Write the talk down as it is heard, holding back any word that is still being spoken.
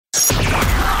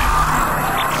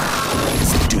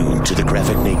to the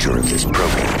graphic nature of this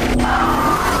program.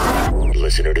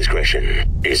 Listener discretion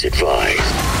is advised.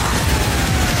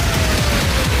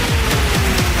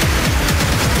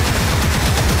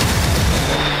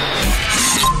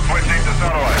 Switching to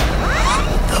satellite.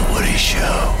 The Woody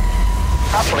Show.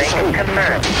 Uplink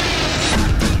confirmed.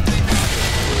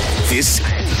 This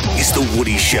is The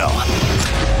Woody Show.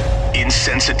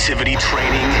 Insensitivity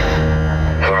training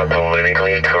For a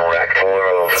politically correct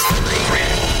world.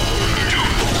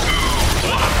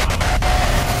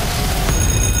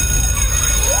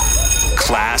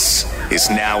 Class is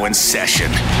now in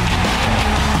session.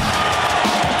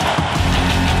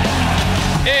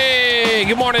 Hey,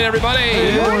 good morning, everybody.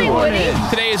 Good morning, Woody.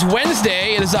 Today is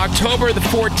Wednesday. It is October the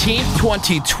 14th,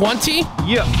 2020.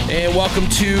 Yep. And welcome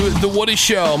to The Woody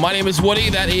Show. My name is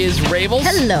Woody. That is Ravels.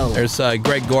 Hello. There's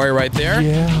Greg Gorey right there.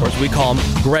 Yeah. Or as we call him,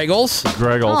 Greggles.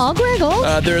 Oh,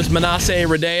 Greggle. There's Manasseh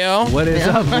Rodeo. What is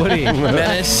up, Woody?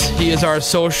 Menace. He is our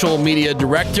social media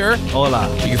director.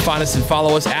 Hola. You can find us and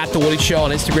follow us at The Woody Show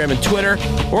on Instagram and Twitter.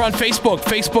 We're on Facebook,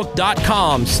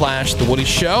 facebook.com/The Woody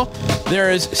Show. There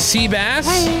is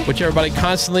Seabass, which everybody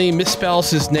constantly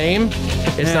misspells his name.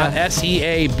 It's not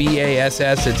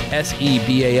Seabass, it's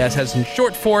Sebass, as in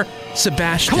short for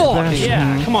Sebastian. Come on.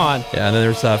 Yeah, come on. Yeah, and then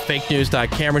there's fake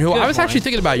news.cameron, who I was actually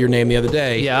thinking about your name the other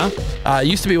day. Yeah. It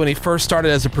used to be when he first started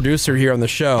as a producer here on the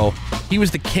show, he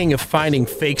was the king of finding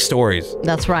fake stories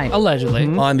That's right. Allegedly.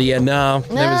 on the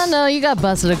No, you got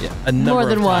busted a number more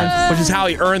than of once. times, which is how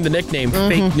he earned the nickname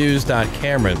fake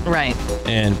news.cameron. Right.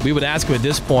 And we would ask him at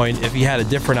this point if he had a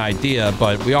different idea,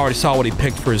 but we already saw what he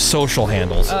picked for his social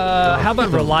handles. How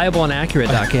about reliable and accurate,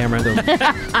 Cameron?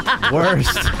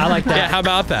 Worst. I like that. Yeah, how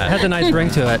about that? Has a nice ring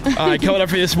to it. All right, coming up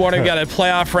for you this morning, we got a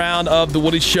playoff round of the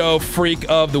Woody Show Freak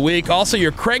of the Week. Also,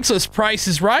 your Craigslist Price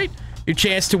is Right, your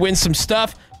chance to win some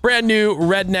stuff. Brand new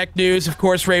Redneck news. Of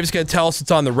course, Rave's going to tell us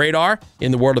what's on the radar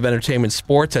in the world of entertainment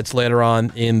sports. That's later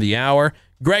on in the hour.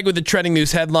 Greg with the trending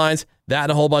news headlines. That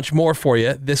and a whole bunch more for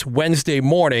you this Wednesday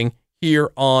morning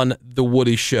here on The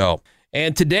Woody Show.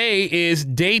 And today is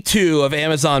day 2 of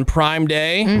Amazon Prime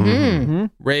Day.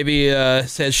 Ravi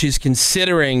says she's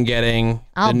considering getting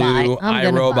the new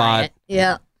iRobot.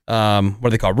 Yeah. What do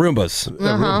they call Roombas?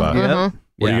 Roomba.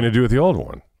 What are you going to do with the old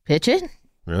one? Pitch it.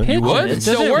 Really? You would? It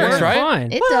still works, right?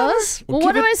 Fine. It does. Well,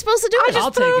 what am I supposed to do with it?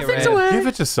 I'll take it, Ray. Give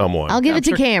it to someone. I'll give it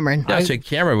to Cameron. Yeah, so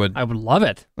Cameron would. I would love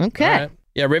it. Okay. All right.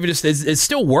 Yeah, Ravi just it's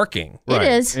still working. It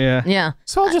is. Yeah. Yeah.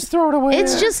 So I'll just throw it away.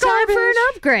 It's just time for an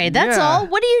upgrade. That's Yeah. all.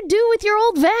 What do you do with your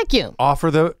old vacuum?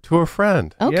 Offer to a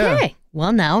friend. Okay.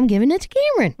 Well, now I'm giving it to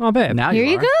Cameron. Oh, babe. Now Here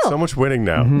you go. So much winning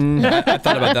now. I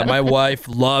thought about that. My wife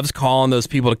loves calling those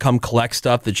people to come collect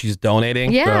stuff that she's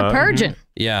donating. Yeah, purging.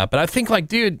 Yeah, but I think, like,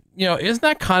 dude, isn't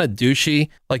that kind of douchey?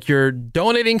 Like, you're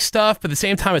donating stuff, but at the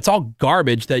same time, it's all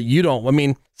garbage that you don't. I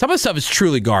mean, some of the stuff is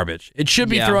truly garbage. It should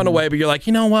be thrown away, but you're like,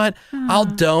 you know what? I'll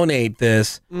donate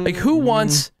this. Like, who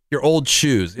wants your old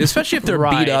shoes, especially if they're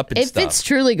beat up and If stuff? it's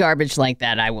truly garbage like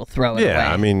that, I will throw it away.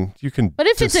 Yeah, I mean, you can But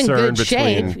if it's in discern good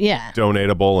shape, between yeah.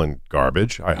 donatable and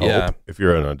garbage, I hope, Yeah. if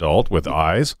you're an adult with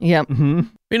eyes. Yep. You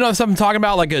know something I'm talking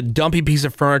about? Like a dumpy piece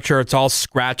of furniture. It's all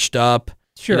scratched up.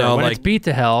 Sure. like When it's beat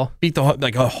to hell. beat the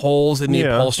holes in the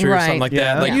upholstery or something like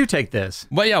that. Like, you take this.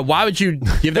 well, yeah. Why would you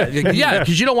give that? Yeah,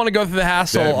 because you don't want to go through the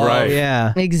hassle Right. of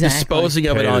Yeah. Exactly. disposing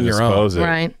of Pay it to on your own. dispose it.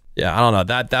 Right. Yeah, I don't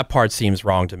know. That part seems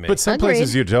wrong to me. But some Agreed.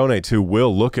 places you donate to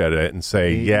will look at it and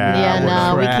say, Yeah, we're no,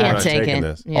 not, we we're can't not take taking it.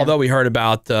 this. Yeah. Although we heard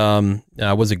about,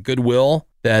 was it Goodwill?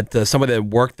 That somebody that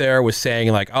worked there was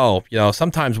saying, like, oh,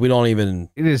 sometimes we don't even.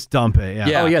 You just dump it. Yeah.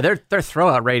 Yeah. Oh yeah, their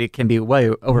throwout rate can be way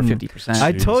over 50%. Mm-hmm.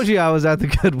 I Jeez. told you I was at the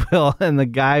Goodwill and the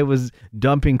guy was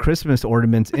dumping Christmas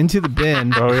ornaments into the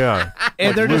bin. Oh, yeah.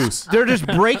 And they're loose. just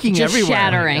breaking Just everywhere.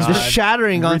 shattering. Just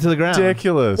shattering onto the ground.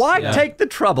 Ridiculous. Why take the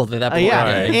trouble to that? Right. Yeah.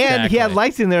 And Exactly. he had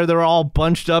lights in there that were all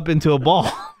bunched up into a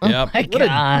ball. Yep. My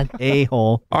God.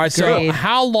 A-hole. All right. So, Great.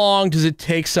 how long does it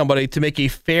take somebody to make a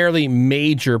fairly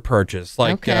major purchase?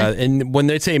 Like, Okay. and when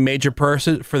they say major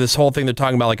purchase for this whole thing, they're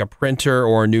talking about like a printer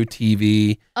or a new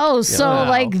TV, Oh, so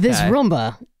like this okay.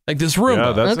 Roomba. like this room.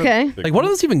 Yeah, that's Okay. Like, what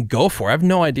does this even go for? I have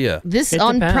no idea. This It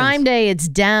on depends. Prime Day, it's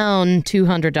down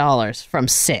 $200 from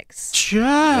 $600.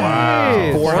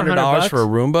 Wow. $400 for a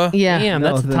Roomba? Yeah. Damn,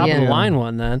 that's the No, top of yeah. the line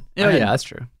one then. Oh, yeah, that's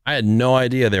true. I had no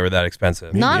idea they were that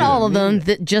expensive. Not neither. all of them,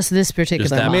 just this particular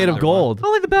Just that one. Made of gold.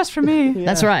 Only the best for me.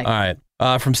 That's right. All right.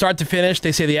 From start to finish,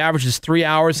 they say the average is 3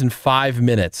 hours and 5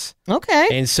 minutes. Okay.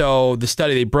 And so the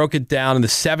study, they broke it down into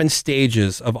 7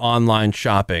 stages of online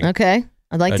shopping. Okay.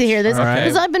 I'd like to hear this Okay.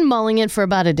 because I've been mulling it for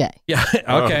about a day. Yeah.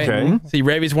 Okay. Okay. See,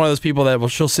 Ravi's one of those people that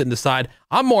she'll sit and decide.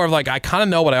 I'm more of like, I kind of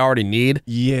know what I already need.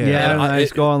 Yeah, And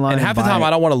nice. Go online. And half the buy time, it. I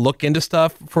don't want to look into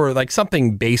stuff for like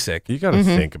something basic. You got to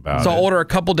think about So it. I'll order a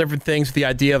couple different things with the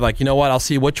idea of like, you know what? I'll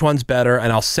see which one's better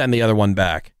and I'll send the other one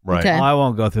back. Right. Okay. I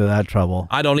won't go through that trouble.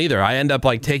 I don't either. I end up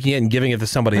like taking it and giving it to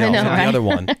somebody I else. know, Like right? the other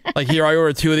one. Like here, I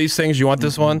ordered 2 of these things. You want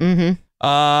this one? Mm-hmm.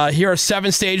 Here are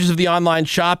 7 stages of the online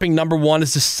shopping. Number 1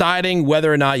 is deciding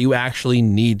whether or not you actually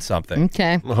need something.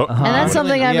 Okay. Uh-huh. And that's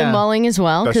something I've been Yeah. mulling as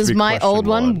well That should because be my question old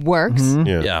one one. works.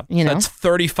 Yeah. Yeah. You know? That's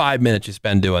 35 minutes you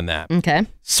spend doing that. Okay.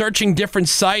 Searching different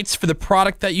sites for the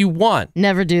product that you want.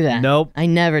 Never do that. Nope. I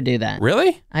never do that.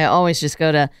 Really? I always just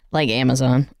go to like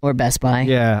Amazon or Best Buy.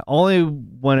 Yeah, only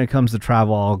when it comes to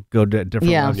travel, I'll go to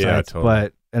different Yeah. websites. Yeah, totally.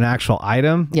 But an actual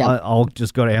item, Yeah. I'll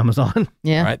just go to Amazon.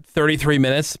 Yeah. All right. 33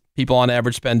 minutes. People on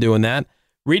average spend doing that.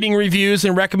 Reading reviews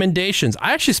and recommendations.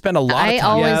 I actually spend a lot I of time.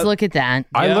 always Yeah. look at that.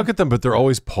 I Yeah. look at them, but they're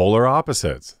always polar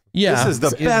opposites. Yeah. This is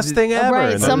the best thing ever. Right.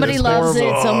 and then Somebody it's loves it.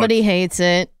 horrible. Somebody hates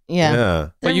it. Yeah. Yeah.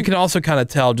 But you can also kind of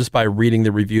tell just by reading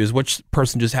the reviews which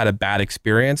person just had a bad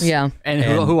experience. Yeah. And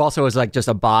who also is like just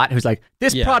a bot who's like,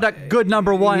 this Yeah. product, good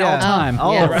 #1 all time.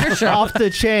 Oh, Yeah, for sure. off the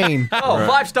chain. Oh,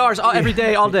 5 stars every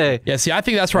day, all day. Yeah, see, I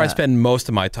think that's where I spend most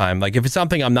of my time. Like, if it's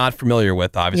something I'm not familiar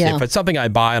with, obviously. Yeah. If it's something I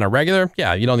buy on a regular,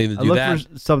 yeah, you don't need to I do look that.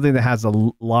 for something that has a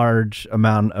large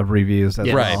amount of reviews. As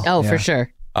Yeah. well. Right. Oh, Yeah. for sure.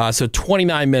 So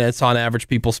 29 minutes on average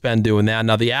people spend doing that.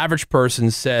 Now, the average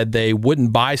person said they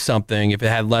wouldn't buy something if it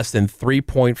had less than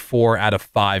 3.4 out of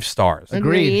 5 stars.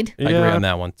 Agreed. I agree Yeah. on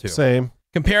that one, too. Same.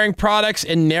 Comparing products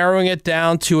and narrowing it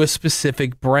down to a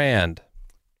specific brand.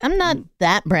 I'm not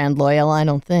that brand loyal, I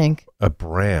don't think. A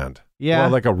brand. Yeah. Well,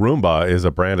 like a Roomba is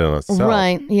a brand in itself.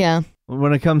 Right. Yeah.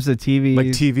 When it comes to TV, Like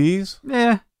TVs,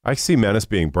 Yeah. I see Menace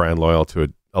being brand loyal to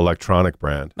an electronic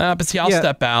brand. But see, I'll Yeah.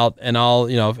 step out and I'll,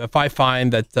 if I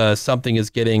find that something is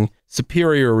getting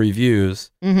superior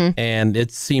reviews and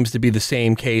it seems to be the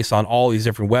same case on all these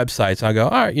different websites, I go,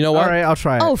 all right, you know what? all right, I'll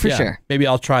try it. Oh, for Yeah, sure. Maybe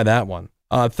I'll try that one.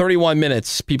 31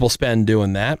 minutes people spend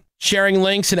doing that. Sharing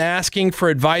links and asking for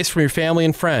advice from your family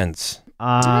and friends.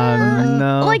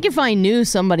 No. Like if I knew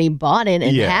somebody bought it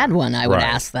and Yeah, had one, I would right.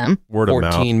 ask them. Word of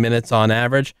mouth. 14 minutes on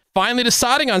average. Finally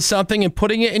deciding on something and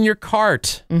putting it in your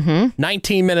cart.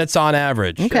 19 minutes on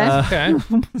average. Okay. Okay.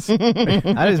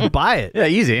 I just buy it. Yeah,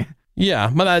 easy. Yeah,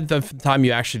 but the time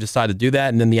you actually decide to do that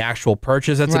and then the actual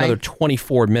purchase, that's Right. another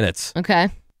 24 minutes Okay.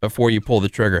 before you pull the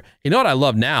trigger. You know what I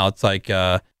love now? It's like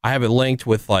I have it linked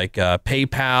with like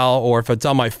PayPal, or if it's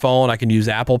on my phone, I can use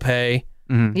Apple Pay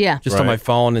Yeah. just on Right. my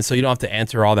phone. And so you don't have to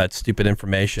enter all that stupid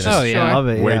information. Oh, yeah. I love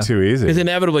it. Way yeah. too easy. Because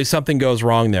inevitably something goes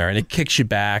wrong there and it kicks you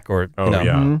back, or, Oh, you know,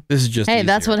 yeah. this is just Hey,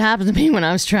 that's easier. what happened to me when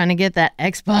I was trying to get that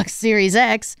Xbox Series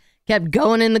X. Kept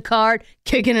going in the cart,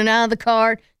 kicking it out of the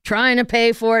cart, trying to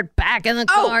pay for it, back in the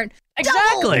cart.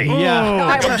 Exactly.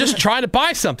 Yeah. I'm just trying to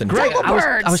buy something. Greg, Double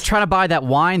birds. I was trying to buy that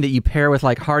wine that you pair with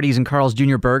like Hardee's and Carl's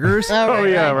Jr. burgers. Oh,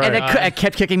 yeah, right. And it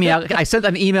kept kicking me out. I sent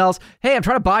them emails. Hey, I'm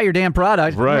trying to buy your damn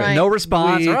product. Right. No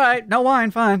response. Weak. All right. No wine.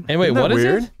 Fine. Hey, wait, Isn't that what is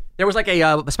weird? it? There was like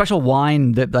a special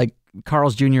wine that like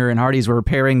Carl's Jr. and Hardee's were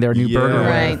pairing their new Yeah. burger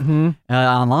Right. with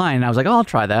online. And I was like, oh, I'll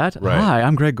try that. Right. Hi,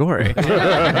 I'm Greg Gorey.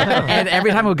 And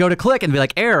every time I would go to click and be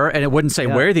like error, and it wouldn't say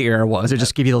where the error was. It would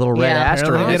just give you the little red Yeah. asterisk.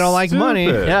 Apparently they don't like money.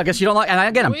 Stupid. Yeah, I guess you don't like. And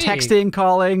again, I'm texting,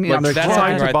 calling. Like, on their that's chat.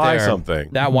 trying to right buy there. something.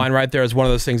 That wine right there is one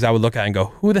of those things I would look at and go,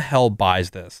 who the hell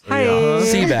buys this?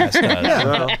 Seabass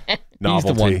does. He's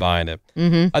Novelty. the one buying it.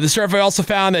 The survey also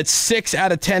found that 6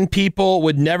 out of 10 people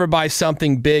would never buy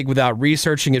something big without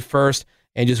researching it first,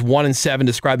 and just 1 in 7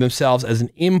 describe themselves as an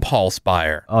impulse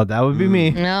buyer. Oh, that would be me.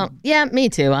 No. Yeah, me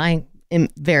too. I am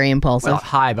very impulsive. Well,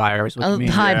 high buyer is what you mean.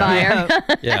 High buyer.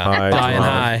 Yeah, High buying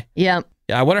drive. high. Yep.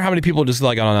 Yeah, I wonder how many people just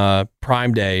like on a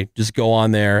Prime Day just go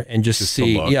on there and just to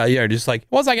see. look. Yeah, just like,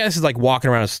 well, it's I guess it's like walking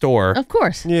around a store, Of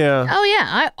course. Yeah. Oh, yeah.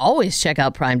 I always check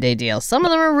out Prime Day deals. Some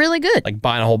of them are really good. like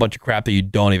buying a whole bunch of crap that you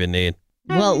don't even need.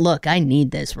 Well, look, I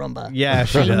need this Roomba. Yeah,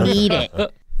 she I does. need it.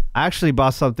 I actually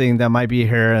bought something that might be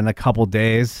here in a couple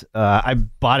days. I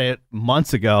bought it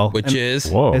months ago. Which and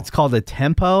is Whoa. It's called a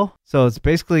tempo. So it's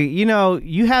basically,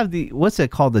 you have what's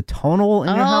it called? The tonal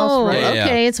in your house, Oh, right? Yeah.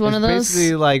 okay. It's one of those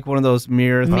Basically like one of those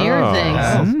mirror mirror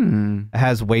things. things. It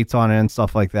has weights on it and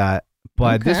stuff like that.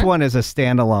 But this Okay. one is a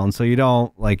standalone, so you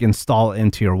don't like install it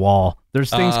into your wall. There's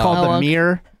things called Oh, the okay.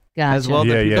 mirror Gotcha. as well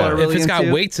Yeah, that people yeah. are if really it's got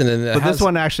into. weights in it. But this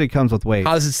one actually comes with weights.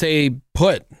 How does it say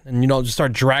put? And you don't just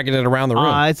start dragging it around the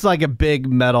room. It's like a big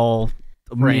metal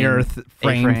mirror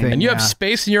frame A-frame. thing. And you have yeah.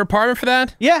 space in your apartment for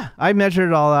that? Yeah, I measured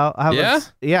it all out. I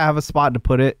have I have a spot to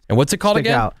put it. And what's it called Stick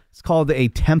again? out. It's called a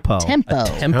tempo.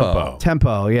 Tempo.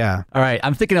 Tempo, yeah. All right,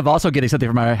 I'm thinking of also getting something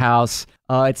for my house.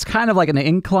 It's kind of like an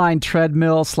incline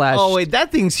treadmill / Oh wait,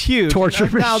 that thing's huge. torture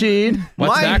Now- machine.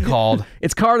 What's that called?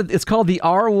 It's called the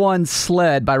R1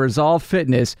 Sled by Resolve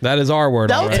Fitness. That is our word.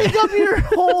 That'll all right. take up your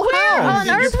whole Where house.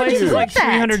 on earth would you like put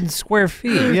that? 300 square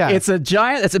feet. Yeah. It's a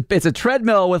giant. It's a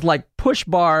treadmill with like push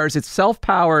bars. It's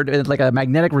self-powered and like a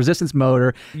magnetic resistance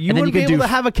motor. You and then wouldn't you be can able do. to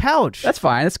have a couch. That's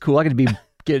fine. That's cool. I could be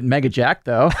getting mega jacked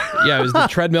though. Yeah, is the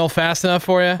treadmill fast enough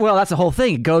for you? Well, that's the whole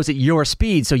thing. It goes at your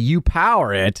speed, so you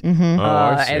power it. Mm-hmm.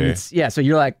 I see. And it's, so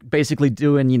you're like basically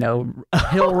doing,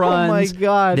 hill runs. Oh my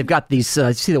God. They've got these,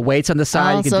 you see the weights on the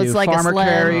side. Oh, you can so do it's like a farmer sled.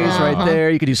 carries right Uh-huh. there.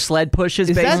 You can do sled pushes,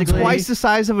 Is that basically. twice the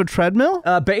size of a treadmill?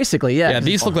 Basically, yeah. Yeah,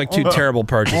 these look like two terrible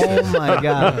purchases. Oh my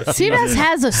God. CBS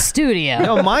has a studio.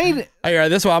 No, mine. Hey, all right,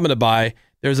 this is what I'm going to buy.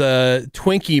 There's a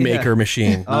Twinkie maker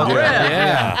machine. Oh,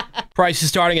 Yeah. Price is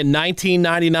starting at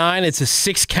 $19.99. It's a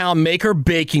 6-count maker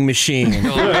baking machine.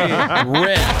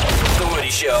 Red. The Woody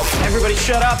Show. Everybody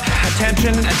shut up.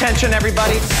 Attention, attention,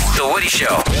 everybody. The Woody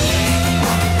Show.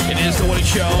 It is The Woody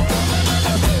Show.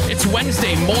 It's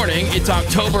Wednesday morning. It's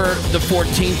October the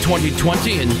 14th,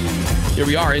 2020. And here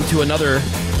we are into another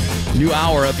new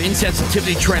hour of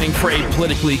insensitivity training for a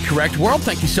politically correct world.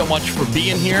 Thank you so much for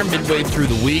being here midway through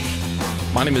the week.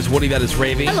 My name is Woody. That is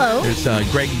Ravy. Hello. There's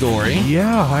Greg Gorey.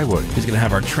 Yeah, I would. He's going to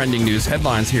have our trending news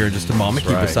headlines here in just a moment.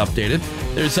 That's Keep us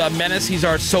updated. There's Menace. He's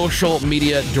our social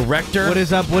media director. What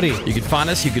is up, Woody? You can find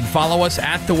us. You can follow us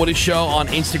at The Woody Show on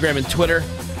Instagram and Twitter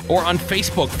or on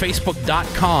Facebook,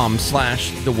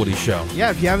 facebook.com/The Woody Show. Yeah,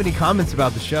 if you have any comments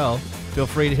about the show, feel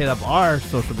free to hit up our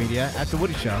social media at The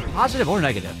Woody Show. Positive or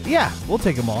negative? Yeah, we'll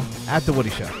take them all at The Woody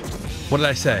Show. What did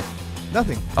I say?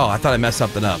 Nothing. Oh, I thought I messed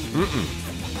something up.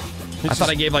 I thought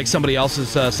I gave like somebody else's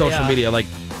social media. Like,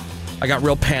 I got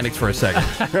real panicked for a second.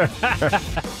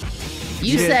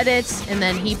 You said it, and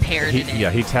then he paired it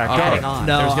in. He tacked Okay. on.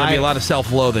 No, There's going to be a lot of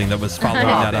self-loathing that was following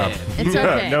that up. It's Yeah,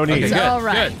 okay. no need. It's Okay, good, all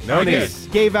right. good. No I need. just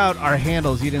gave out our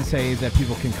handles. You didn't say that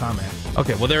people can comment.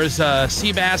 Okay, well, there's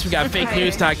Seabass. We got fake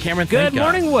news. Ty Cameron. Good thank God.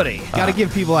 morning, Woody. Got to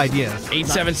give people ideas.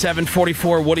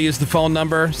 877-44-WOODY is the phone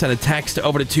number. Send a text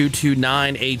over to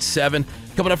 22987.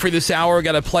 Coming up for this hour, we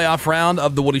got a playoff round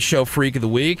of the Woody Show Freak of the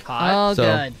Week. Oh, So,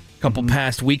 good. a couple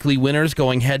past weekly winners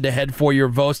going head-to-head for your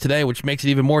votes today, which makes it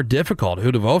even more difficult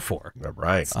who to vote for.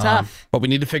 Right. Tough. But we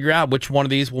need to figure out which one of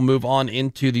these will move on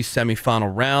into the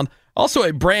semifinal round. Also,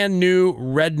 a brand new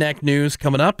Redneck news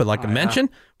coming up. But like I mentioned,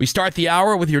 we start the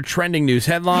hour with your trending news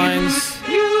headlines.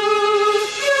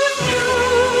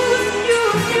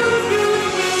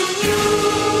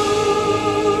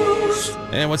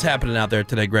 And what's happening out there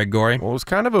today, Greg Gorey? Well, it was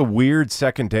kind of a weird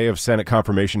second day of Senate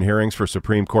confirmation hearings for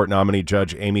Supreme Court nominee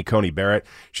Judge Amy Coney Barrett.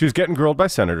 She was getting grilled by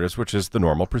senators, which is the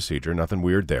normal procedure. Nothing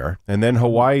weird there. And then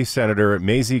Hawaii Senator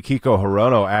Mazie Kiko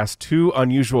Hirono asked two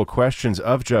unusual questions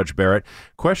of Judge Barrett.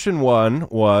 Question one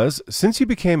was, since you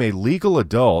became a legal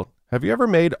adult, have you ever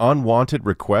made unwanted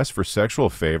requests for sexual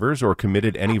favors or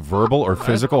committed any verbal or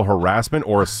physical harassment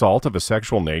or assault of a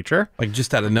sexual nature? Like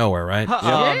just out of nowhere, right?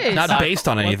 Jeez. Not based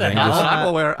on anything. Well, Just, I'm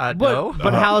aware.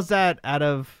 But how's that out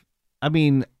of, I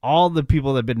mean, all the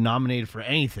people that have been nominated for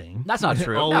anything? That's not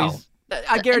true. Always. No.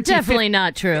 I guarantee. Definitely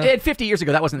not true. 50 years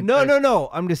ago, that wasn't. No.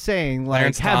 I'm just saying, like,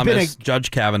 Clarence have Thomas, been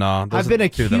Judge Kavanaugh. Those I've are been the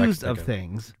two that I can accused think of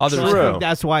things. Others- So I True. think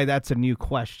that's why that's a new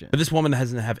question. But this woman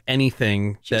doesn't have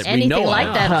anything that we Anything know like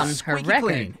of. that on her Squeaky record.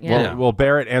 clean. Yeah. Well,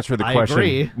 Barrett answered the I question,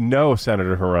 agree. no,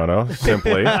 Senator Hirono,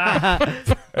 simply.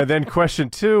 And then question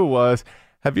two was,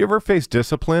 have you ever faced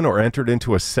discipline or entered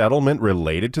into a settlement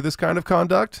related to this kind of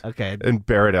conduct? Okay. And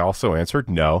Barrett also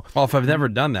answered no. Well, if I've never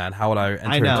done that, how would I enter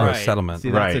I know. into a Right. settlement? See,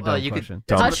 that's Right. a dumb Well, you could- question.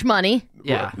 Hush money.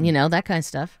 Yeah. You know, that kind of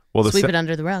stuff. Well, the Sweep se- it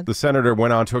under the rug. The senator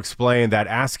went on to explain that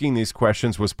asking these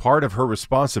questions was part of her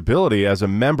responsibility as a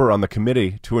member on the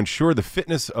committee to ensure the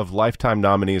fitness of lifetime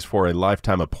nominees for a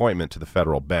lifetime appointment to the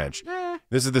federal bench.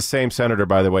 This is the same senator,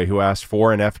 by the way, who asked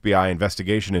for an FBI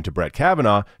investigation into Brett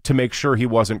Kavanaugh to make sure he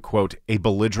wasn't, quote, a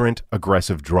belligerent,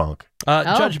 aggressive drunk.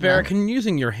 Judge Barrett, no. can you,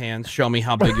 using your hands, show me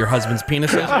how big your husband's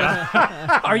penis is?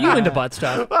 Are you into butt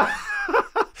stuff?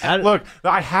 Look,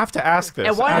 I have to ask this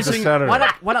And why as a senator.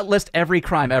 why not list every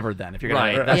crime ever then? If you're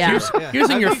gonna, Right. Yeah.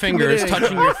 Using your fingers,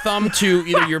 touching your thumb to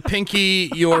either your pinky,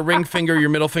 your ring finger, your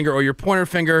middle finger, or your pointer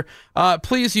finger.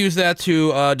 Please use that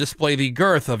to display the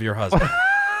girth of your husband.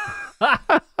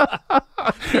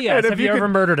 Yes. if Have you you could- ever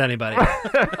murdered anybody?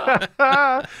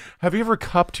 Have you ever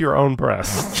cupped your own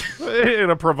breast in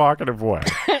a provocative way?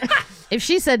 If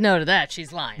she said no to that,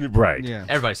 she's lying. Right. Yeah.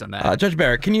 Everybody's done that. Judge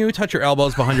Barrett, can you touch your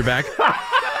elbows behind your back?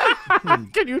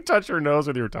 Can you touch your nose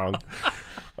with your tongue?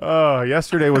 Oh,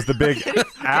 yesterday was the big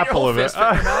apple of it.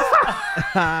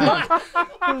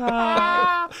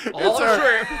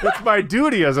 It's my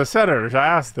duty as a senator to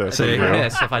ask this. See,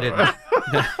 Yes, if I didn't.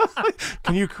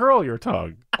 Can you curl your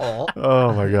tongue?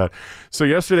 Oh my God. So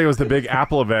yesterday was the big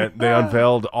Apple event. They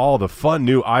unveiled all the fun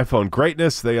new iPhone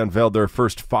greatness. They unveiled their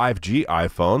first 5G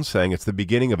iPhone, saying it's the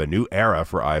beginning of a new era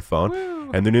for iPhone.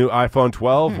 And the new iPhone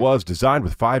 12 was designed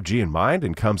with 5G in mind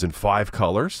and comes in 5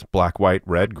 colors: black, white,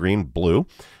 red, green, blue.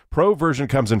 Pro version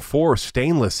comes in 4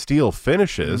 stainless steel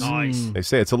finishes. Nice. They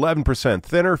say it's 11%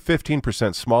 thinner,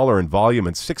 15% smaller in volume,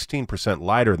 and 16%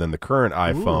 lighter than the current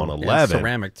iPhone 11. Yeah,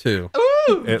 ceramic, too.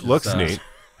 It looks neat.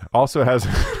 Also has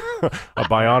a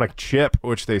bionic chip,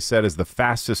 which they said is the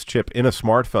fastest chip in a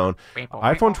smartphone.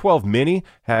 iPhone 12 mini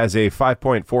has a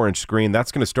 5.4-inch screen.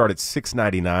 That's going to start at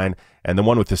 $699, and the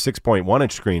one with the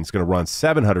 6.1-inch screen is going to run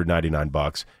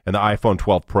 $799. And the iPhone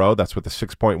 12 Pro, that's with the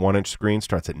 6.1-inch screen,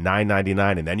 starts at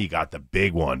 $999. And then you got the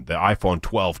big one, the iPhone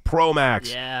 12 Pro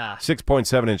Max. Yeah.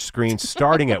 6.7-inch screen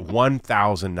starting at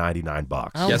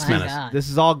 $1,099. Oh Yes, my Menace. God. This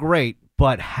is all great,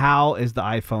 but how is the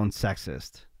iPhone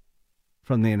sexist?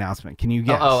 From the announcement, can you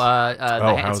guess? how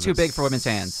It's is too it big for women's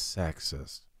hands.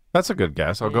 Sexist. That's a good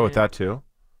guess. I'll go with that too.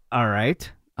 All right.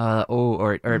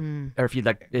 Or if you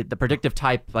like the predictive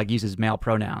type uses male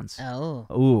pronouns. Oh.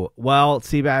 Ooh, well,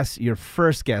 Seabass, your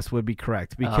first guess would be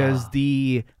correct because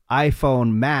the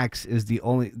iPhone Max is the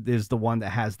one that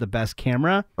has the best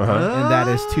camera, and that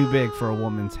is too big for a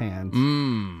woman's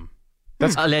hands.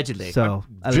 That's allegedly. So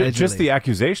Just the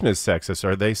accusation is sexist.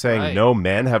 Are they saying Right. no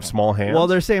men have small hands? well,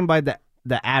 they're saying by the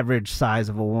average size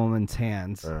of a woman's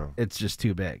hands, it's just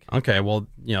too big. Okay, well,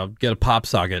 get a pop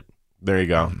socket. there you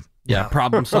go. Yeah,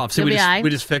 problem solved. See, You'll be we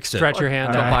just fixed it. Stretch your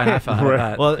hand Don't out. buy an iPhone. How about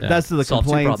that? Well, that's the Solve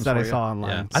two complaints problems that I for you. saw Yeah.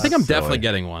 online. I think I'm That's definitely silly.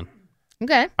 getting one.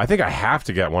 Okay. I think I have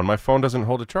to get one. My phone doesn't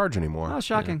hold a charge anymore. Oh,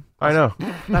 shocking. I know.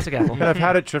 Classic Apple. And I've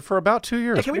had it for about 2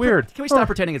 years. Hey, can we Weird. Can we stop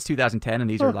pretending it's 2010 and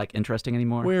these are interesting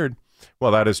anymore? Weird.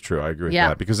 Well, that is true. I agree with Yeah.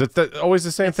 that because it's always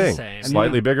the same It's the thing. same.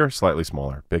 Slightly bigger, slightly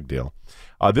smaller. Big deal.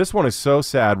 This one is so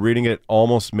sad. Reading it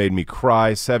almost made me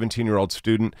cry. 17-year-old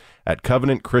student at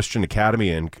Covenant Christian Academy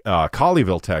in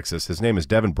Colleyville, Texas. His name is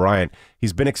Devin Bryant.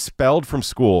 He's been expelled from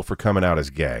school for coming out as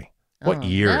gay. What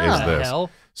year no. is The this? hell?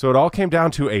 So it all came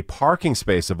down to a parking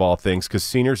space of all things, because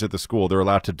seniors at the school, they're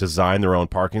allowed to design their own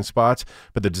parking spots,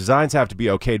 but the designs have to be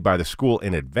okayed by the school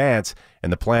in advance,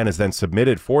 and the plan is then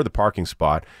submitted for the parking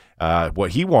spot.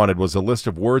 What he wanted was a list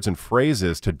of words and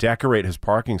phrases to decorate his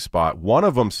parking spot. One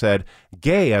of them said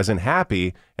gay as in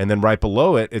happy, and then right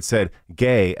below it, it said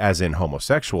gay as in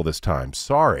homosexual this time.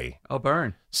 Sorry. Oh,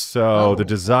 burn. So the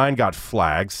design got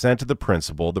flagged, sent to the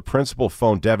principal. The principal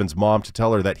phoned Devin's mom to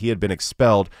tell her that he had been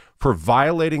expelled for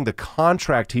violating the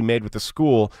contract he made with the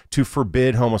school to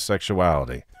forbid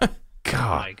homosexuality.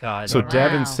 God. My God. So Wow.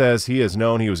 Devin says he has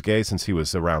known he was gay since he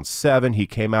was around 7. He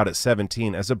came out at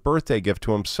 17 as a birthday gift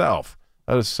to himself.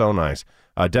 That is so nice.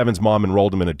 Devin's mom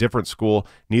enrolled him in a different school.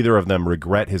 Neither of them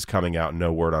regret his coming out.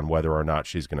 No word on whether or not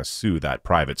she's going to sue that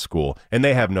private school. And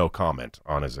they have no comment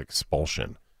on his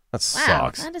expulsion. That Wow.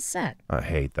 sucks. That is sad. I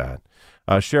hate that.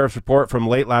 Sheriff's report from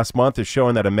late last month is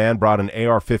showing that a man brought an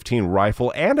AR-15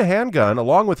 rifle and a handgun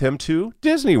along with him to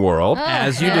Disney World.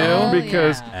 As you do. hell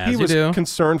Because yeah. As he you was do.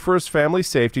 concerned for his family's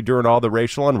safety during all the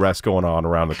racial unrest going on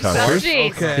around the country. Jeez.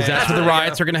 Because that's where the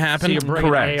riots are going to happen. So you bring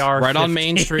Correct. an AR Right on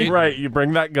Main Street. Right, you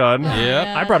bring that gun. Yep.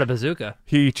 I brought a bazooka.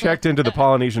 He checked into the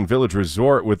Polynesian Village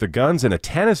Resort with the guns in a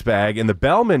tennis bag, and the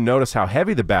bellman noticed how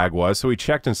heavy the bag was, so he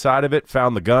checked inside of it,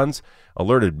 found the guns,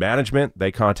 alerted management.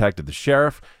 They contacted the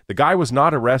sheriff. The guy was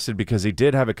not arrested because he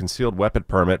did have a concealed weapon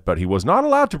permit, but he was not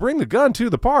allowed to bring the gun to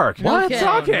the park. What?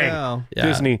 Shocking. No. Yeah.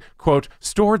 Disney, quote,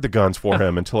 stored the guns for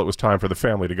him until it was time for the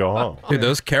family to go home. Dude,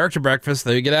 those character breakfasts,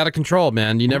 they get out of control,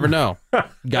 man. You never know.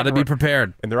 Got to be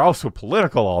prepared. And they're also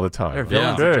political all the time. They're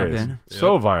villains Yeah. that It jump is. in.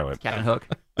 So violent. Captain Hook.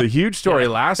 The huge story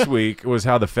last week was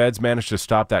how the feds managed to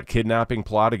stop that kidnapping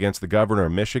plot against the governor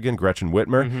of Michigan, Gretchen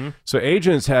Whitmer. So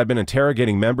agents have been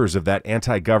interrogating members of that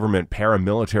anti-government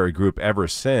paramilitary group ever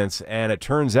since, and it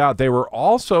turns out they were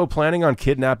also planning on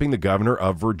kidnapping the governor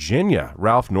of Virginia,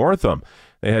 Ralph Northam.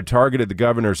 They had targeted the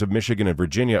governors of Michigan and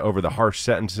Virginia over the harsh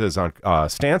stances on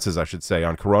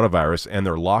coronavirus and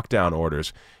their lockdown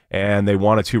orders, and they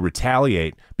wanted to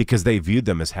retaliate because they viewed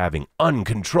them as having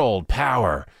uncontrolled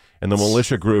power. And the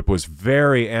militia group was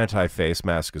very anti-face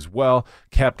mask as well,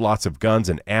 kept lots of guns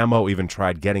and ammo, even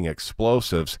tried getting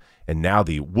explosives. And now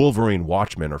the Wolverine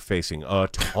Watchmen are facing a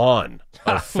ton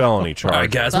of felony charges. All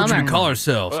right, guys, what should we call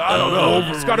ourselves? I don't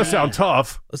know. It's got to sound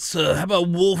tough. Let's how about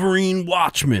Wolverine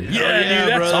Watchman? Yeah, dude,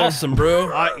 that's brother. awesome,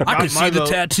 bro. I can see the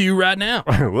tattoo right now.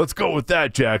 Let's go with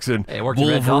that, Jackson. Hey, it worked in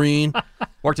Red Wolverine. Dawn.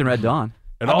 Worked in Red Dawn.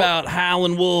 And How about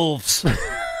howling wolves?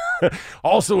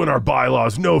 Also in our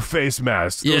bylaws, no face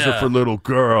masks. Those are for little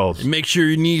girls. Make sure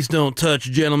your knees don't touch,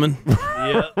 gentlemen.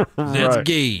 Yeah. That's Right.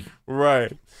 gay.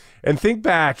 Right. And think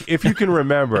back, if you can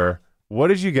remember, what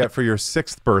did you get for your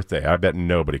 6th birthday? I bet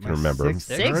nobody can remember.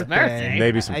 Sixth birthday.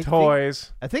 Maybe some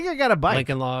toys. I think I got a bike.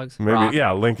 Lincoln Logs. Maybe,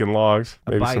 Lincoln Logs.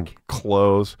 Maybe some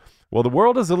clothes. Well, the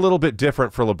world is a little bit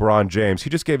different for LeBron James. He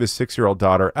just gave his 6-year-old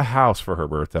daughter a house for her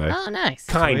birthday. Oh, nice.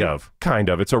 Kind of.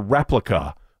 It's a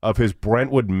replica of his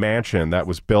Brentwood mansion that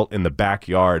was built in the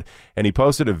backyard. And he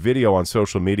posted a video on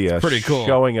social media Pretty cool.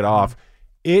 showing it off.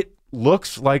 It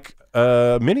looks like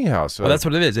a mini house. Well, that's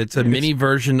what it is. It's a mini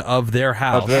version of their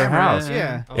house.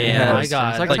 Yeah. Oh And my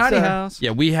God. It's like a tiny house.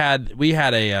 Yeah, we had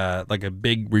a like a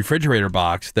big refrigerator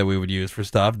box that we would use for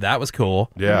stuff. That was cool.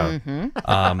 Yeah.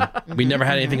 We never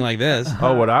had anything like this.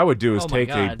 Oh, what I would do is Oh my take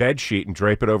a God. bed sheet and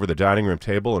drape it over the dining room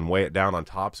table and weigh it down on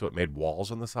top so it made walls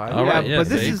on the side. All right, yeah, but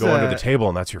this see? is Go under a- the table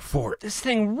and that's your fort. This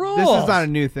thing rules. This is not a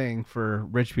new thing for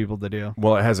rich people to do.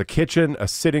 Well, it has a kitchen, a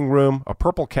sitting room, a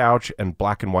purple couch, and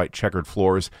black and white checkered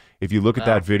floors. If you look at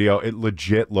that video, it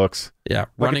legit looks Yeah, like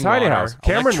a running tiny water, house.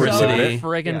 Cameron would live in electricity. it.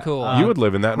 friggin' cool. You would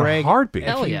live in that in a Greg, heartbeat.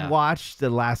 Hell If you yeah. watched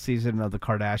the last season of the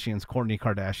Kardashians, Kourtney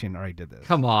Kardashian already did this.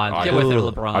 Come on, I- get with it,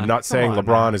 Ugh. LeBron. I'm not saying on, LeBron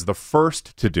man. is the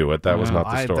first to do it. That was not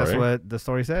the That's story. what the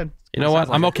story said. You know what?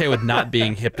 I'm okay with not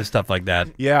being hip to stuff like that.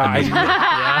 Yeah,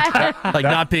 Like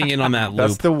not being in on that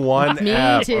that's loop. the one. Me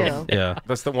app too. of- Yeah.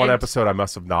 That's the one episode I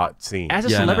must have not seen. As a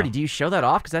Yeah, I celebrity, know. do you show that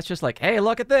off? Because that's just like, hey,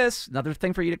 look at this. Another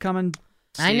thing for you to come and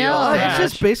I see know. all It's that.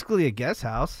 just basically a guest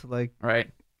house. Like, Right.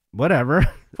 whatever.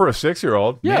 For a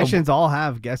 6-year-old. Mansions all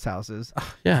have guest houses.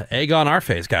 Yeah, egg on our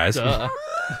face, guys.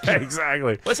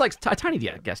 Exactly. Well, it's like tiny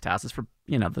guest houses for,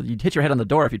 you'd hit your head on the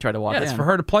door if you tried to walk Yeah, in. it's for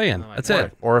her to play in. That's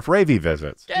it. Or if Ravy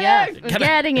visits. Yeah,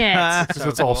 getting it. Because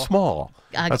it's all small.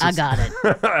 I That's got it.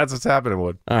 That's what's happening,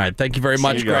 Wood. All right, thank you very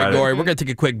much, You got Greg it. Gorey. We're going to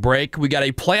take a quick break. We got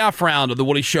a playoff round of the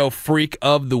Woody Show Freak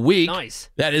of the Week. Nice.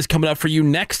 That is coming up for you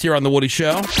next here on the Woody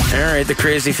Show. All right, the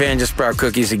crazy fan just brought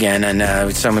cookies again,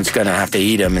 and someone's going to have to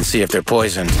eat them and see if they're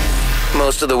poisoned.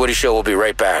 Most of the Woody Show will be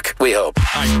right back. We hope.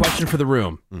 All right, question for the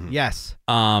room. Yes.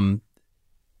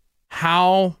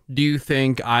 How do you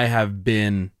think I have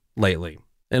been lately?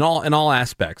 In all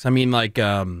aspects. I mean, like,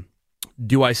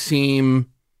 do I seem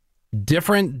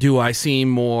different? Do I seem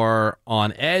more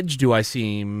on edge? Do I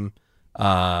seem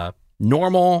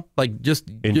normal? Like just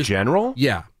In general?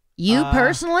 Yeah. You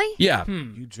personally? Yeah.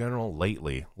 You general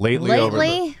lately. Lately over the...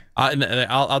 Lately? And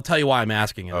I'll tell you why I'm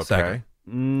asking in a second.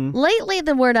 Lately,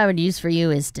 the word I would use for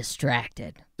you is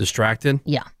distracted. Distracted?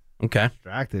 Yeah. Okay.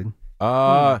 Distracted.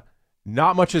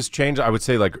 Not much has changed. I would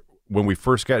say, like, when we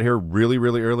first got here, really,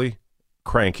 really early,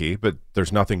 cranky, but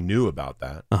there's nothing new about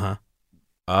that. Uh-huh.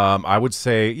 I would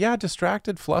say, yeah,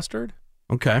 distracted, flustered.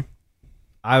 Okay.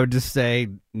 I would just say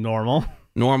normal.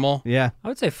 Normal? Yeah. I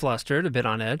would say flustered, a bit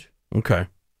on edge. Okay.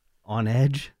 On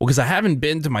edge. Well, because I haven't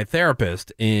been to my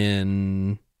therapist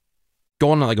in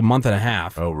going on like a month and a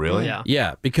half. Oh, really? Yeah.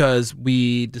 Yeah, because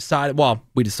we decided.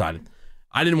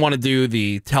 I didn't want to do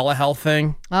the telehealth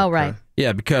thing. Oh, right.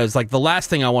 Yeah, because like the last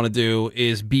thing I want to do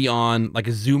is be on like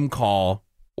a Zoom call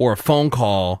or a phone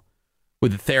call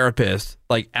with a therapist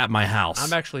like at my house.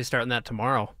 I'm actually starting that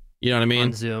tomorrow You know what I mean?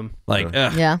 on Zoom. Like,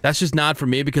 ugh, Yeah. that's just not for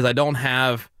me because I don't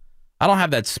have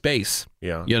that space.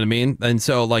 Yeah. You know what I mean? And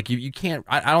so like you can't.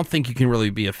 I don't think you can really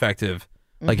be effective.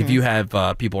 Like if you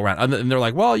have people around, and they're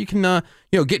like, well, you can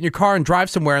get in your car and drive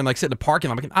somewhere and like sit in a parking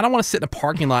lot. I'm like, I don't want to sit in a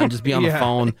parking lot and just be on the Yeah.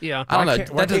 phone. Yeah. I don't know.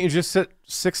 Why can't you just sit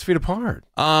 6 feet apart?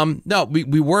 No,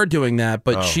 we were doing that,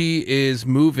 but Oh. she is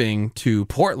moving to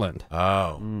Portland.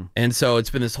 Oh. And so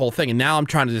it's been this whole thing. And now I'm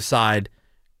trying to decide,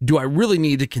 do I really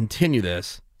need to continue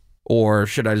this or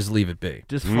should I just leave it be?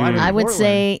 Just fly to I would Portland.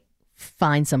 say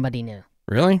find somebody new.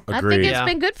 Really? I think Agreed. it's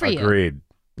been good for you. Agreed.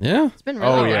 Yeah. It's been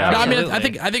really Oh, good. yeah. No, I mean,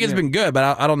 Absolutely. I think it's been good,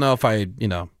 but I don't know if I.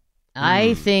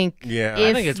 I think Yeah. if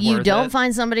I think it's you worth don't it.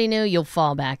 find somebody new, you'll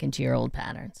fall back into your old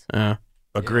patterns.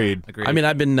 Agreed. Agreed. I mean,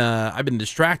 I've been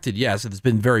distracted. Yes, it's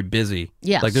been very busy.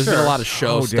 Yeah, like there's been a lot of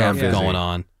show So damn stuff busy. going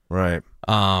on. Right.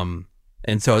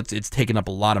 And so it's taken up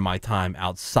a lot of my time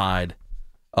outside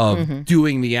of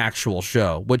doing the actual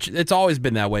show, which it's always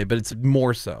been that way, but it's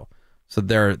more so. So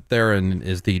therein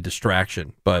is the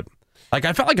distraction. But Like,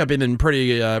 I felt like I've been in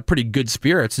pretty good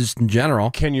spirits just in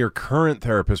general. Can your current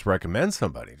therapist recommend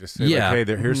somebody? Just say, Yeah. like,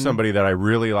 hey, here's somebody that I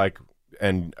really like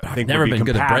and I think Never would be been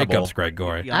good at compatible. breakups, Greg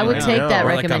Gorey. I would take that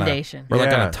We're like recommendation. we're like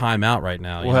on Yeah. a timeout right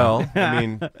now. you Well, know? I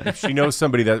mean, if she knows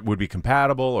somebody that would be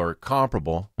compatible or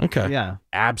comparable, Okay. Yeah.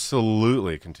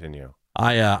 absolutely continue.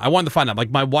 I wanted to find out.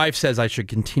 Like, my wife says I should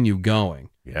continue going.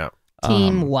 Yeah.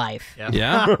 Team wife. Yeah.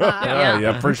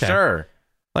 Yeah, for Okay. sure.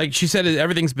 Like, she said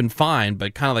everything's been fine,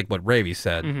 but kind of like what Ravy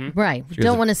said. Right. She was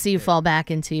Don't a- want to see you fall back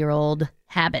into your old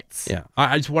habits. Yeah,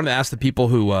 I just wanted to ask the people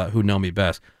who know me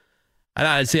best. And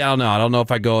I don't know. I don't know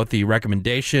if I go with the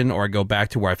recommendation or I go back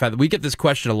to where I found. We get this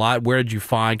question a lot. Where did you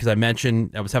find? Because I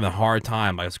mentioned I was having a hard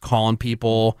time. I was calling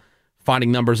people,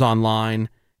 finding numbers online,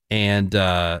 and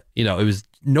it was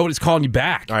nobody's calling you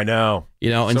back. I know.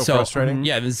 And so frustrating.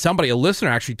 Yeah, then a listener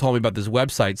actually told me about this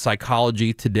website,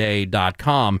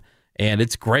 psychologytoday.com, and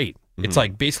it's great. It's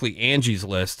like basically Angie's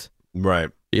List. Right.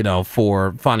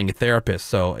 For finding a therapist.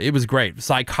 So it was great.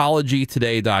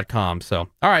 Psychologytoday.com. So,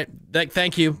 all right.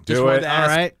 Thank you. Do wanted it. to All ask.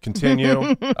 right.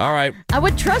 Continue. All right. I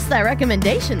would trust that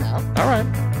recommendation, though. All right.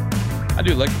 I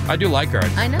do like her.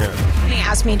 I know. He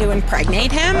asked me to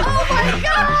impregnate him. Oh, my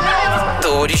God.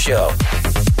 The Woody Show.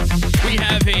 We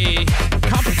have a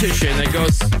competition that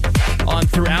goes on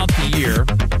throughout the year.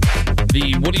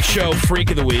 The Woody Show Freak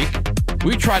of the Week.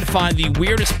 We try to find the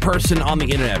weirdest person on the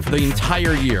internet for the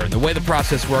entire year. And the way the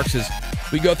process works is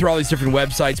we go through all these different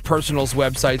websites, personals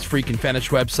websites, freak and fetish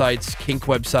websites, kink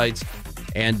websites,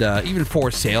 and even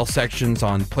for sale sections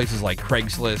on places like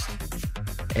Craigslist.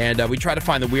 And we try to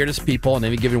find the weirdest people in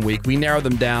any given week. We narrow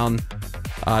them down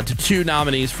to 2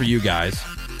 nominees for you guys.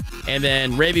 And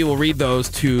then Ravy will read those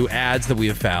 2 ads that we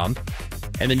have found.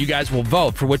 And then you guys will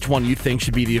vote for which one you think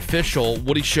should be the official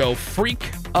Woody Show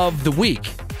Freak of the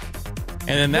Week.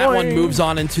 And then that one moves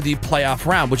on into the playoff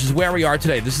round, which is where we are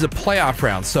today. This is a playoff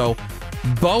round. So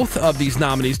both of these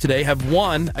nominees today have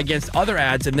won against other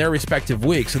ads in their respective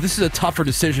weeks. So this is a tougher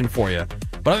decision for you.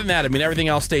 But other than that, everything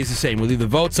else stays the same. We'll leave the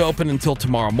votes open until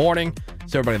tomorrow morning.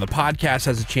 So everybody on the podcast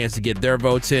has a chance to get their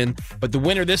votes in. But the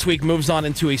winner this week moves on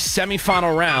into a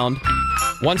semifinal round.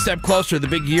 One step closer to the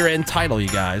big year-end title, you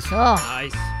guys. Oh,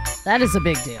 Nice. that is a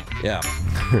big deal. Yeah.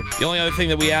 The only other thing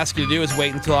that we ask you to do is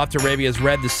wait until after Ravy has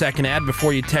read the second ad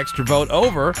before you text your vote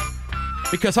over.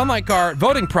 Because unlike our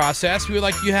voting process, we would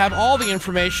like you to have all the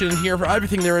information here for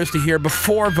everything there is to hear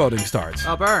before voting starts.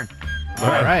 Oh, burn. All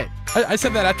right. I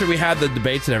said that after we had the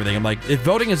debates and everything. I'm like, if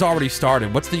voting has already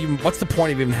started, what's the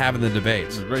point of even having the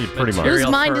debates? Pretty much. Whose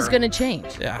mind is for- going to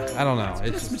change? Yeah, I don't know.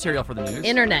 It's It's material for the news.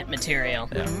 Internet material.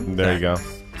 There you go.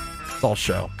 it's all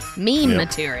show. Meme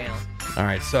material. All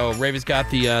right, so Ravy's got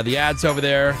the ads over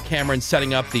there. Cameron's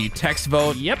setting up the text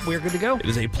vote. Yep, we're good to go. It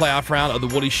is a playoff round of the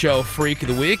Woody Show Freak of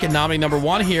the Week. And nominee number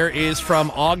 1 here is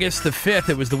from August the 5th.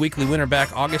 It was the weekly winner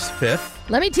back August 5th.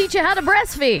 Let me teach you how to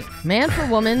breastfeed. Man for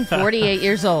woman, 48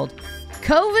 years old.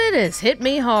 COVID has hit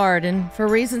me hard, and for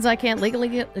reasons I can't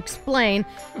legally explain,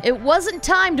 it wasn't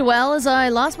timed well as I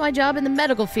lost my job in the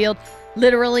medical field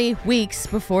literally weeks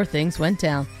before things went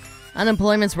down.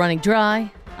 Unemployment's running dry.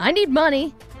 I need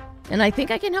money, and I think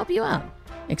I can help you out.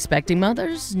 Expecting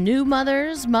mothers, new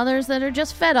mothers, mothers that are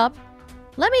just fed up.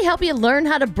 Let me help you learn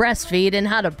how to breastfeed and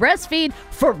how to breastfeed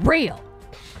for real.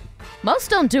 Most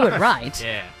don't do it right.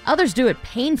 Yeah. Others do it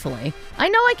painfully. I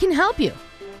know I can help you.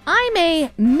 I'm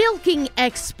a milking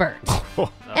expert.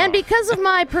 And because of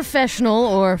my professional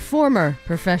or former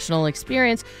professional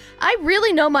experience, I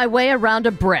really know my way around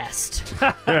a breast.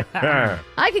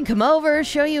 I can come over,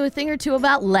 show you a thing or two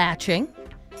about latching,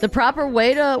 the proper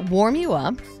way to warm you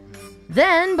up.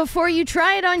 Then, before you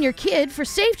try it on your kid for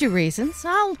safety reasons,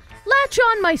 I'll latch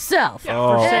on myself.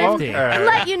 For safety. And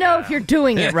let you know if you're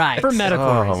doing it right. For medical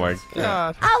Oh, reasons. my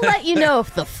God. I'll let you know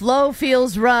if the flow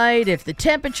feels right, if the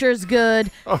temperature's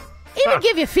good. Even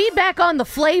give you feedback on the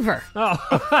flavor.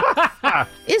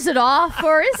 Is it off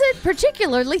or is it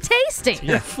particularly tasty?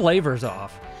 Your flavor's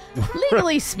off.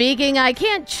 Legally speaking, I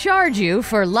can't charge you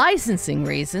for licensing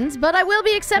reasons, but I will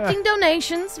be accepting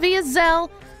donations via Zelle,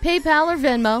 PayPal, or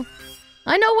Venmo.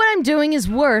 I know what I'm doing is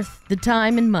worth the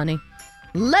time and money.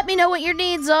 Let me know what your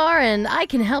needs are, and I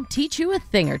can help teach you a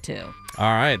thing or two.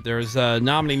 All right, there's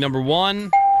nominee number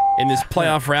 1 in this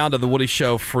playoff round of the Woody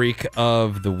Show Freak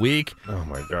of the Week. Oh,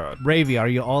 my God. Ravy, are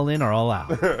you all in or all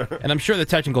out? And I'm sure the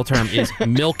technical term is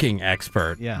milking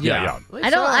expert. Yeah.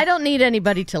 I don't need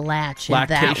anybody to latch in that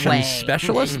Lactation way.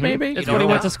 specialist, maybe? That's what he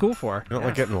went to school for. You don't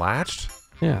like getting latched?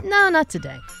 Yeah. No, not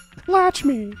today. Latch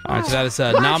me. All right, so that is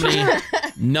nominee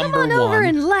number Come on over 1.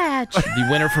 and latch. The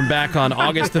winner from back on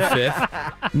August the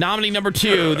 5th. Nominee number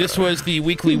 2, this was the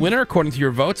weekly winner according to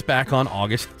your votes back on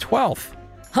August 12th.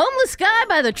 Homeless guy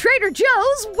by the Trader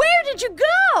Joe's, where did you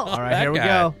go? All right, here we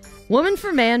go. Woman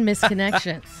for man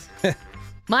misconnections.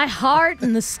 My heart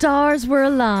and the stars were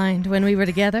aligned when we were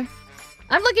together.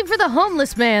 I'm looking for the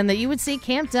homeless man that you would see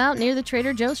camped out near the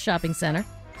Trader Joe's shopping center.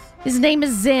 His name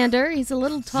is Xander. He's a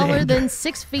little taller than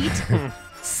 6 feet,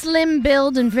 slim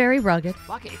build and very rugged.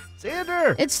 Lucky.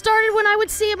 Xander! It started when I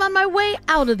would see him on my way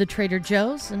out of the Trader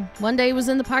Joe's, and one day he was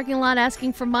in the parking lot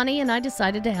asking for money, and I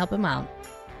decided to help him out.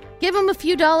 Give him a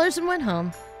few dollars and went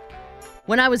home.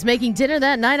 When I was making dinner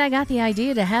that night, I got the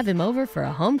idea to have him over for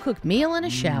a home-cooked meal and a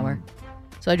shower.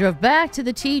 So I drove back to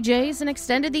the TJ's and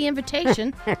extended the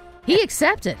invitation. He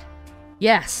accepted.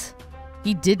 Yes,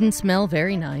 he didn't smell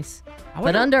very nice.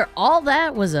 But under all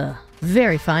that was a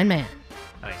very fine man.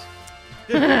 Nice.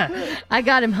 I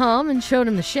got him home and showed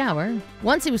him the shower.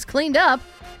 Once he was cleaned up,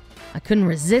 I couldn't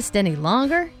resist any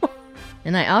longer,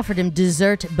 and I offered him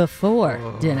dessert before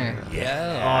dinner.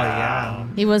 Yeah.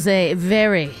 He was a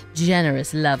very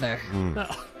generous lover.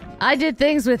 I did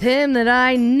things with him that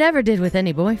I never did with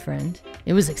any boyfriend.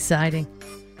 It was exciting.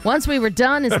 Once we were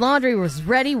done, his laundry was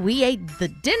ready. We ate the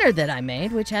dinner that I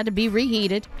made, which had to be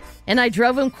reheated, and I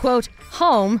drove him, quote,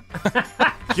 home.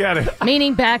 Get it.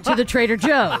 Meaning back to the Trader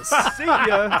Joe's. See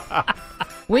ya.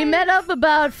 We met up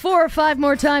about 4 or 5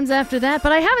 more times after that,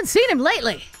 but I haven't seen him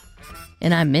lately.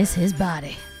 And I miss his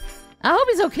body. I hope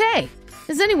he's okay.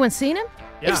 Has anyone seen him?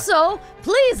 Yeah. If so,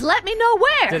 please let me know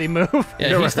where. Did he move?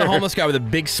 Yeah, he's the homeless guy with a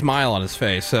big smile on his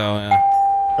face, so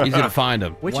he's going to find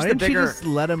him. Which Why is the didn't bigger? you just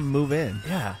let him move in?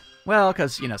 Yeah. Well,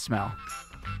 because smell.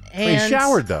 He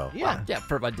showered, though. Yeah. Yeah,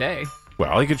 for a day.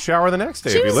 Well, he could shower the next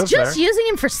day She if he was lives just there. using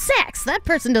him for sex. That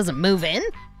person doesn't move in.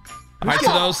 All right,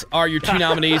 so those are your 2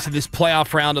 nominees in this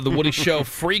playoff round of the Woody Show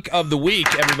Freak of the Week,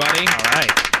 everybody. All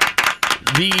right.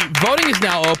 The voting is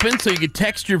now open, so you can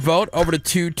text your vote over to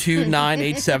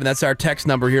 22987. That's our text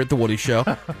number here at the Woody Show,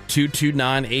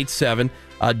 22987.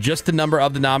 Just the number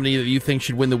of the nominee that you think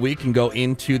should win the week and go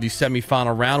into the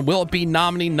semifinal round. Will it be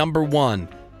nominee number 1?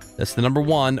 That's the number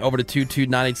 1 over to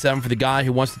 22987 for the guy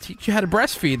who wants to teach you how to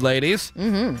breastfeed, ladies.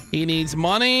 Mm-hmm. He needs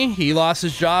money. He lost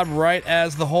his job right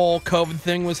as the whole COVID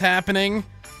thing was happening.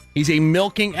 He's a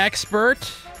milking expert.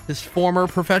 His former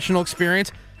professional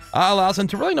experience allows him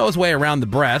to really know his way around the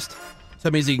breast. So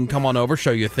that means he can come on over,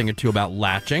 show you a thing or two about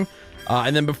latching.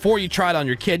 And then before you try it on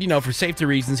your kid, for safety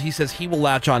reasons, he says he will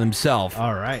latch on himself.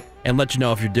 All right. And let you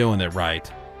know if you're doing it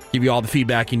right. Give you all the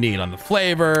feedback you need on the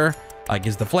flavor. Like,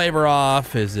 is the flavor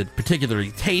off? Is it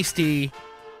particularly tasty?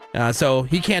 So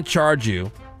he can't charge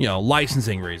you,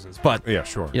 licensing reasons. But, Yeah,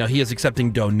 sure. he is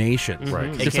accepting donations.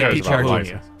 Right. Just AKA like people charging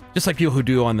who- you. Just like people who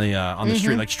do on the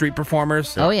street, like street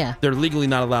performers. Oh, yeah. They're legally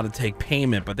not allowed to take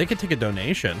payment, but they can take a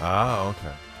donation. Oh,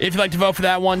 okay. If you'd like to vote for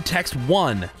that one, text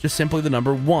 1, just simply the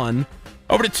number 1,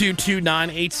 over to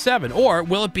 22987. Or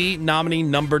will it be nominee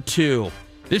number 2?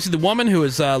 This is the woman who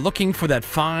is looking for that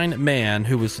fine man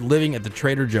who was living at the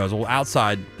Trader Joe's, well,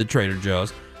 outside the Trader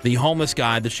Joe's, the homeless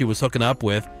guy that she was hooking up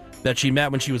with, that she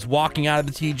met when she was walking out of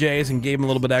the TJ's and gave him a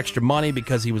little bit extra money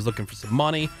because he was looking for some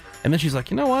money. And then she's like,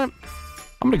 you know what?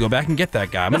 I'm going to go back and get that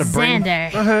guy. I'm going to bring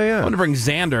Xander. Oh, yeah. I'm going to bring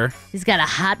Xander. He's got a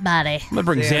hot body. I'm going to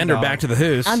bring Xander back to the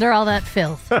house. Under all that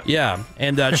filth. Yeah,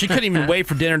 and she couldn't even wait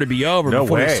for dinner to be over No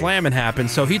before the way. slamming happened.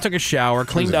 So he took a shower,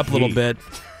 cleaned up a little bit,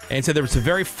 and said there was a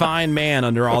very fine man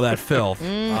under all that filth.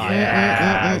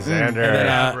 Yeah,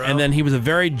 Xander. And then he was a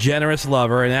very generous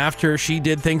lover. And after she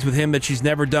did things with him that she's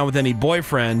never done with any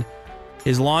boyfriend,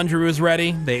 his laundry was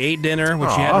ready. They ate dinner,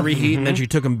 which she had to reheat, and then she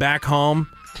took him back home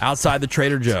outside the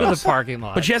Trader To Joe's. the parking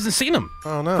lot. But she hasn't seen him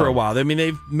Oh, no. for a while. I mean,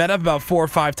 they've met up about 4 or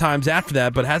 5 times after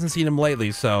that, but hasn't seen him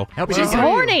lately. So Hope She's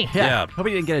horny. Yeah. Hope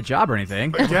he didn't get a job or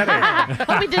anything. Get it.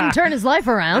 Hope he didn't turn his life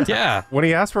around. yeah. When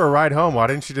he asked for a ride home, why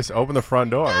didn't she just open the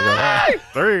front door? And go,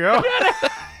 there you go.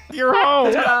 You're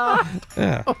home.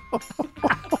 Yeah.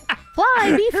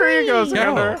 Fly, be Here free. you go,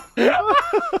 Xander.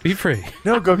 Be free.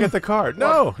 No, go get the card.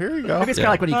 No, here you go. Maybe it's kind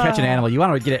of like when you catch an animal. You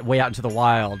want to get it way out into the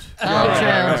wild. Oh,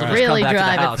 Yeah. true. Just Really come back to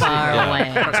the drive it house. far Yeah.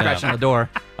 away. Start scratching on the door.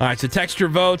 All right, so text your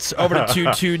votes over to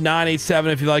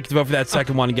 22987 if you'd like to vote for that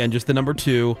second one. Again, just the number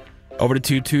 2 over to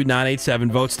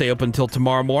 22987. Votes stay open until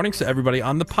tomorrow morning, so everybody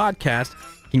on the podcast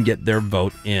can get their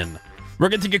vote in. We're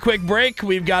going to take a quick break.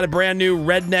 We've got a brand new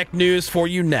Redneck news for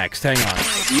you next. Hang on.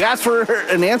 You asked for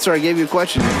an answer. I gave you a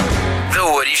question. The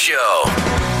Woody Show.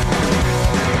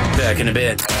 Back in a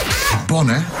bit.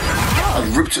 Bonnet.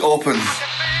 I've ripped it open,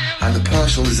 and the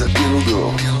parcel is a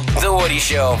dildo. The Woody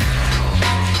Show.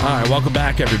 All right, welcome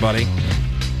back, everybody.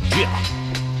 Yeah.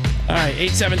 All right,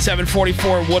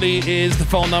 877-44-WOODY is the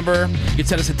phone number. You can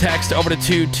send us a text over to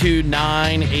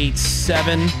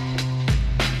 22987.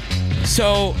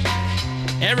 So,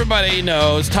 Everybody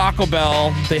knows Taco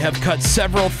Bell, they have cut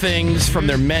several things from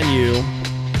their menu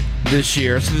this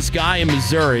year. So this guy in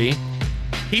Missouri,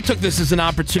 he took this as an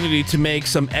opportunity to make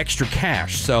some extra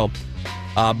cash. So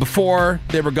before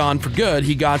they were gone for good,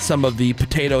 he got some of the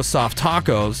potato soft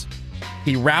tacos.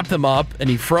 He wrapped them up and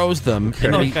he froze them.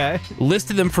 And then he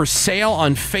listed them for sale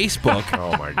on Facebook.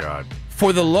 Oh, my God.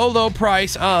 For the low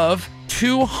price of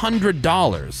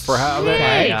 $200. For how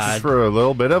many? Just for a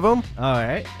little bit of them? All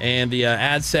right. And the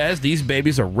ad says these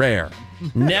babies are rare.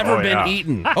 Never Oh, been yeah.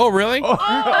 eaten. Oh, really?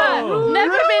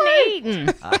 Never been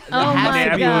eaten. Oh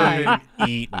my God.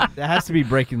 That has to be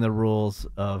breaking the rules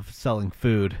of selling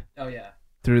food. Oh, yeah.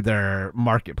 Through their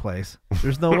marketplace.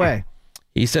 There's no way.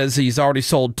 He says he's already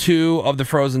sold 2 of the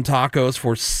frozen tacos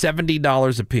for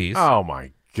 $70 a piece. Oh,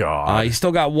 my God. He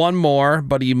still got one more,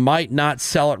 but he might not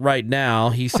sell it right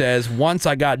now. He says, once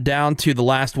I got down to the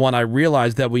last one, I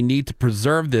realized that we need to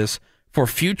preserve this for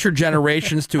future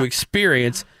generations to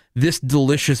experience this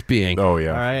delicious being. Oh, yeah.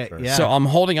 All right. Yeah. So I'm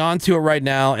holding on to it right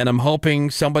now, and I'm hoping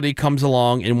somebody comes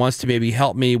along and wants to maybe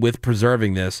help me with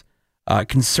preserving this,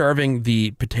 conserving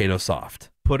the potato soft.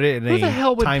 Put it in Who a the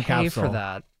hell would time pay capsule. for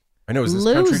that? I know, is this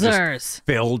country Losers. just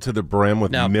filled to the brim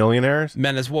with Now, millionaires?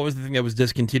 Menace, what was the thing that was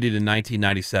discontinued in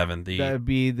 1997? That would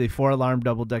be the 4-alarm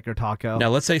double-decker taco. Now,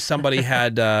 let's say somebody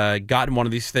had gotten one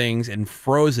of these things and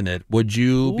frozen it. Would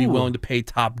you be Ooh. willing to pay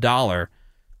top dollar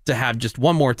to have just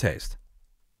one more taste?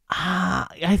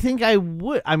 I think I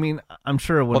would. I mean, I'm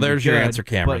sure it would. Well, there's your answer,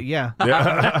 Cameron. But yeah,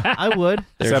 Yeah. I would.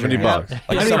 There's $70. your answer.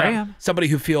 Like I mean, somebody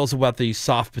who feels about the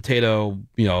soft potato,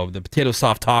 the potato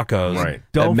soft tacos Right.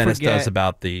 that Don't Menace forget- does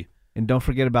about the And don't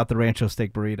forget about the Rancho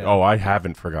steak burrito. Oh, I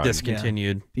haven't forgotten.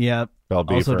 discontinued. Yep. Bell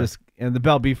Also, beefer. and the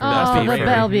bell beefer. Oh, the beefer.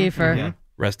 bell beefer. Yeah.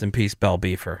 Rest in peace, Bell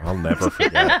Beefer. I'll never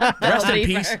forget. Rest in Beefer.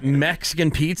 peace,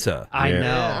 Mexican pizza. I Yeah.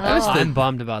 know. was the- I'm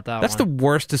bummed about that That's one. the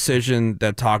worst decision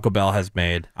that Taco Bell has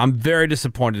made. I'm very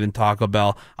disappointed in Taco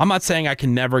Bell. I'm not saying I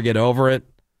can never get over it.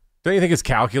 Don't you think it's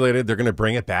calculated? They're going to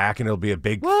bring it back and it'll be a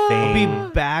big It'll thing.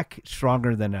 be back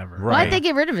stronger than ever. Right. Why'd they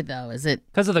get rid of it though? Is it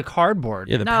Because of the cardboard.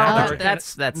 Yeah, the No, packaging.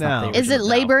 that's No. not the is it original,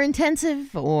 labor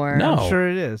intensive or No. I'm sure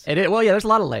it is. Well, yeah, there's a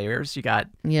lot of layers. You got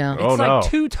Yeah. Oh, It's like no.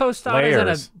 2 tostadas and a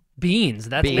Layers. beans.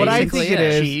 That's beans, What I basically think it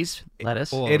is- cheese,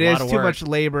 lettuce. Oh, It a is lot of too work. much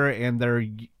labor,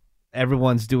 and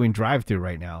everyone's doing drive-through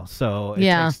right now, so it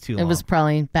Yeah. takes too long. It was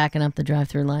probably backing up the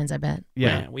drive-through lines. I bet.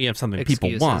 yeah. Man, we have something Excuses.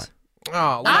 people want.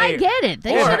 Oh, I get it.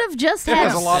 They Or- should have just It had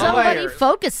has a lot of somebody layers.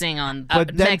 focusing on. But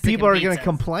then Mexican people are going to pizzas.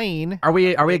 complain. Are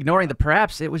we ignoring the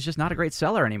perhaps it was just not a great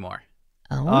seller anymore?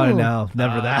 Oh no,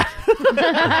 never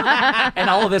that. And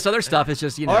all of this other stuff is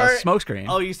just, Or- smokescreen.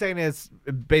 Oh, you're saying it's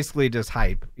basically just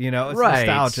hype? It's Right.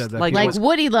 nostalgia. That Like- people- Like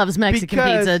Woody loves Mexican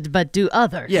Because- pizza, but do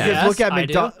others? Yeah. because Yes, I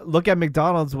do. look at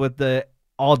McDonald's with the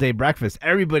all-day breakfast.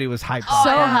 Everybody was hyped.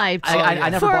 So on that. hyped. I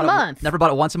never for bought a month. Never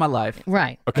bought it once in my life.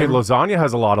 Right. Okay, lasagna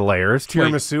has a lot of layers.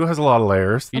 Tiramisu has a lot of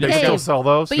layers. They Okay, still sell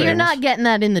those But things. you're not getting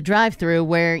that in the drive-through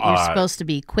where you're supposed to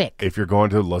be quick. If you're going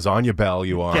to Lasagna Bell,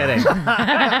 you are. Kidding.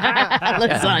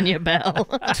 Lasagna Bell.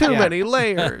 Too many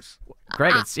layers.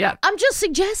 Greg, it's I'm just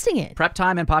suggesting it. prep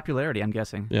time and popularity, I'm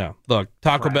guessing. Yeah. Look,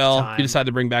 Taco Prep Bell, time. you decide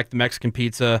to bring back the Mexican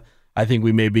pizza. I think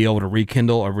we may be able to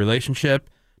rekindle a relationship.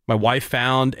 My wife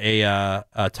found a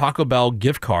Taco Bell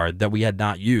gift card that we had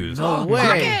not used. No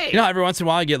way. You know, every once in a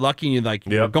while you get lucky and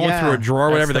you're Yep. going Yeah. through a drawer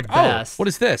or That's whatever. the Like, oh, best. what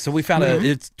is this? So we found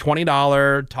it's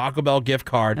 $20 Taco Bell gift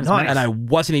card, Nice. and I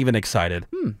wasn't even excited.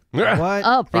 What?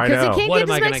 Oh, because he know. can't What get am his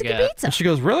I gonna Mexican get? pizza. And she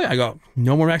goes, really? I go,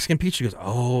 no more Mexican pizza. She goes,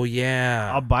 oh,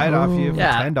 yeah. I'll buy it off you for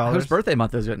Yeah. $10. Whose birthday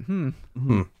month is it?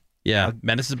 Yeah.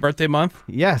 Menace's birthday month.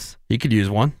 Yes, He could use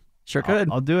one. Sure could.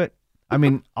 I'll do it. I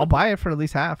mean, I'll buy it for at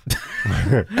least half.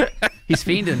 He's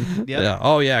fiending. Yeah.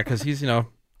 Oh, yeah, because he's,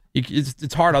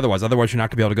 it's hard otherwise. Otherwise, you're not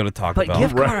going to be able to go to Taco But Bell.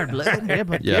 gift card, Yeah,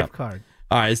 but Yeah. gift card.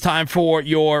 All right, it's time for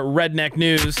your Redneck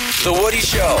News. The Woody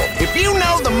Show. If you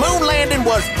know the moon landing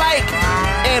was fake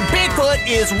and Bigfoot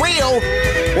is real,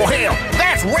 well, hell,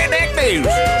 that's Redneck News.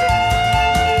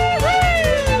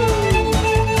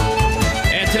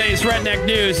 And today's Redneck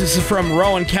News, this is from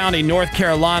Rowan County, North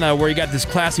Carolina, where you got this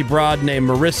classy broad named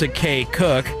Marissa K.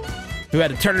 Cook, who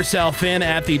had to turn herself in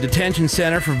at the detention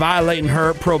center for violating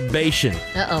her probation.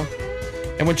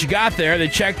 Uh-oh. And when she got there, they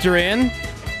checked her in,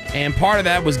 and part of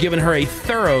that was giving her a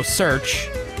thorough search.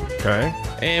 Okay.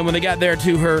 And when they got there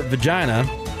to her vagina,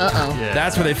 Uh-oh.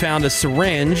 that's where they found a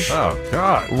syringe Oh,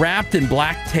 God. wrapped in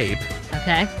black tape.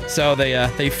 Okay. So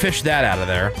they fished that out of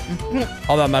there.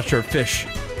 Although I'm not sure fish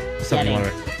is something you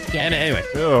Getting. want to... And anyway.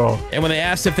 Oh. And when they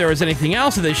asked if there was anything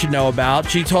else that they should know about,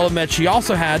 she told them that she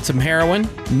also had some heroin,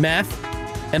 meth,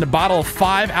 and a bottle of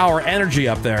 5-Hour Energy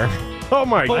up there. Oh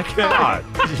my God!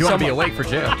 You want to be awake for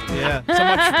jail? Yeah.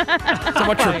 So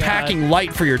much for packing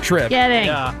light for your trip. Kidding.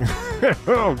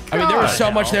 Oh, I mean, there was so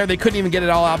much there, they couldn't even get it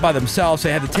all out by themselves.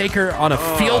 They had to take her on a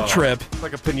field trip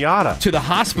like a piñata to the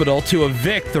hospital to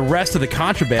evict the rest of the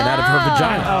contraband out of her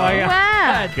vagina. Oh, my God.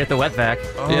 Wow. Get the wet vac.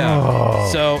 Yeah.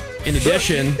 So, in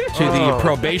addition to the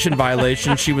probation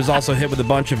violation, she was also hit with a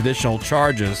bunch of additional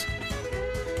charges.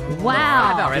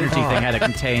 Wow. Our energy thing had to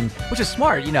contain, which is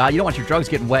smart. You know, you don't want your drugs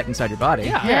getting wet inside your body.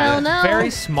 Yeah. Hell no.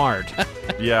 Very smart.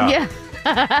 Yeah. Yeah.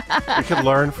 We could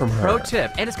learn from her. Pro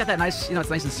tip. And it's got that nice, it's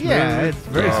nice and smooth. Yeah, it's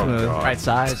very smooth. God. Right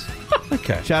size.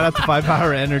 Okay. Shout out to 5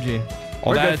 Hour Energy. Well,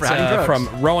 We're good that's for hiding drugs. from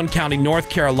Rowan County, North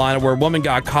Carolina, where a woman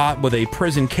got caught with a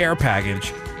prison care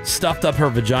package stuffed up her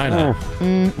vagina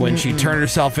when she turned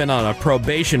herself in on a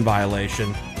probation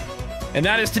violation. And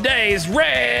that is today's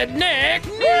Redneck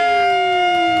News!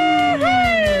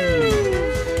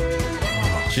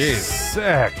 Jeez.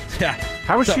 Sick. Yeah.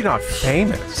 How is she not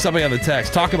famous? Somebody on the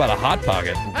text, talk about a hot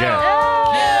pocket.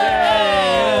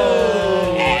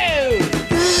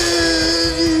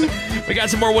 We got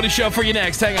some more Woody Show for you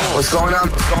next. Hang on. What's going on?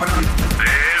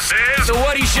 This is the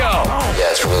Woody Show.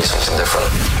 Yeah, it's really something different.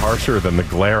 Harsher than the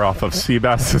glare off of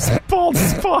Seabass's bald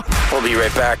spot. We'll be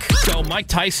right back. So Mike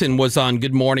Tyson was on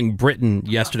Good Morning Britain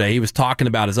yesterday. He was talking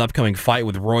about his upcoming fight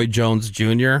with Roy Jones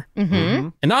Jr. Mm-hmm.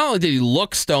 And not only did he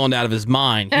look stoned out of his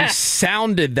mind, he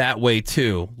sounded that way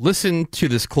too. Listen to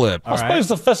this clip. I suppose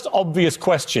the first obvious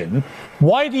question,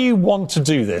 why do you want to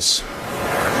do this?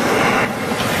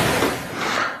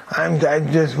 I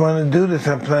just want to do this.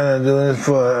 I plan on doing this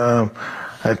for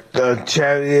a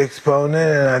charity exponent,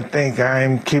 and I think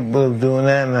I'm capable of doing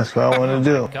that, and that's what I want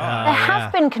to do. There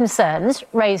have been concerns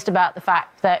raised about the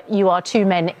fact that you are two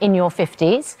men in your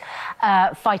 50s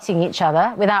fighting each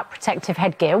other without protective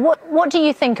headgear. What do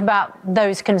you think about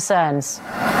those concerns?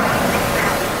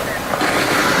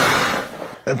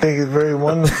 I think it's very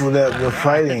wonderful that we're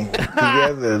fighting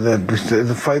together.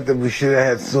 The fight that we should have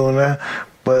had sooner.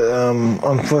 But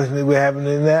unfortunately, we're having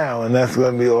it now, and that's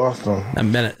going to be awesome.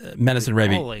 Medicine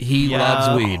Raby, he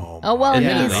loves weed. Oh, well,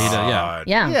 Admittedly,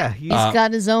 yeah. He's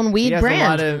got his own weed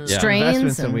brand.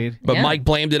 Strains. But Mike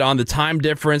blamed it on the time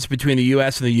difference between the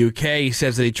U.S. and the U.K. He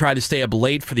says that he tried to stay up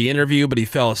late for the interview, but he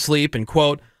fell asleep. And,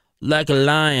 quote, like a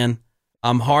lion,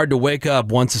 I'm hard to wake up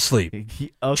once asleep.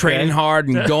 Training hard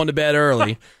and going to bed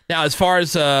early. Now, as far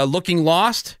as looking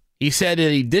lost, he said that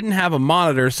he didn't have a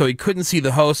monitor, so he couldn't see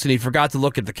the host, and he forgot to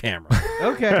look at the camera.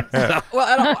 Okay.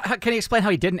 Well, can you explain how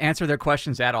he didn't answer their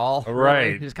questions at all?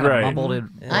 Right. He just kind of mumbled it.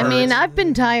 I mean, I've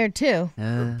been tired too.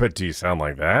 But do you sound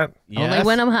like that? Only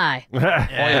when I'm high.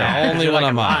 Only when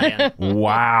I'm high.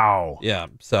 Wow. Yeah.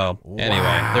 So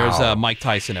anyway, there's Mike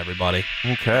Tyson, everybody.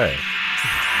 Okay.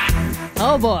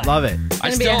 Oh boy. Love it. It's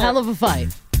going to be a hell of a fight.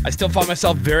 I still find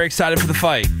myself very excited for the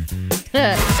fight.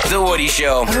 The Woody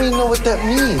Show. I don't even know what that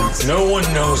means. No one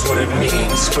knows what it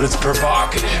means, but it's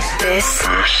provocative. This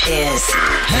is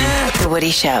The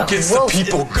Woody Show. Gets the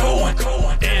people going.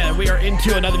 And we are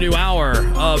into another new hour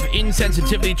of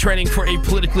insensitivity training for a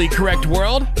politically correct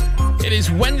world. It is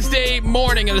Wednesday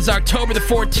morning. It is October the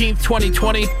 14th,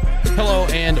 2020. Hello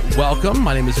and welcome.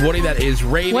 My name is Woody. That is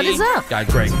Ravy. What is up? Got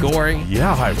Greg Goring.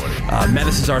 Yeah, hi, Woody.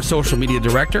 Menace is our social media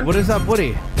director. What is up,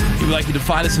 Woody? If you'd like you to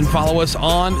find us and follow us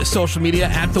on social media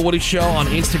at The Woody Show on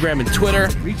Instagram and Twitter.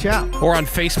 Reach out. Or on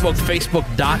Facebook,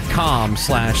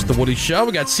 facebook.com/The Woody Show.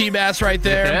 We got Seabass right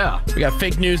there. Yeah. We got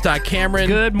fake news.Cameron.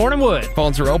 Good morning, Wood.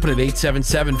 Phones are open at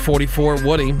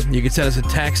 877-44-WOODY. You can send us a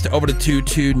text over to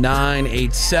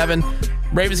 22987.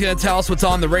 Raven's going to tell us what's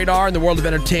on the radar in the world of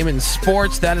entertainment and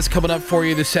sports. That is coming up for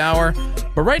you this hour.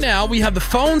 But right now, we have the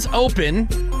phones open.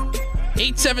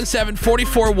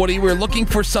 877-44-WOODY. We're looking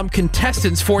for some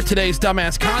contestants for today's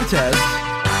Dumbass Contest.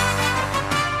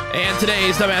 And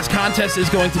today's Dumbass Contest is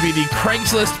going to be the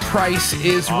Craigslist Price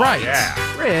is Right. Yeah.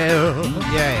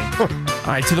 Yay. All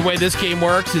right, so the way this game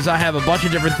works is I have a bunch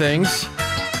of different things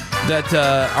that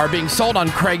are being sold on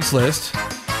Craigslist.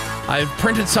 I've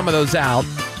printed some of those out,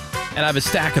 and I have a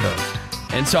stack of those.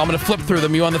 And so I'm going to flip through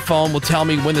them. You on the phone will tell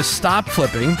me when to stop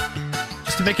flipping,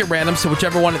 just to make it random. So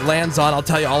whichever one it lands on, I'll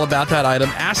tell you all about that item.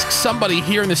 Ask somebody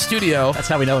here in the studio. That's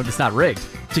how we know it's not rigged.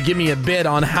 To give me a bid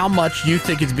on how much you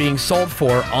think it's being sold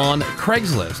for on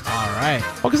Craigslist. All right.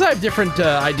 Well, because I have different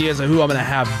ideas of who I'm going to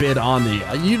have bid on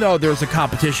the. There's a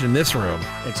competition in this room.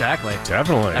 Exactly.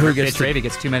 Definitely. Who gets Ravy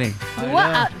gets too many.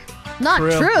 What? Not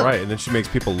true. Right, and then she makes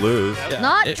people lose.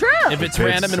 Not true. If it's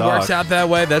random and works out that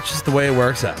way, that's just the way it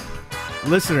works out.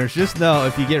 Listeners, just know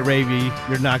if you get Ravy,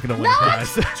 you're not going to win a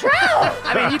prize. True.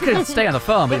 I mean, you could stay on the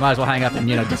phone, but you might as well hang up and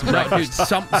get some No, breakfast.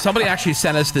 dude, somebody actually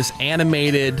sent us this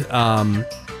animated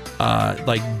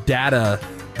like data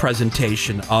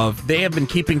presentation of they have been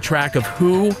keeping track of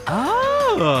who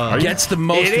gets the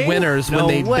most winners when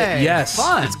they yes.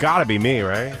 Fun. It's got to be me,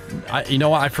 right? You know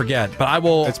what? I forget, but I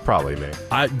will. It's probably me.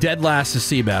 Dead last is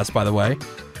Seabass, by the way.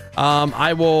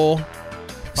 I will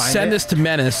send this to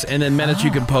Menace, and then Menace, you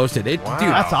can post it. Dude,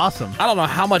 that's awesome. I don't know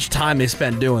how much time they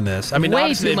spend doing this. I mean, way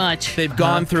obviously too much. They've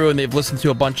gone through and they've listened to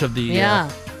a bunch of the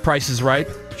Price is Right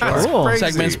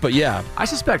segments, but yeah. I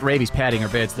suspect Ravi's padding her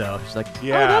bids, though. She's like,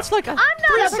 Yeah. oh, that's like a I'm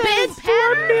not a bid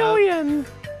patter. million.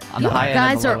 On the You high end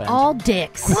guys and the are low end. all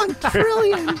dicks. 1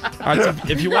 trillion. All right, so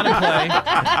if you want to play,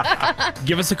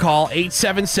 give us a call,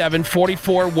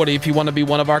 877-44-WOODY, if you want to be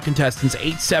one of our contestants,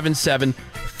 877-44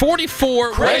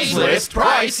 Craigslist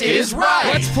Price is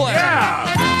Right. Let's play.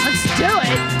 Let's do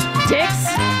it, dicks.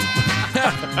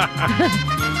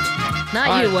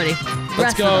 Not you, Woody. Let's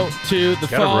Rest go of them. to the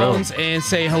phones and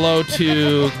say hello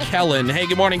to Kellen. Hey,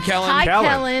 good morning, Kellen. Hi,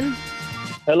 Kellen.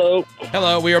 Hello.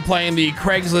 Hello, we are playing the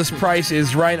Craigslist Price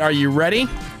is Right. Are you ready?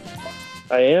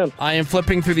 I am. I am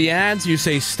flipping through the ads. You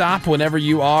say stop whenever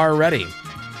you are ready.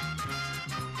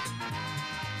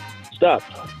 Stop.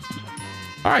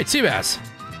 All right, Seabass.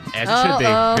 As it should be.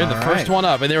 You're the first one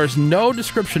up, and there is no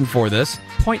description for this.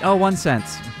 0.01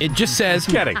 cents. It just says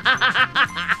Kidding.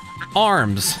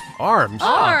 arms. Arms?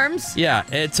 Arms? Yeah,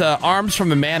 it's arms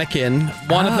from a mannequin.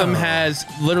 One of them has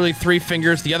literally 3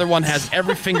 fingers. The other one has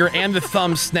every finger and the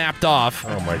thumb snapped off.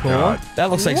 Oh, my God.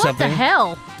 That looks like What something. the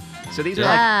hell? So these are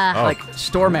like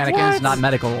store mannequins, What? not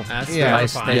medical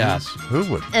device things. Yeah. Who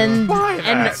would And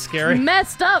Scary.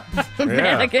 messed up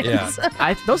mannequins.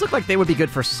 Those look like they would be good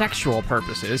for sexual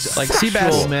purposes. Like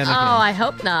Seabass. Oh, I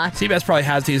hope not. Seabass probably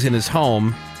has these in his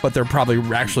home, but they're probably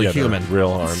actually human. They're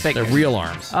real arms. They're real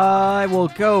arms. I will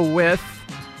go with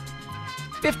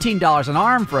 $15 an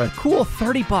arm for a cool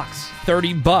 $30.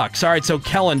 $30. All right, so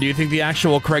Kellen, do you think the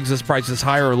actual Craigslist price is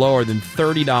higher or lower than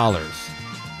 $30?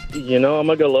 You know, I'm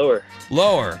going to go lower.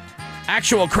 Lower.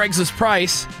 Actual Craigslist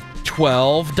price,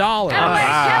 $12.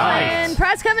 Kellen,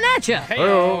 prize coming at you.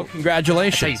 Hey,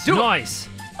 congratulations. Nice.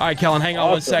 All right, Kellen, hang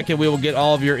on 1 second. We will get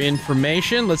all of your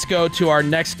information. Let's go to our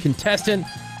next contestant.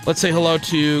 Let's say hello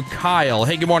to Kyle.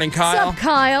 Hey, good morning, Kyle. What's up,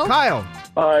 Kyle? Kyle.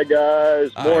 Hi,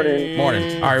 guys. Morning.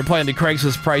 Morning. All right, we're playing the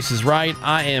Craigslist Price is Right.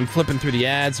 I am flipping through the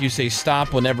ads. You say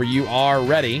stop whenever you are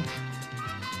ready.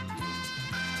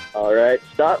 All right,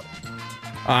 stop.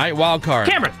 All right, wild card.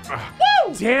 Cameron.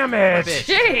 Woo! Damn it.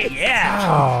 Jeez.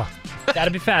 Yeah. Gotta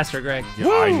be faster, Greg. Yeah,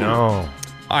 I know.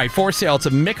 All right, for sale, it's a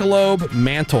Michelob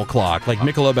mantle clock, like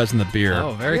Michelob as in the beer.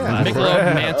 Oh, very classy.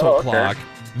 Michelob mantle clock.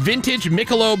 Vintage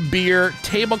Michelob beer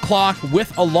table clock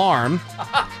with alarm.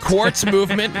 Quartz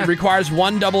movement. Requires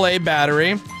 1 AA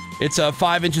battery. It's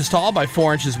 5 inches tall by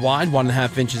 4 inches wide,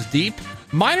 1.5 inches deep.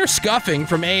 Minor scuffing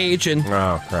from age and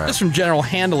just from general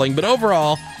handling, but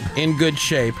overall in good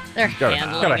shape. They're Gotta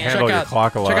handle your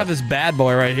clock a lot. Check out this bad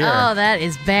boy right here. Oh, that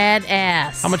is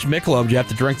badass. How much Michelob do you have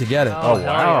to drink to get it? Oh,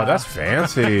 wow, that's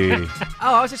fancy. Oh,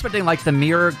 I was expecting like the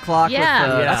mirrored clock.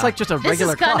 Yeah. With, that's like just a This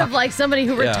regular is kind clock. of like somebody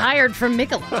who Yeah. retired from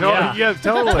Michelob. Yeah,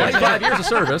 totally. 25 years of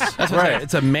service. That's right.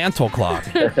 It's a mantle clock.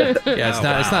 Yeah, it's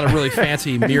not. It's not a really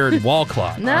fancy mirrored wall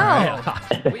clock. No.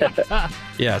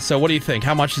 Yeah. So what do you think?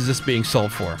 How much is this being sold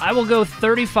for? I will go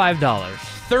 $35.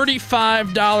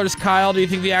 $35, Kyle. Do you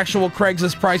think the actual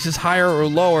Craigslist price is higher or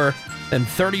lower than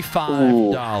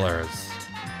 $35?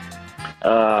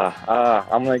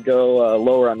 I'm going to go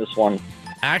lower on this one.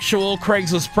 Actual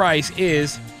Craigslist price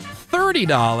is $30.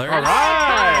 All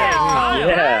right.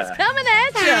 Yeah. It's coming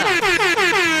at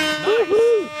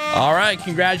you. All right.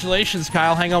 Congratulations,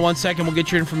 Kyle. Hang on 1 second. We'll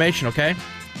get your information, okay?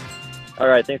 All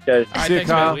right, thanks, guys. All right, See you,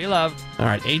 thanks, Kyle. man. We love. All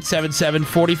right,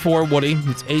 877-44-WOODY.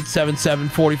 It's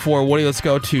 877-44-WOODY. Let's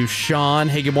go to Sean.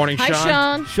 Hey, good morning, Hi,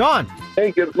 Sean. Sean.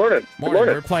 Hey, good morning. Morning.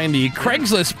 We're playing the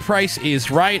Craigslist Price is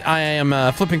Right. I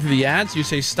am flipping through the ads. You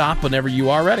say stop whenever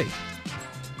you are ready.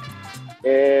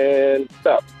 And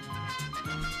stop.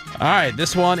 All right,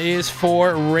 this one is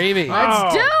for Ravy.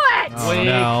 Let's do it. Oh,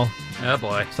 no. Oh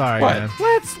boy. Sorry, What? man.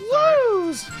 Let's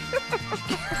lose.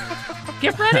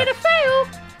 Get ready to fail.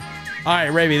 All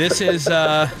right, Ravy, this is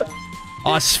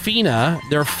Osphina.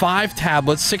 There are 5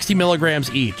 tablets, 60 milligrams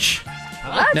each.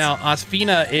 What? Now,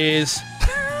 Osphina is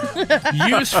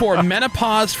used for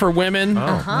menopause for women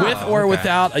with or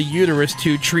without a uterus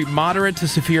to treat moderate to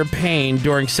severe pain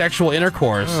during sexual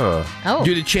intercourse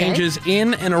due to changes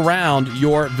in and around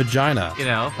your vagina. You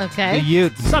know. Okay.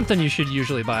 Something you should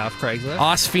usually buy off Craigslist.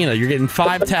 Osphina, you're getting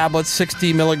 5 tablets,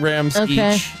 60 milligrams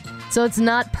Okay. each. So it's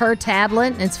not per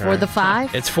tablet. It's for the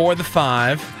 5. It's for the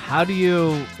 5. How do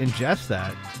you ingest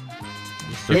that?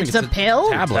 It's a pill?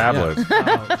 Tablet.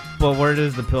 yeah. But where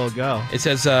does the pill go? It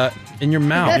says in your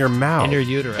mouth. Your mouth. In your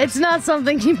uterus. It's not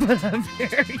something you put up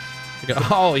here.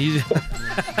 Oh, he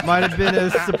might have been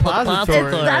a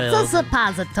suppository. That's a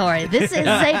suppository. This is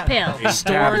a pill.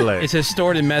 It says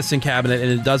stored in medicine cabinet,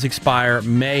 and it does expire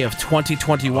May of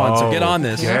 2021. So get on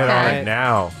this. Get on it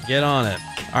now. Get on it.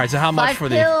 All right. So how much 5 for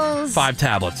pills. the 5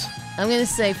 tablets? I'm going to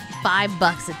say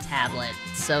 $5 a tablet,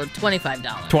 so $25.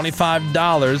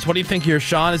 $25. What do you think here,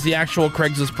 Sean? Is the actual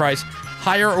Craigslist price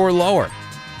higher or lower?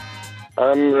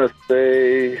 I'm going to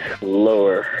say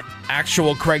lower.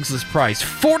 Actual Craigslist price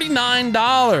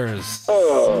 $49.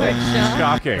 Oh,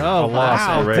 shocking! Oh, a loss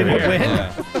wow. already. Did it win?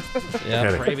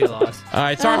 Yeah. Gravy loss. All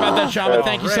right. Sorry about that, Sean.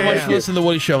 Thank you so much for listening to the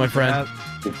Woody Show, my friend.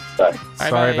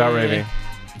 Sorry about Ravy.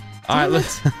 All right.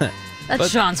 Let's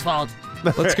Sean's fault.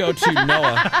 Let's go to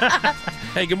Noah.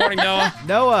 Hey, good morning, Noah.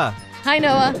 Noah. Hi,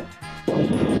 Noah.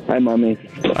 Hi, Mommy.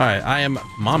 All right, I am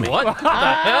Mommy. What the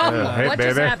hell? Hey, what baby.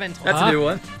 just happened? That's a new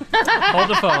one. Hold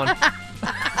the phone.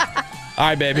 All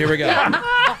right, babe, here we go.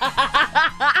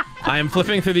 I am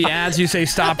flipping through the ads. You say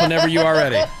stop whenever you are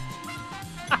ready.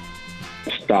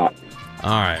 Stop.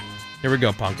 All right, here we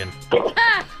go, Pumpkin.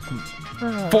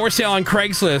 For sale on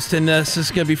Craigslist, and this is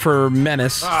going to be for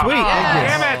Menace. Sweet.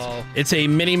 Damn it. It's a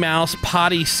Minnie Mouse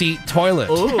potty seat toilet.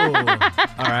 Ooh. All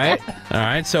right. All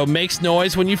right, so makes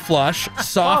noise when you flush,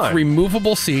 soft, Fun.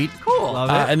 removable seat, Cool. Love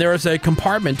it. and there is a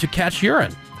compartment to catch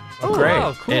urine. Oh, Great.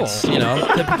 Oh, cool. It's,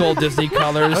 typical Disney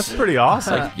colors. That's pretty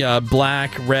awesome. Like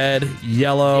black, red,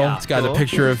 yellow. Yeah, It's got cool. a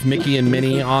picture of Mickey and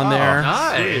Minnie on there.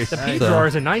 Nice. The pee So- drawer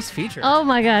is a nice feature. Oh,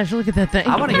 my gosh. Look at that thing.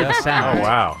 I want to hear the Oh sound.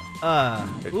 wow!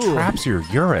 It traps your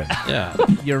urine. Yeah.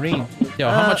 Urine. Yo,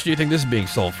 how much do you think this is being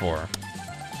sold for?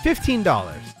 $15.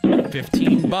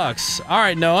 $15. All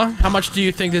right, Noah. How much do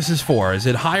you think this is for? Is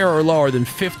it higher or lower than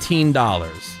 $15?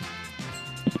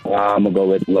 I'm going to go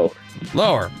with low.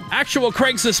 Lower. Actual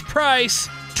Craigslist price,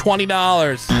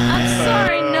 $20. I'm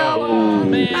sorry, Noah.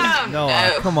 Man.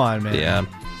 Noah, come on, man. Yeah.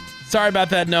 Sorry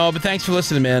about that, Noah, but thanks for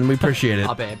listening, man. We appreciate it.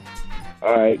 Oh, babe.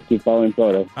 All right, keep following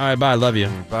photo. All right, bye. Love you.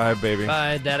 Bye, baby.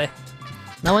 Bye, Daddy.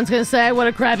 No one's going to say what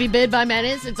a crappy bid by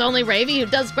Menace. It's only Ravy who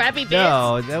does crappy bids.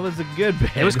 No, that was a good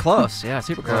bid. It was close. Yeah,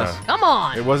 super close. Yeah. Come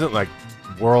on. It wasn't like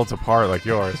worlds apart like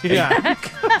yours. Yeah.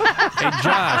 Hey,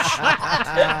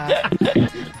 Josh.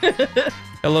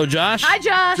 Hello, Josh. Hi,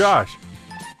 Josh. Josh.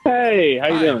 Hey, how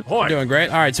you doing? Doing great.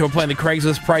 All right, so we're playing the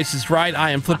Craigslist Price is Right. I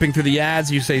am flipping through the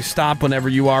ads. You say stop whenever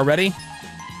you are ready.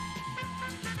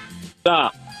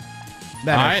 Stop. Menace.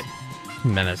 All right.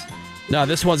 Menace. No,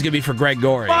 this one's going to be for Greg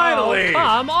Gorey. Finally. Oh,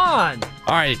 come on.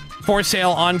 All right, for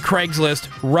sale on Craigslist,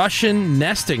 Russian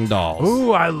nesting dolls.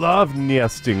 Ooh, I love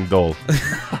nesting doll.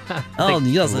 Oh,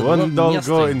 yes, I love One doll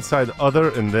nesting. go inside other,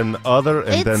 and then other,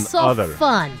 and then It's so other.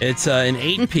 fun. It's an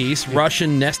 8-piece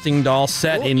Russian nesting doll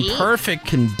set in perfect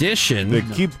condition. They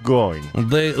keep going.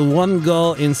 They one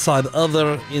go inside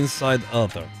other, inside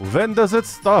other. When does it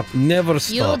stop? Never You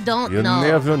stop. don't You know.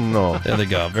 never know. There they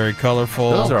go. Very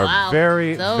colorful. Those are wow.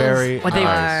 very, Those very But they,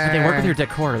 nice. but they work with your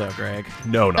decor, though, Greg.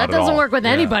 No, not That at doesn't all. work with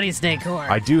Yeah. anybody's decor.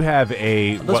 I do have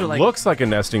a Those what are like- looks like a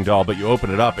nesting doll, but you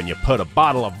open it up and you put a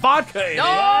bottle of vodka in it.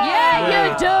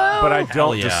 Yeah, you do. But I Hell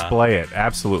don't yeah. display it.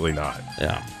 Absolutely not.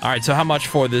 Yeah. All right. So how much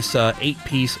for this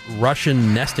 8-piece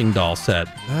Russian nesting doll set?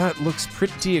 That looks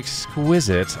pretty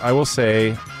exquisite. I will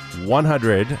say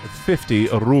 150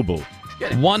 ruble.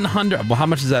 100. Well, how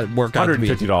much does that work out to be?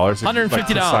 $150. $150.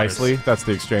 Precisely. That's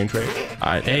the exchange rate.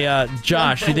 All right. Hey,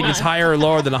 Josh, do you think it's higher or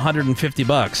lower than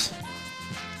 $150?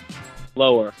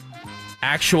 Lower.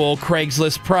 Actual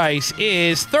Craigslist price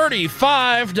is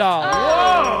 $35.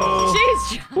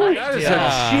 Jeez, Josh. That is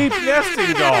a cheap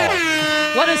nesting doll.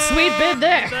 What a sweet bid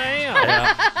there.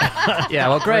 Yeah,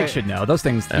 well, Greg should know. Those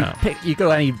things, you go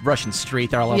to any Russian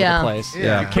street, they're all over Yeah. the place.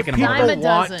 Yeah. You're kicking them People out. Dime a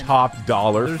want dozen. top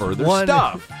dollar There's for their one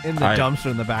stuff. in the All right.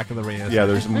 dumpster in the back of the radio. Yeah,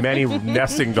 there's many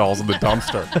nesting dolls in the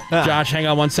dumpster. Josh, hang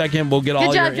on one second. We'll get all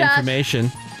Good job, your Josh.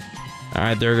 information. All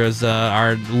right, there goes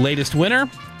our latest winner.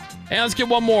 And let's get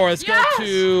one more. Let's Yes! go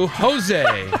to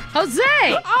Jose. Jose.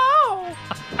 Oh.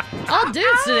 All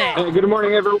dudes today. Good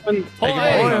morning, everyone. Hey,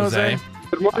 good morning, Jose.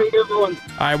 Good morning, everyone.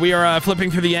 All right, we are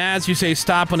flipping through the ads. You say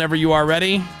stop whenever you are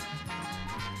ready.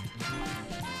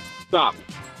 Stop.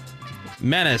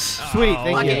 Menace. Sweet,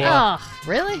 thank you. Oh,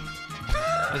 really?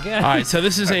 All right, so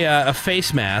this is a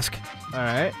face mask. All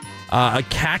right. A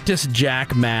Cactus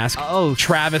Jack mask. Oh,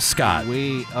 Travis Scott.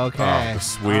 Sweet. Okay. Oh, the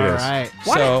sweetest. All right.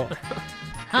 So,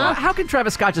 How can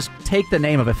Travis Scott just take the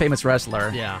name of a famous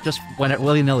wrestler? Yeah. Just when it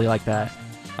willy-nilly like that?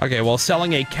 okay, well,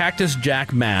 selling a Cactus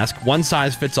Jack mask, one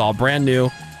size fits all, brand new.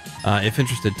 If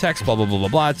interested, text, blah, blah, blah, blah,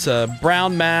 blah. It's a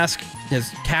brown mask. His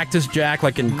Cactus Jack,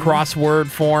 like in crossword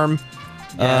form,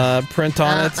 print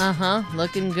on it.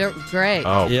 Looking great.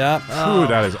 Oh, yeah. Ooh,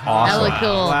 that is awesome. Hella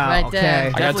cool, right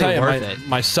there. I gotta tell you,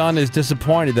 my son is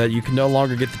disappointed that you can no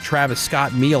longer get the Travis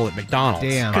Scott meal at McDonald's.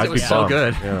 Damn. Because it was so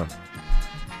good.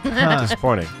 Yeah.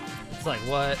 Disappointing. It's like,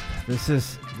 what? This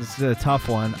is a tough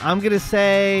one. I'm gonna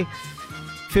say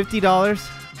 $50.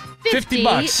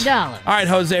 $50. All right,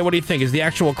 Jose, what do you think? Is the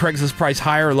actual Craigslist price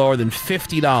higher or lower than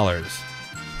 $50?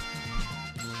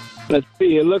 Let's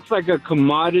see. It looks like a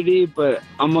commodity, but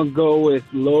I'm going to go with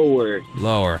lower.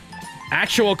 Lower.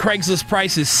 Actual Craigslist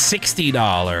price is $60.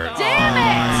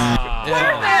 Damn it!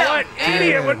 What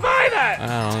idiot would buy that? I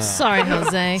don't know. Sorry,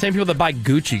 Jose. Same people that buy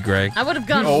Gucci, Greg. I would have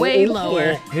gone way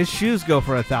lower. His shoes go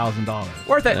for $1,000.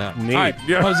 Worth it. Yeah. Neat. All right,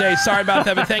 Jose, sorry about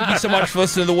that, but thank you so much for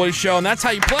listening to The Woody Show, and that's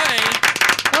how you play.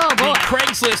 Oh, boy. The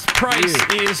Craigslist price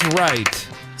is right.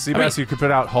 Seabass, you could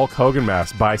put out Hulk Hogan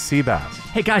mask by Seabass.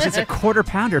 Hey guys, it's a quarter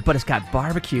pounder, but it's got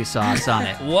barbecue sauce on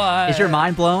it. What? Is your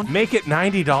mind blown? Make it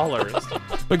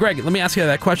 $90. But Greg, let me ask you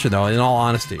that question, though, in all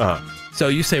honesty. So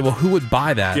you say, well, who would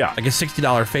buy that? Yeah. Like a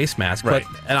 $60 face mask. Right.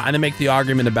 But, and I make the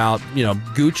argument about,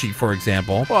 Gucci, for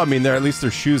example. Well, I mean, at least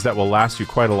they're shoes that will last you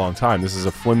quite a long time. This is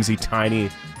a flimsy, tiny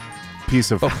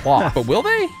piece of cloth. But will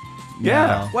they?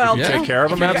 Yeah. Well, you take care of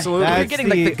them, absolutely. You're getting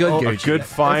like the good A Gucci. good,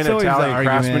 fine That's always the Italian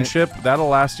argument. craftsmanship, that'll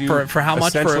last you For how much?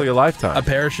 essentially For a lifetime. A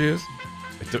pair of shoes?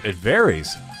 It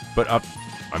varies, but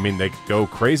they go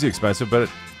crazy expensive, but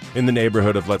in the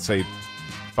neighborhood of, let's say,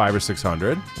 $500 or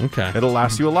 $600. Okay. It'll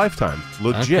last you a lifetime.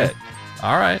 Legit. Okay.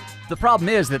 All right. The problem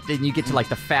is that then you get to like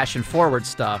the fashion forward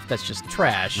stuff that's just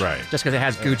trash. Right. Just because it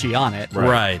has Gucci on it.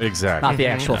 Right. Exactly. Not the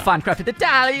actual No. fine crafted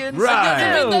Italians.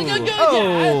 Right.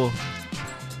 Oh.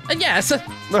 Yes.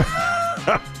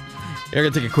 We're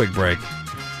going to take a quick break.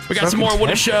 We got some more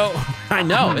Woody Show. I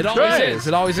know. It always is.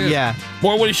 It always is. Yeah.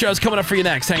 More Woody Shows coming up for you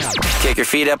next. Hang on. Kick your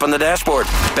feet up on the dashboard.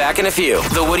 Back in a few.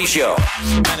 The Woody Show.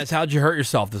 Dennis, how'd you hurt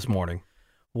yourself this morning?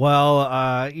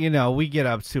 Well, we get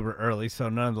up super early, so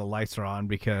none of the lights are on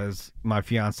because my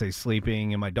fiance's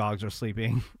sleeping and my dogs are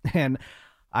sleeping. And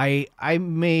I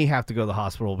may have to go to the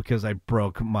hospital because I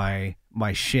broke my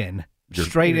shin.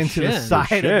 Straight your into the shin. side of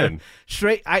Shin. the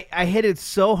straight. I hit it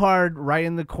so hard right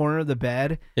in the corner of the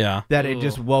bed Yeah. that it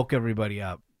just woke everybody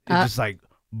up. It just like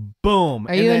boom.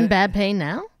 Are And you then- in bad pain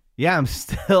now? Yeah, I'm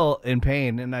still in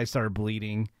pain, and I started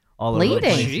bleeding all over the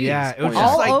Bleeding? place. Jeez. Yeah, it was All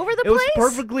just like, over the It was place?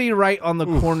 perfectly right on the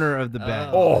corner of the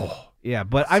bed. Oh. Yeah,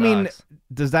 but I mean, Sucks.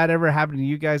 does that ever happen to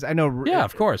you guys? I know. Yeah,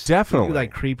 of course. Definitely.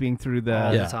 Like creeping through the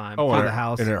All Yeah. the time. through and the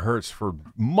house. And it hurts for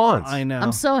months. I know.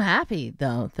 I'm so happy,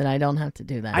 though, that I don't have to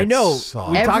do that. I know. sucks.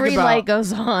 We talk Every about- light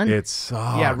goes on. It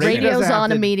sucks. Yeah, Ray Radio's doesn't have on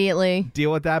to immediately.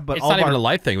 deal with that, but It's all not of even our, a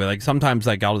life thing, but like sometimes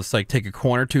like I'll just like take a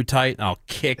corner too tight and I'll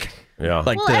kick Yeah.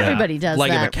 like Well, the everybody does leg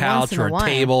of that a couch once in or a a while.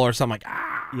 table or something like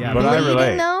yeah, But I Bleeding,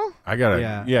 relate. though? I gotta,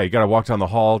 Yeah. you gotta walk down the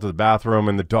hall to the bathroom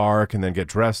in the dark and then get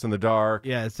dressed in the dark.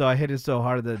 yeah. So I hit it so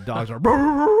hard that the dogs are.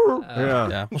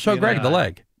 yeah. Well, show You Greg know. the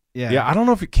leg. Yeah, I don't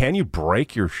know if can you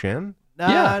break your shin?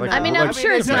 Yeah. Like- I mean, I'm like-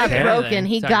 sure it's not anything, broken.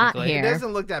 He got technically. It here.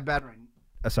 doesn't look that bad right.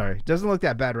 Sorry, it doesn't look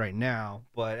that bad right now,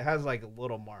 but it has like a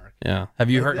little mark. Yeah. Have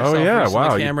you hurt Oh, yourself yeah, recently,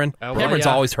 wow. Cameron? Well, Cameron's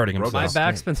yeah. always hurting My himself.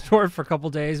 back's been sore for a couple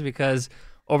days because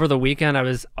over the weekend I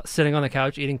was sitting on the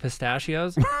couch eating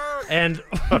pistachios and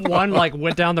one like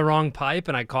went down the wrong pipe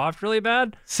and I coughed really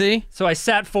bad. See? So I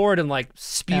sat forward and like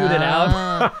spewed it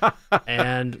out.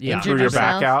 And yeah, Injured Threw your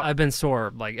back yourself? out? I've been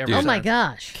sore like ever Oh since. my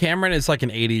gosh. Cameron is like an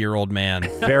 80-year-old man.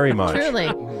 Very much. Truly.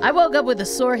 I woke up with a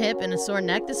sore hip and a sore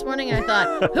neck this morning. And I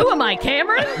thought, who am I,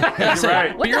 Cameron? That's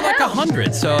right. What You're the like hell?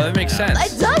 100, so that makes sense.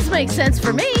 It does make sense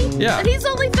for me. Yeah. And he's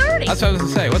only 30. That's what I was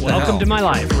going to say. What the hell? Welcome to my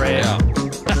life, Ray. Yeah.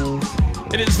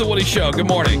 It is the Woody Show. Good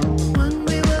morning.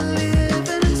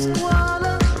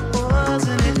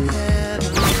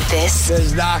 This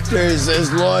There's doctors,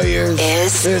 there's lawyers,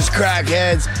 is there's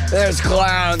crackheads, there's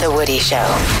clowns. The Woody Show. All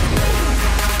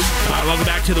right, welcome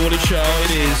back to the Woody Show.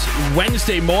 It is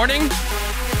Wednesday morning.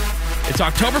 It's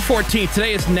October 14th.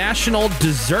 Today is National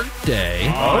Dessert Day.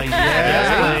 Oh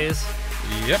yeah, Please.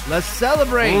 Yep. let's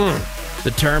celebrate.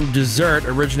 The term dessert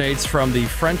originates from the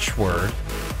French word.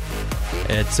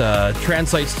 It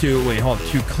translates to,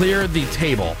 to clear the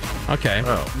table. Okay.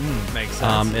 Oh. Makes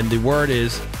sense. And the word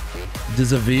is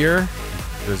deservir.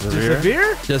 Severe?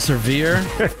 Severe? Deservir.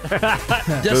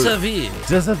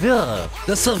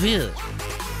 Deservir.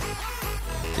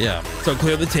 Yeah. So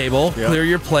clear the table, Yep. clear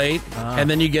your plate, and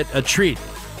then you get a treat,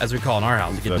 as we call it in our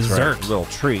house. You get That's dessert. right. A little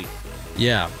treat.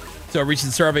 Yeah. So a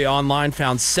recent survey online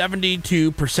found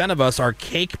 72% of us are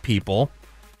cake people.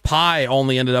 Pie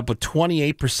only ended up with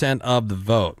 28% of the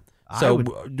vote. So,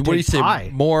 what do you say? pie.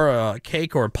 More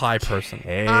cake or pie person?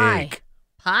 Pie.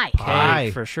 Pie.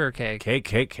 Cake, for sure, cake.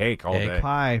 Cake all day.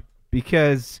 Pie,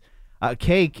 because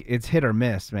cake, it's hit or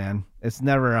miss, man. It's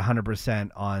never 100%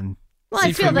 on. Well,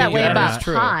 I feel that way about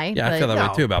pie. Yeah, I feel that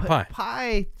way too about pie.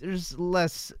 Pie, there's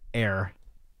less air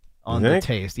on You the think?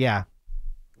 taste. Yeah.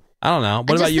 I don't know.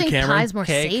 What I about just you, think Cameron? pie's more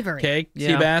savory. Cake,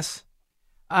 Yeah. Seabass?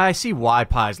 I see why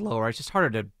pie's lower. It's just harder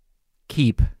to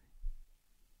keep.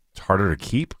 It's harder to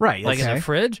keep? Right. Like in the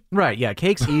fridge? Right, yeah.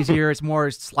 Cake's easier. It's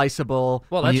more sliceable.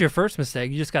 Well, When that's your first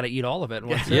mistake. You just got to eat all of it.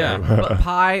 Once But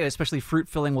pie, especially fruit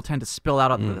filling, will tend to spill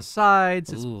out onto the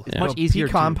sides. It's much easier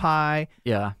Pecan to... pie.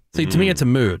 Yeah. See, to me, it's a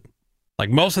mood. Like,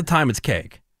 most of the time, it's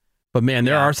cake. But, man,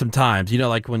 there are some times,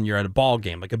 like when you're at a ball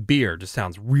game, like a beer just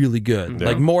sounds really good. Yeah.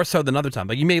 Like, more so than other times.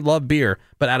 Like, you may love beer,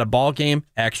 but at a ball game,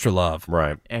 extra love.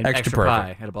 Right. And extra extra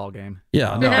perfect. pie at a ball game.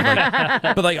 Yeah,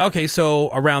 no. But, okay, so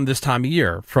around this time of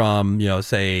year, from,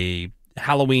 say,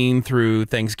 Halloween through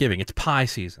Thanksgiving, it's pie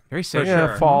season. Very safe.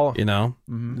 Yeah, fall.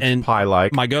 And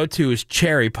pie-like. my go-to is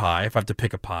cherry pie, if I have to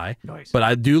pick a pie. Nice. But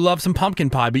I do love some pumpkin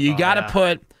pie, but you got to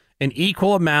put an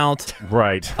equal amount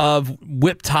of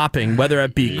whip topping, whether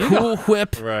it be Cool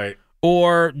Whip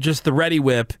or just the Ready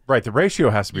Whip. Right, the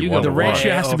ratio has to be 1 to 1. The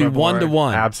ratio has to be 1 to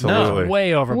 1. Absolutely. No,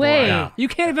 way overboard. Way. Yeah. You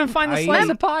can't even find the slice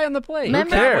of pie on the plate.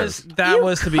 That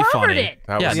was to be funny.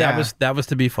 That That was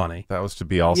to be funny. That was to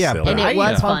be all Yeah, silly. but I eat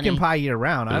was pumpkin funny. pie year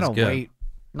round. It I was don't good. wait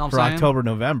Know what I'm for saying? October,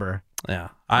 November. Yeah,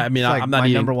 I mean, It's like I'm not my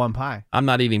eating number one pie. I'm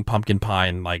not eating pumpkin pie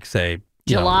in say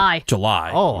July.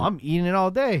 July. Oh, I'm eating it all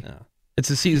day. It's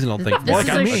a seasonal thing. This is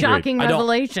a shocking I don't-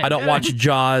 revelation. I don't watch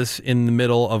Jaws in the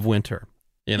middle of winter.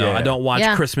 Yeah. I don't watch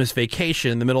Yeah. Christmas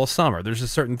Vacation in the middle of summer. There's a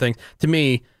certain thing. To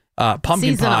me, pumpkin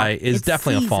Seasonal. pie is It's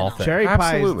definitely a fall seasonal. thing. Cherry pie is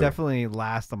Absolutely. definitely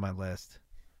last on my list.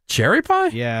 Cherry pie?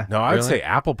 Yeah. No, I would Really? say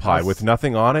apple pie with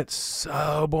nothing on it.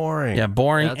 So boring. Yeah,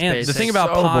 boring. That's And the basic. thing about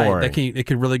So pie boring. that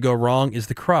could really go wrong is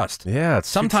the crust. Yeah, it's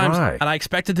Sometimes, too dry. and I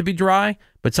expect it to be dry,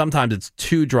 but sometimes it's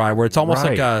too dry, where it's almost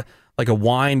Right. like a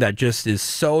wine that just is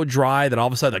so dry that all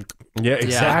of a sudden, Yeah,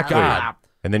 exactly. God.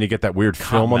 And then you get that weird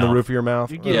film on the mouth. roof of your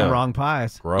mouth. You're getting Yeah. the wrong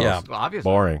pies. Gross. Yeah. Well, obviously.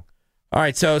 Boring. All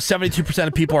right, so 72%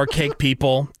 of people are cake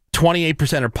people,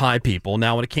 28% are pie people.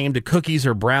 Now, when it came to cookies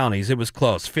or brownies, it was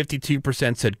close.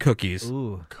 52% said cookies.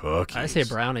 Ooh. Cookies. I say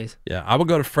brownies. Yeah, I would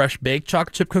go to fresh baked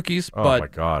chocolate chip cookies, Oh but my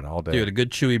God, all day. dude, a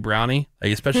good chewy brownie,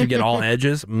 especially get all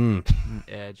edges.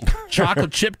 Edge.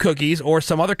 Chocolate chip cookies or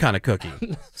some other kind of cookie.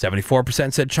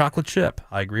 74% said chocolate chip.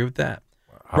 I agree with that.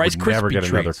 I Rice would never Krispie get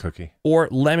another treats cookie. or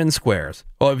lemon squares.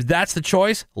 Well, if that's the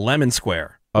choice, lemon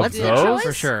square. Of What's the those? choice?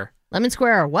 For sure. Lemon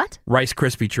square or what? Rice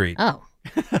Krispie treat. Oh.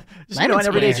 You know, an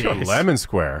everyday square. choice. Lemon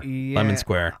square. Yeah, Lemon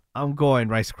square. I'm going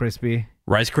Rice Krispie.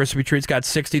 Rice Krispie treats got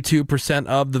 62%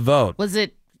 of the vote. Was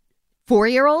it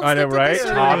 4-year-olds? I know, that did right? this,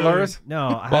 or- Toddlers.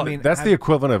 No, Well, I mean that's the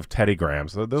equivalent of Teddy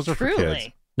Grahams. Those are for kids.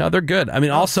 Truly. No, they're good. I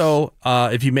mean, also,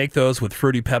 if you make those with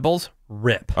Fruity Pebbles,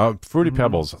 rip. Fruity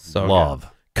Pebbles, So love. good.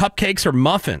 Cupcakes or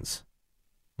muffins?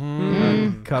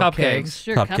 Cupcakes.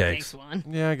 Sure, Cupcakes. cupcakes one.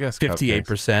 Yeah, I guess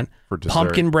 58%. for dessert.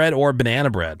 Pumpkin bread or banana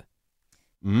bread?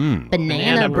 Banana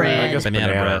Banana bread. I bread. guess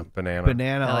Banana bread. Banana.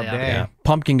 Banana all Hell yeah. day. Yeah.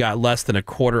 Pumpkin got less than a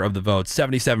quarter of the vote.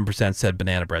 77% said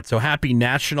banana bread. So happy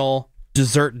National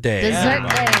Dessert Day. Dessert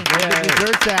day. Where the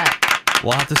dessert's at?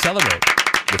 We'll have to celebrate.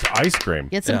 With ice cream.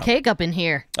 Get some Yeah. cake up in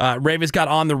here. Rave has got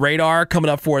On the Radar coming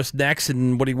up for us next.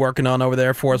 And what are you working on over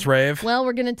there for us, Rave? Well,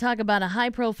 we're going to talk about a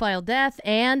high-profile death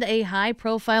and a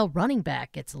high-profile running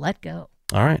back. It's Let Go.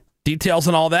 All right. Details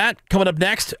and all that coming up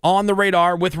next On the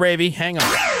Radar with Ravey. Hang on.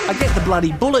 I get the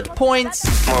bloody bullet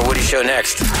points. More Woody Show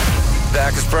next.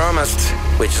 Back as promised,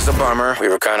 which is a bummer. We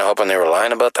were kind of hoping they were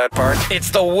lying about that part.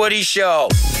 It's the Woody Show.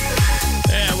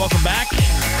 And welcome back.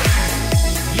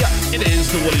 Yeah, it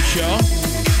is the Woody Show.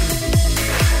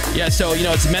 Yeah, so,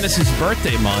 it's Menace's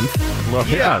birthday month. Well,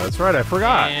 yeah, that's right. I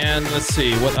forgot. And let's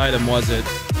see, what item was it?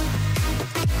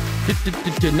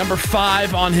 Number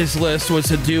 5 on his list was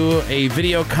to do a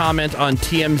video comment on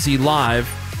TMZ Live.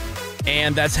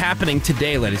 And that's happening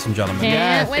today, ladies and gentlemen.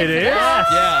 Can't wait it for is?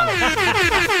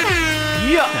 that. Yeah.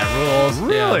 Yeah. Rules.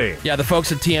 Really? Yeah, the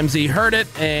folks at TMZ heard it,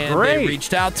 and Great. they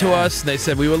reached out to us. They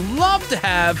said, we would love to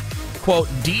have, quote,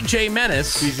 DJ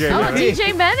Menace. DJ Oh, Menace.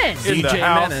 DJ Menace. In the DJ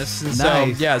house. Menace.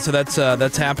 And Nice. so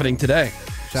that's happening today.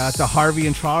 Shout out to Harvey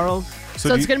and Charles.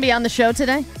 So it's going to be on the show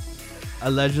today?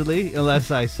 Allegedly,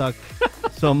 unless I suck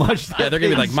so much. Yeah, they're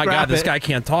going to be like, my God, this guy. guy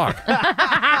can't talk.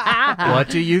 What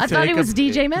do you I think? thought it was of-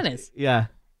 DJ Menace. Yeah,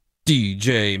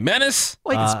 DJ Menace.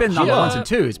 Well, you can spin number yeah. ones and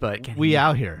twos, but we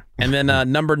out here. And then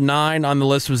number 9 on the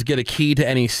list was get a key to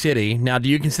any city. Now, do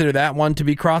you consider that one to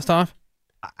be crossed off?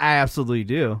 I absolutely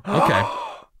do. Okay.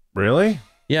 Really?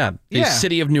 Yeah, the Yeah.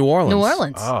 city of New Orleans. New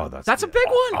Orleans. Oh, That's a big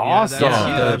one. awesome.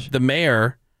 Yeah, the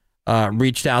mayor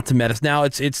reached out to Metis. Now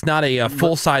it's not a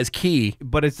full size key,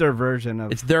 but it's their version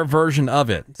of. It's their version of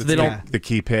it. So they don't. The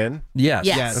key pin. Yes.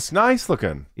 Yes. That's nice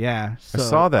looking. Yeah. I so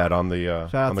saw that on the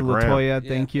Shout out on to the gram. Latoya.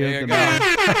 Thank you. There you The go.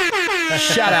 man.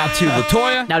 Shout out to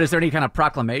Latoya. Now, is there any kind of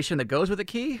proclamation that goes with the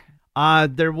key?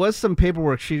 There was some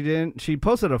paperwork. She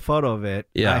posted a photo of it.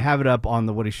 Yeah. I have it up on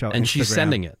the Woody Show And she's Instagram.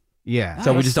 sending it. Yeah.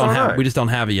 So we that's just don't so have nice. we just don't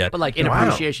have it yet. But like in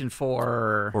appreciation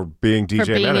for being DJ For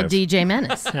being Menace. a DJ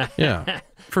Menace. Yeah.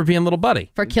 For being little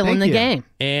buddy. For killing Thank the you. game.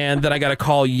 And then I got a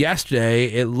call yesterday.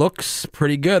 It looks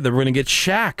pretty good that we're gonna get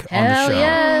Shaq on the Hell show.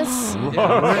 yes.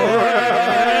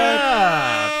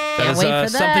 That Can't is wait for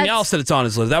something that. else that it's on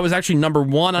his list. That was actually number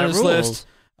 1 on That his rules.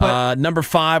 list. Number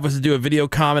 5 was to do a video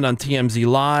comment on TMZ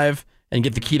Live and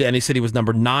get the key to any city was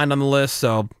number 9 on the list.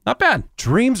 So not bad.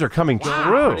 Dreams are coming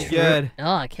true. Good.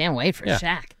 Oh, I can't wait for Yeah.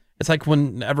 Shaq. It's like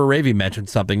whenever Ravy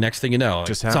mentions something, next thing you know,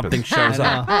 Just something happens. shows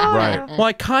up. Right. Well,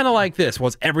 I kind of like this. Well,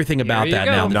 it's everything about you that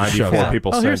go. now. that 94 shows up.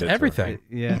 people Oh, send here's it to her. everything.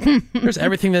 Yeah. There's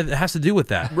everything that has to do with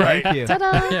that. Right. Thank you.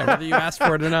 Ta-da. Yeah, whether you ask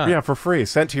for it or not. Yeah, for free.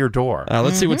 Sent to your door.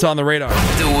 Let's see what's on the radar.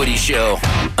 The Woody Show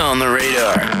on the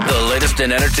radar. The latest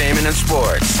in entertainment and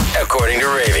sports, according to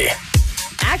Ravy.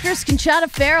 Actress Conchata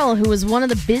Ferrell, who was one of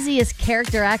the busiest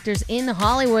character actors in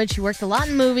Hollywood. She worked a lot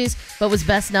in movies, but was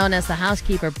best known as the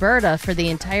housekeeper Berta for the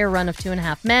entire run of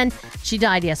 2.5 Men. She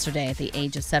died yesterday at the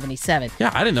age of 77.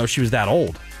 Yeah, I didn't know she was that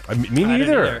old. Me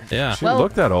neither. Yeah. She didn't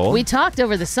look that old. We talked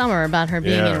over the summer about her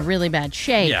being Yeah. in really bad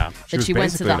shape. Yeah. She That was she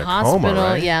went to basically the in a hospital. coma,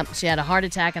 right? Yeah, she had a heart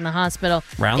attack in the hospital.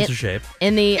 Rounds of shape.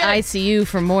 In the ICU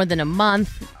for more than a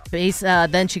month.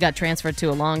 Then she got transferred to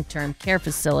a long-term care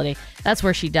facility. That's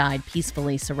where she died,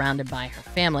 peacefully surrounded by her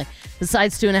family.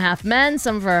 Besides 2.5 Men,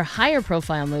 some of her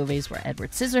higher-profile movies were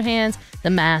Edward Scissorhands, The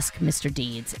Mask, Mr.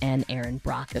 Deeds, and Aaron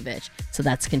Brockovich. So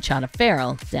that's Conchata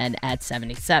Ferrell, dead at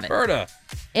 77. Berta.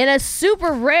 In a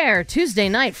super rare Tuesday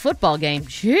night football game,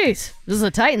 jeez, this is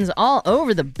the Titans all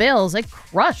over the Bills. They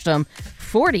crushed them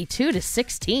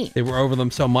 42-16. They were over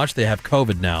them so much they have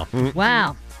COVID now.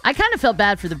 Wow. I kind of felt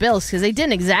bad for the Bills because they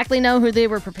didn't exactly know who they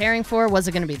were preparing for. Was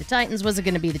it going to be the Titans? Was it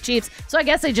going to be the Chiefs? So I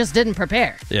guess they just didn't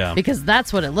prepare. Yeah. Because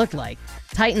that's what it looked like.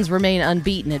 Titans remain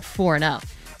unbeaten at 4-0.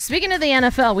 Speaking of the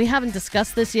NFL, we haven't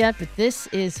discussed this yet, but this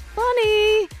is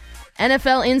funny.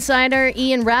 NFL insider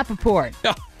Ian Rappaport.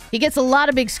 He gets a lot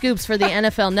of big scoops for the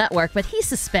NFL Network, but he's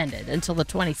suspended until the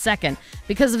 22nd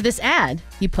because of this ad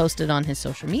he posted on his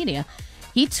social media.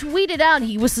 He tweeted out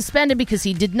he was suspended because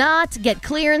he did not get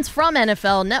clearance from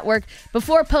NFL Network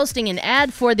before posting an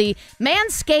ad for the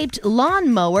Manscaped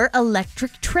Lawnmower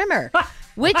Electric Trimmer,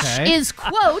 which is,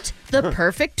 quote, the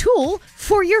perfect tool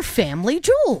for your family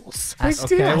jewels.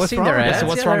 Okay, what's wrong with that? So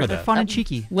what's wrong with that? Fun and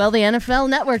cheeky. Well, the NFL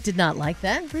Network did not like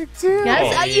that.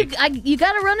 Guys, you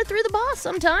got to run it through the boss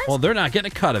sometimes. Well, they're not getting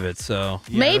a cut of it, so.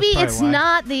 Maybe that's it's probably why.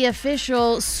 not the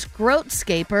official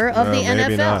scrote-scaper of No, the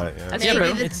maybe NFL. not, yeah. That's Maybe true.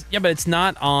 it's- But it's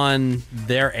not on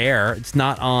their air. It's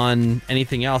not on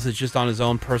anything else. It's just on his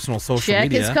own personal social check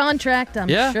media. his contract. I'm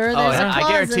Yeah. sure there's Oh, a and clause I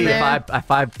guarantee in you, there.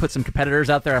 if I put some competitors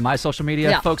out there on my social media,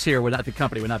 Yeah. folks here would not, the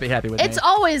company would not be happy with It's me.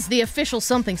 always the official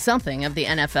something of the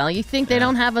NFL. You think they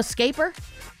don't have a scaper?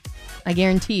 I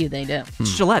guarantee you they do.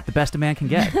 It's Gillette, the best a man can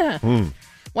get.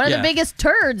 One of Yeah. the biggest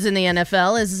turds in the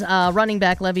NFL is running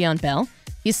back Le'Veon Bell.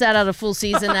 He sat out a full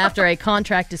season after a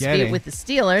contract dispute Getting. with the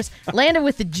Steelers, landed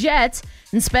with the Jets,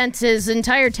 and spent his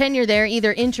entire tenure there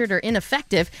either injured or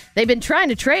ineffective. They've been trying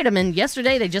to trade him, and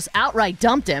yesterday they just outright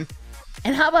dumped him.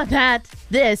 And how about that?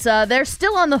 They're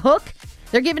still on the hook.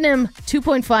 They're giving him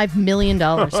 $2.5 million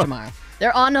tomorrow.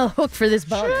 They're on the hook for this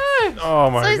bonus. Oh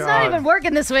my So he's god. not even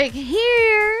working this week.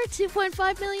 Here,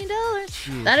 $2.5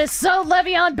 million. That is so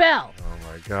Le'Veon Bell.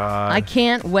 Oh my god. I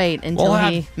can't wait until We'll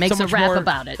have he makes so a much rap more-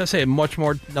 about it. I say a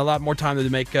lot more time to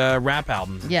make rap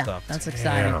albums and Yeah, stuff. that's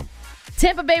exciting. Damn.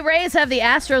 Tampa Bay Rays have the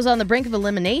Astros on the brink of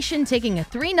elimination, taking a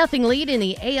 3-0 lead in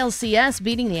the ALCS,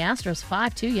 beating the Astros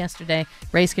 5-2 yesterday.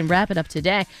 Rays can wrap it up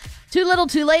today. Too little,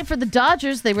 too late for the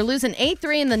Dodgers. They were losing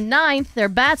 8-3 in the ninth. Their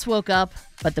bats woke up,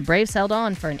 but the Braves held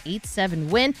on for an 8-7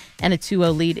 win and a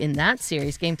 2-0 lead in that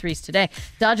series. Game 3's today.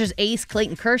 Dodgers ace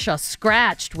Clayton Kershaw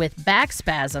scratched with back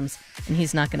spasms, and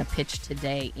he's not going to pitch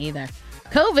today either.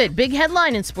 COVID, big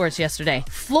headline in sports yesterday.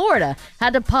 Florida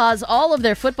had to pause all of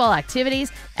their football activities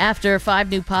after 5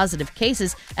 new positive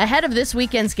cases ahead of this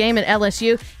weekend's game at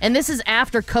LSU. And this is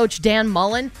after Coach Dan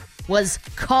Mullen was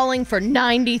calling for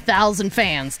 90,000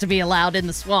 fans to be allowed in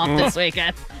the swamp this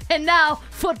weekend. And now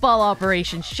football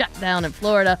operations shut down in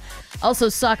Florida. Also,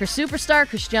 soccer superstar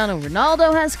Cristiano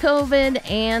Ronaldo has COVID,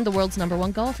 and the world's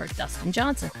 #1 golfer, Dustin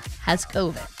Johnson, has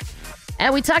COVID.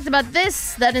 And we talked about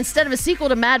this, that instead of a sequel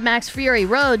to Mad Max Fury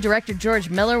Road, director George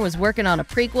Miller was working on a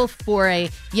prequel for a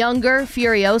younger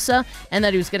Furiosa, and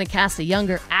that he was going to cast a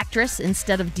younger actress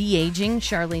instead of de-aging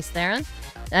Charlize Theron.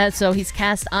 So he's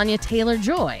cast Anya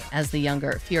Taylor-Joy as the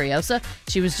younger Furiosa.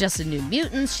 She was just in New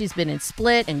Mutants. She's been in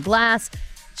Split and Glass.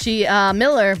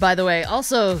 Miller, by the way,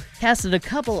 also casted a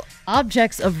couple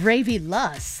objects of ravey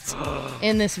lust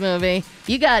in this movie.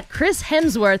 You got Chris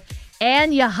Hemsworth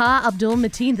and Yahya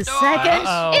Abdul-Mateen II in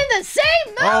the same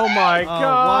movie. Oh my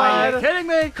God! Are you kidding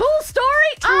me? Cool story.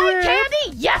 Eye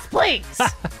candy. Yes, please.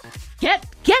 Get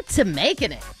to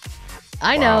making it.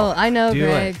 I know,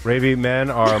 Greg. Ravey men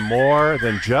are more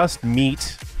than just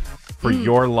meat for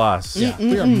your lust. Yeah,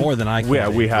 we are more than I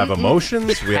can. We have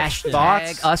emotions. We have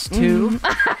thoughts. Us too.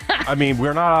 I mean,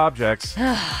 we're not objects.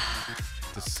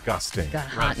 Disgusting. Got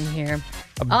hot in here.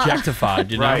 Objectified,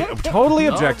 you know? Right. Totally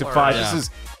objectified. Yeah. This is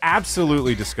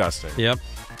absolutely disgusting. Yep.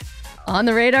 On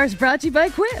the Radar is brought to you by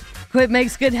Quip. Quip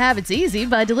makes good habits easy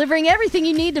by delivering everything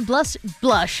you need to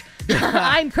blush.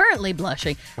 I'm currently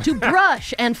blushing. To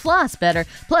brush and floss better.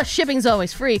 Plus, shipping's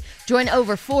always free. Join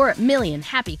over 4 million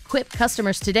happy Quip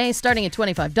customers today, starting at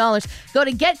 $25. Go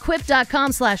to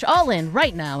getquip.com/allin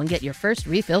right now and get your first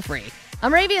refill free.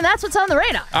 I'm Ravy, and that's what's on the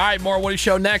radar. All right, more Woody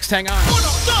Show next. Hang on.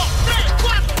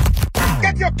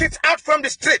 Get your kids out from the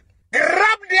street.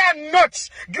 Grab their nuts.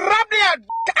 Grab their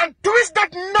and twist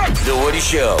that nut. The Woody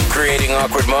Show, creating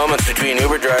awkward moments between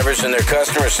Uber drivers and their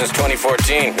customers since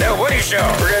 2014. The Woody Show.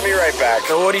 We're going to be right back.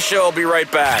 The Woody Show will be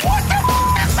right back. What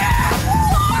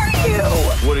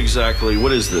the is that? Who are you?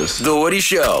 What is this? The Woody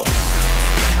Show.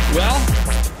 Well,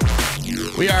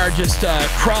 we are just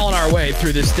crawling our way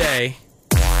through this day.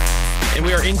 And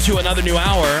we are into another new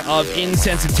hour of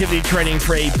insensitivity training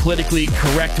for a politically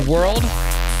correct world.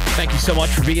 Thank you so much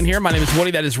for being here. My name is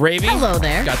Woody. That is Ravy. Hello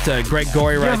there. Got Greg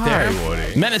Gorey right there. Hi,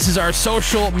 Woody. Menace is our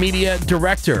social media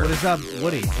director. What is up,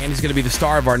 Woody? And he's going to be the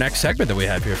star of our next segment that we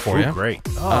have here for you. Great.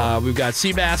 We've got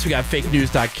Seabass. We got Fake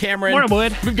News. Cameron. Morning,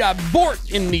 Wood. We've got Bort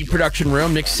in the production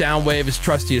room. Nick Soundwave, his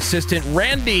trusty assistant.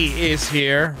 Randy is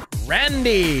here.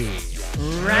 Randy.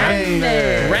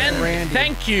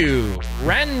 Thank you.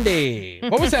 Randy.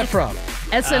 What was that from?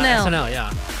 SNL. SNL,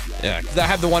 yeah. Yeah, because I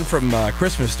have the one from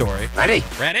Christmas Story. Randy.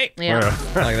 Yeah.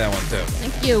 I like that one, too.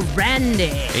 Thank you, Randy.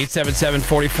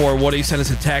 877-44-WOODY. Send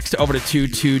us a text over to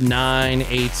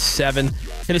 22987.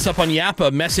 Hit us up on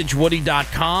Yappa,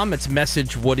 messagewoody.com. It's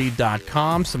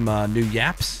messagewoody.com. Some new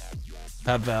yaps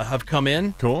have come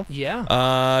in. Cool.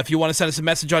 Yeah. If you want to send us a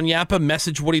message on Yappa,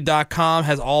 messagewoody.com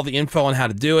has all the info on how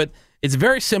to do it. It's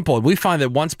very simple. We find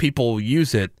that once people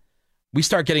use it, we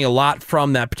start getting a lot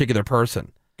from that particular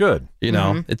person. Good. You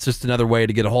know, it's just another way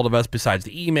to get a hold of us besides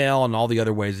the email and all the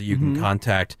other ways that you can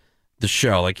contact the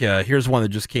show. Like, here's one that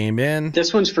just came in.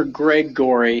 This one's for Greg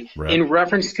Gorey. Right. In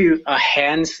reference to a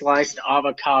hand-sliced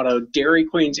avocado, Dairy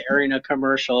Queen's airing a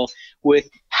commercial with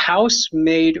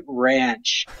house-made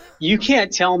ranch. You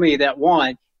can't tell me that,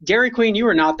 one, Dairy Queen, you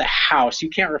are not the house. You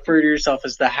can't refer to yourself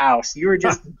as the house. You are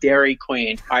just Dairy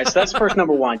Queen. All right, so that's first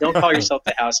number one. Don't call yourself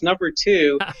the house. Number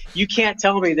two, you can't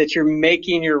tell me that you're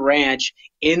making your ranch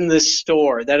in the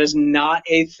store. That is not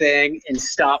a thing, and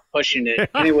stop pushing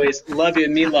it. Anyways, love you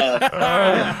and me love.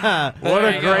 What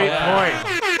a great point.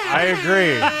 I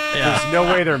agree. There's no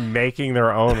way they're making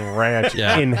their own ranch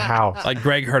in-house. Like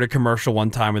Greg heard a commercial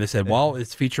one time where they said, well,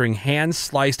 it's featuring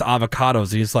hand-sliced avocados.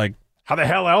 And he's like, how the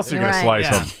hell else are you going to slice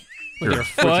them? With your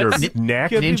With your foot? neck?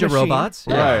 Ninja robots.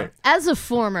 Right. As a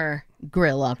former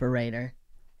grill operator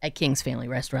at King's Family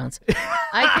Restaurants,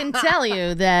 I can tell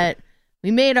you that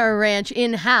we made our ranch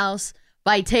in-house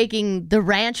by taking the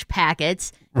ranch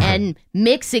packets and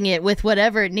mixing it with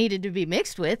whatever it needed to be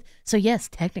mixed with. So yes,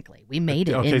 technically, we made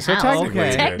it in-house. So technically.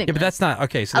 yeah, but that's not,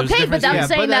 okay. So there's a Okay, but difference. I'm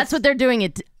saying that's what they're doing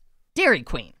at Dairy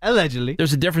Queen. Allegedly.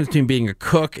 There's a difference between being a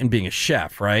cook and being a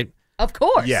chef, right? Of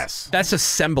course. Yes. That's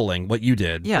assembling what you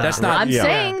did. Yeah. That's not. I'm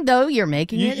saying, though, you're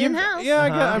making it in-house. Yeah,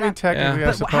 I mean, technically,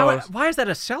 I suppose. Why is that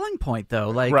a selling point,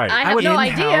 though? Like, Right. I have no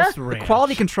idea. The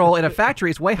quality control in a factory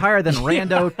is way higher than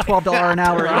rando $12 an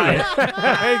hour idiot.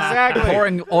 Exactly.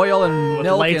 Pouring oil and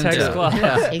milk latex into gloves.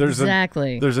 Yeah.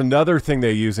 Exactly. There's another thing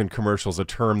they use in commercials, a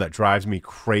term that drives me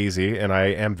crazy, and I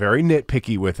am very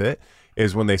nitpicky with it,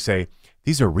 is when they say,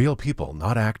 these are real people,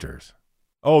 not actors.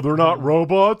 Oh, they're not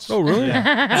robots? Oh, really?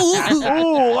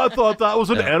 Oh, I thought that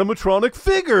was an animatronic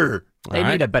figure. They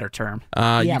need a better term.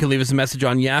 You can leave us a message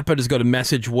on Yappa. Just go to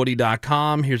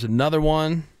messagewoody.com. Here's another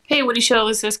one. Hey, Woody Show,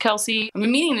 this is Kelsey. I've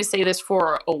been meaning to say this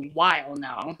for a while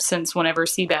now, since whenever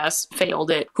Seabass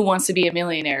failed at Who Wants to Be a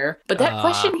Millionaire. But that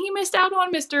question he missed out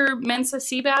on, Mr. Mensa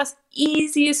Seabass,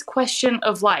 easiest question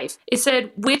of life. It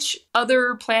said, which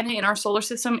other planet in our solar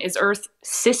system is Earth's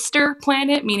sister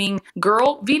planet, meaning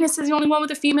girl? Venus is the only one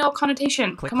with a female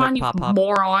connotation. Come on, you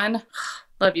moron.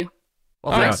 Love you.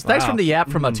 Well, thanks from the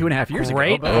app from 2.5 years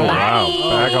Great ago. Oh, wow.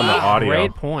 Back on the audio.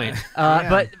 Great point.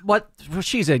 But what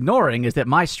she's ignoring is that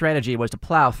my strategy was to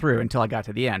plow through until I got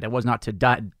to the end. It was not to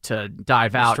dive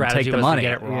out and take the money. To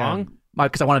get it wrong?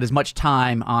 Because I wanted as much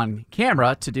time on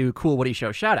camera to do cool Woody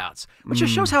Show shout-outs, which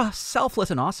just shows how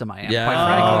selfless and awesome I am,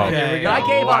 quite frankly.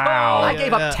 I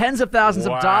gave up tens of thousands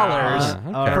of dollars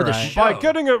for the show. By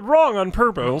getting it wrong on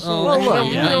purpose.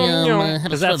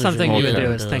 Is that something you would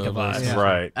do is think of us?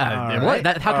 Right.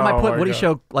 How come I put Woody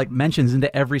Show mentions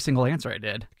into every single answer I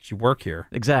did? You work here.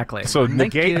 Exactly. So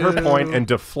negate her point and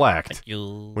deflect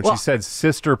when she said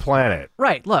sister planet.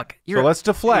 Right, look. So let's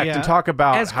deflect and talk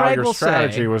about how your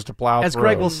strategy was to plow as through.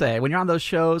 Greg will say, when you're on those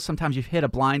shows, sometimes you've hit a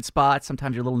blind spot,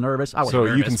 sometimes you're a little nervous. I was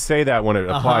nervous. You can say that when it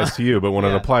applies to you, but when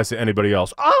it applies to anybody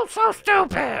else, oh, so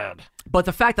stupid. But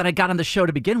the fact that I got on the show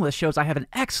to begin with shows I have an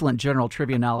excellent general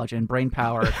trivia knowledge and brain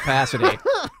power capacity.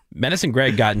 Menace and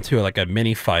Greg got into a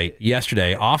mini fight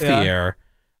yesterday off the air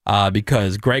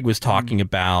because Greg was talking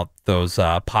about those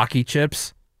Pocky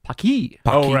chips. Pocky.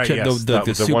 Right, chip, yes.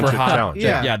 the super hot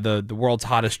challenge. the world's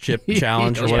hottest chip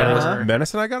challenge or whatever.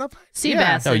 Menace and I got up?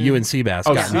 Seabass. No, you and Seabass.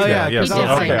 Oh, got Seabass. Yes.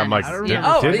 Okay, I'm like,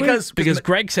 because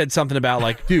Greg said something about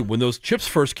dude, when those chips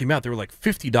first came out, they were like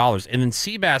 $50, and then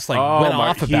Seabass went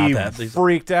off about that. He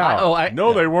freaked out.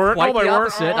 No, they weren't. Quite no, they the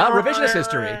weren't. opposite. Revisionist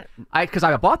history. Because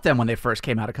I bought them when they first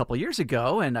came out a couple years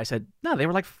ago, and I said, no, they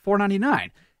were like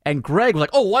 $4.99. And Greg was like,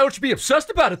 oh, why don't you be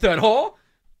obsessed about it then, huh?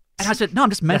 And I said, no, I'm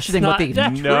just mentioning what the truth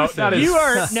is. That is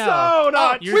so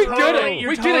not true. We did it.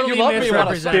 We did it. You love me.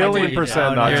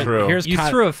 Billion% not true. You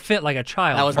threw a fit like a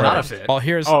child. That was not a fit. Well,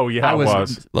 here's it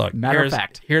was. Look, matter of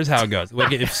fact. Here's how it goes.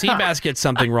 If Seabass gets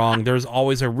something wrong, there's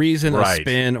always a reason, a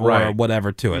spin, or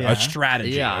whatever to it, a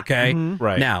strategy. Okay,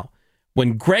 right now.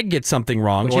 When Greg gets something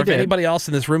wrong, or if anybody else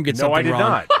in this room gets something wrong,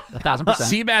 not. 1,000%.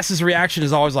 Seabass's reaction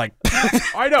is always like,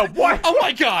 I know. What? Oh,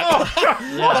 my God.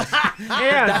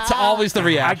 That's always the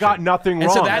reaction. I got nothing wrong.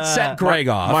 And so that set Greg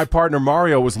off. My partner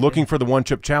Mario was looking for the one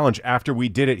chip challenge after we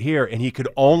did it here, and he could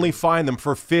only find them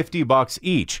for $50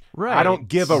 each. Right. I don't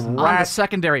give a rat's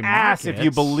secondary ass if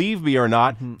you believe me or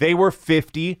not. They were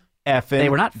 $50 They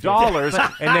were not dollars,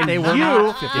 and then they were you,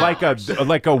 not $50.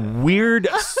 like a weird,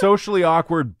 socially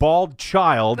awkward, bald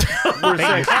child, were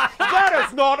saying, that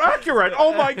is not accurate.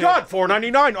 Oh my God,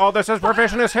 $4.99. Oh, this is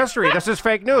revisionist history. This is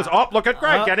fake news. Oh, look at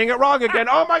Greg getting it wrong again.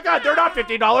 Oh my God, they're not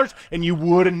 $50. And you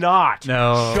would not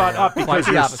shut up because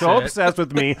you're so obsessed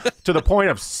with me to the point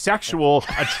of sexual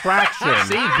attraction.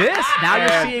 See this? Now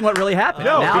you're seeing what really happened.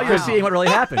 You're seeing what really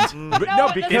happened.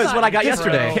 Because this is what I got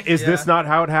yesterday. Is this not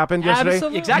how it happened yesterday?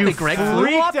 Absolutely. Exactly. Greg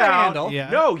freaked out.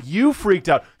 No, you freaked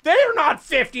out. They are not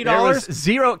 $50. There was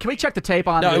zero. Can we check the tape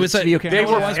on? No, it was video They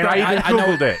were. And I even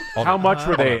Googled it. How much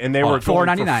were they? And they were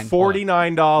 $4.99.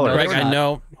 $49. Greg, I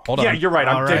know. Hold on. Yeah, you're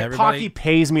right. Pocky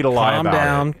pays me to lie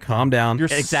about it. Calm down. You're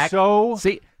so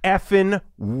effing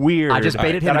weird. I just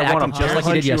baited him into acting just like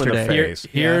he did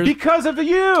yesterday. Because of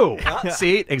you.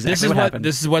 See, exactly what happened.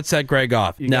 This is what set Greg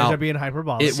off. You guys are being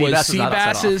hyperbolic. It was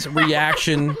Seabass's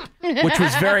reaction, which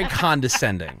was very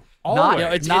condescending.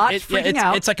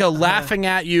 It's like a laughing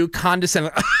at you,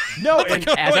 condescending. No,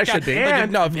 as I should be.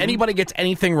 If anybody gets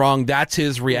anything wrong, that's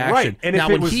his reaction. Right. And now,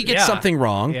 when he gets something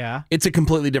wrong, it's a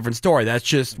completely different story. That's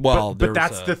just, but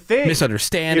that's the thing.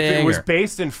 Misunderstanding. If it was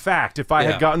based in fact, if I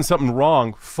had gotten something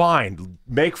wrong, fine,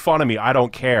 make fun of me. I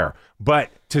don't care.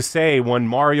 But to say when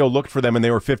Mario looked for them and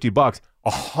they were $50,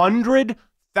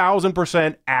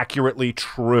 100,000% accurately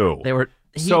true. They were.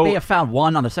 He may have found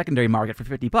one on the secondary market for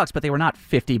 $50, but they were not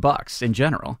 $50 in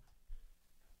general.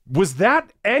 Was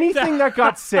that anything that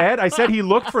got said? I said he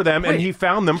looked for them and he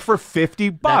found them for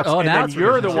 $50. And then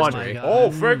you're the one, fake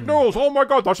news. Oh my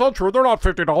God, that's not true. They're not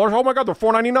 $50. Oh my God, they're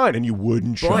 $4.99. And you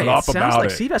wouldn't shut up about it. Sounds like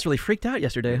Seabass really freaked out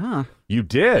yesterday, huh? You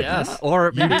did. Yes.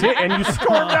 Or you did, and you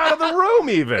stormed out of the room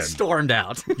even. Stormed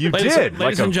out. You did. Ladies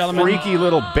like and a gentlemen, freaky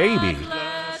little baby.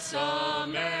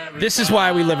 This is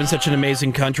why we live in such an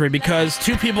amazing country, because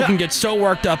two people can get so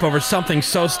worked up over something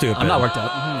so stupid. I'm not worked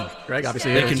up. Greg,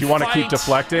 obviously, do you want to keep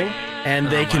deflecting? And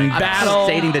they can battle. I'm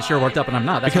stating that you're worked up and I'm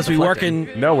not. That's because we work in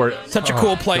such a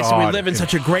cool place and we live in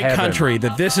such a great country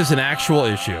that this is an actual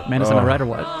issue. Man, is am I right or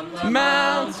what?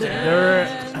 Mountains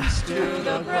to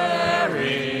the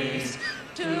prairies,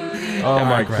 to the Oh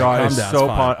my Greg, God! calm It's down, so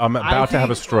it's fine. I'm about to have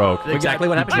a stroke. Exactly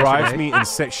what happened Drives yesterday. me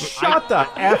insane. Shut the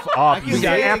f up, you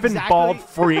effing bald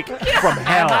freak from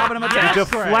hell! having him attack. You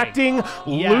deflecting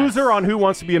loser on Who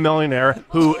Wants to Be a Millionaire,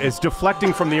 who is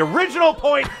deflecting from the original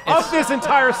point of this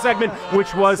entire segment,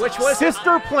 which was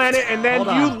Sister Planet, and then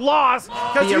you lost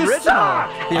because you suck.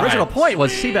 The original point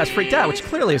was Seabass freaked out, which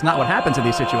clearly is not what happens in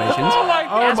these situations. Oh my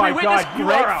God!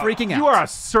 Greg freaking out. You are a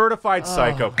certified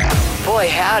psychopath. Boy,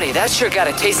 howdy, that sure got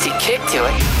a tasty kick to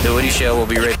it. The Woody Show will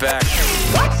be right back.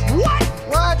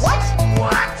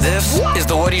 This is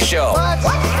The Woody Show.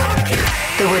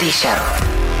 The Woody Show.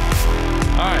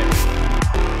 All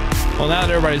right. Well, now that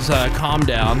everybody's calmed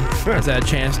down, has had a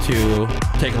chance to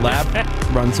take a lap,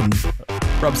 rub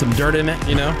some dirt in it,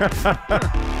 you know?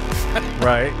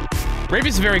 Right.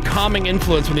 Ravi's a very calming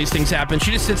influence when these things happen.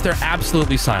 She just sits there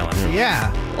absolutely silent. Yeah.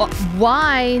 Well,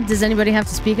 why does anybody have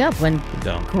to speak up when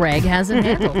Greg hasn't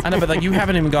handled? I know, but like you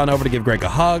haven't even gone over to give Greg a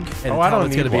hug and I tell don't him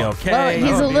it's going to need be one. okay. Well,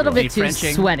 he's a little bit too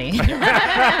Frenching. sweaty.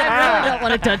 I don't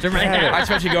want to touch him right now. I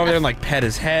expect you to go over there and like pet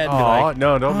his head. And be Oh like,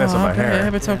 no! Don't mess up my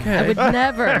hair. It's okay. I would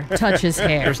never touch his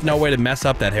hair. There's no way to mess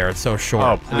up that hair. It's so short.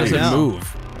 Oh, It please. doesn't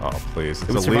move. Oh please! It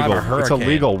It's would survive illegal. a It's a hurricane.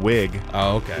 legal wig.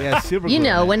 Oh, okay. Yeah, super You glue,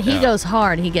 know, man. when he Yeah. goes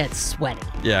hard, he gets sweaty.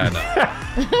 Yeah,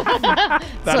 I know.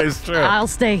 That is true. I'll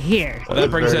stay here. Well, that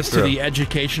brings very us to true. the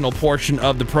educational portion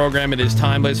of the program. It is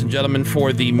time, ladies and gentlemen,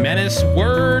 for the Menace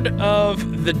Word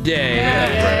of the Day.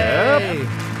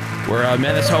 Where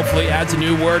Menace hopefully adds a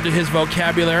new word to his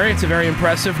vocabulary. It's a very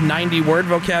impressive 90-word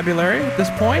vocabulary at this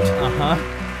point.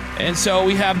 And so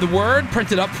we have the word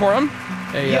printed up for him,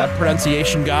 a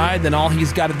pronunciation guide. Then all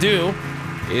he's got to do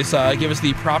is give us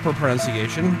the proper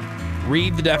pronunciation,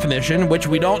 read the definition, which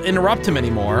we don't interrupt him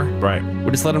anymore. Right.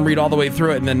 We just let him read all the way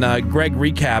through it, and then Greg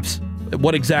recaps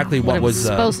what exactly What was was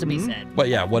supposed to be said.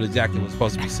 what exactly was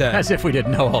supposed to be said. As if we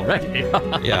didn't know already.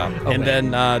 Yeah, Oh, and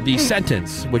then the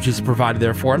sentence, which is provided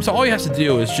there for him. So all he has to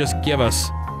do is just give us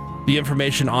the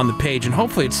information on the page, and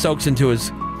hopefully it soaks into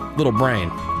his little brain.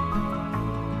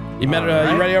 You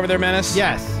ready over there, Menace?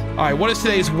 Yes. All right, what is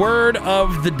today's word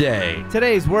of the day?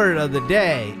 Today's word of the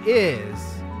day is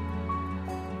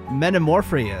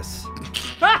metamorphosis.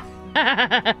 That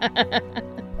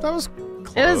was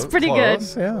close. It was pretty good.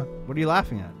 Yeah. What are you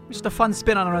laughing at? Just a fun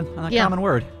spin on a Yeah. common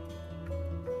word.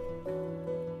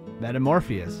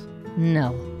 Metamorphosis.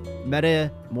 No.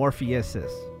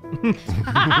 Metamorphosis. In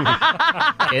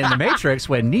The Matrix,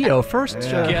 when Neo first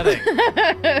he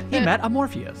met a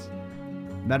Morpheus.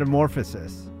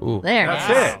 Metamorphosis. Ooh, There. That's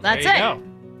it. That's There it. you go.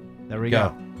 There we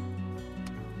Go.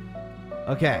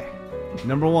 go. Okay.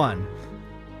 Number one.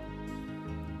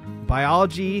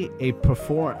 Biology, a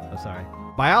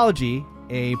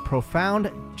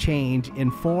profound change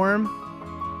in form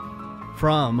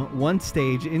from one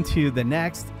stage into the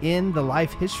next in the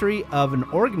life history of an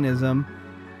organism,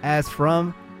 as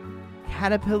from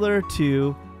caterpillar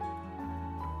to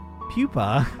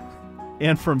pupa,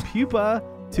 and from pupa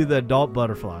to the adult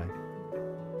butterfly.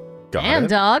 Got Damn, it.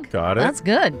 dog. Got it. That's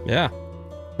good. Yeah,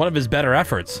 one of his better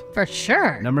efforts. For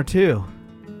sure. Number two,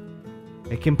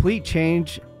 a complete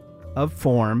change of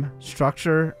form,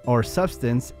 structure, or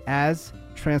substance as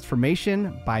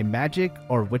transformation by magic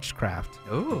or witchcraft.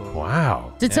 Ooh.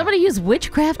 Wow. Did somebody use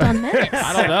witchcraft on Menace?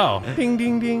 I don't know. Ding,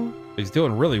 ding, ding. He's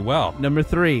doing really well. Number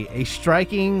three, a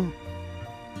striking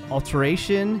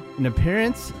alteration in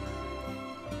appearance,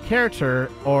 character,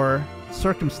 or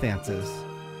circumstances.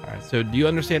 All right, so do you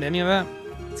understand any of that?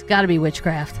 It's got to be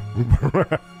witchcraft. All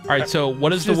right, so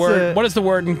what is the just word? a- What is the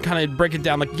word? And kind of break it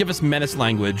down. Like, give us Menace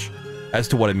language as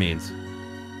to what it means.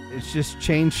 It's just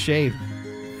change shape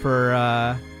for,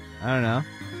 I don't know,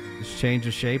 just change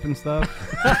of shape and stuff.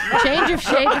 Change of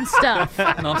shape and stuff. You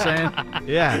know what I'm saying?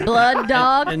 Yeah. Blood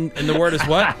dog. And the word is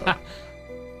what?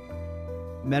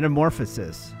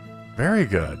 Metamorphosis. Very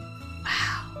good.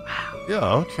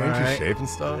 Yeah, change your Alright. shape and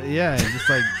stuff. Yeah, just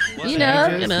like You know,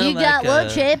 changes. you got one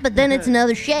shape, but then it's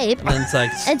another shape. And it's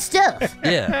like, And stuff.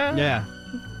 yeah. Yeah.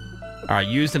 All right,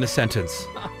 used in a sentence.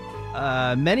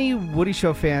 Many Woody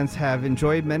Show fans have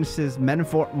enjoyed Menace's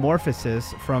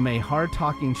metamorphosis from a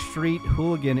hard-talking street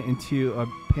hooligan into a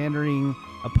pandering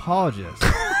apologist.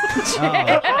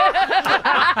 I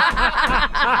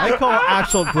call it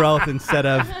actual growth instead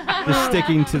of just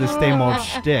sticking to the same old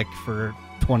shtick for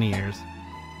 20 years.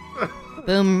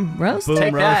 Boom roast. Boom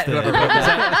Take that, roasted. whoever wrote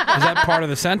Is that part of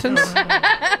the sentence?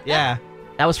 Yeah.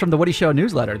 That was from the Woody Show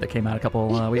newsletter that came out a couple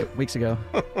weeks ago.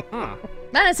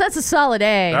 Menace, that's a solid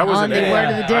A That was on an the A. word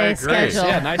of the I day agree. schedule.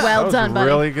 Yeah, nice. Well That was done, buddy.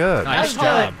 really good. Nice I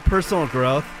call job. it personal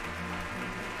growth.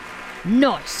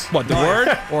 Nice. What, the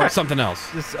word or something else?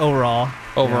 Just overall.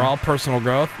 Overall, personal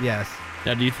growth. Yes.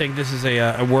 Now, do you think this is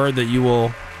a word that you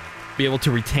will be able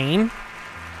to retain?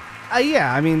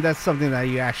 Yeah, I mean, that's something that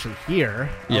you actually hear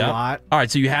a lot. All right,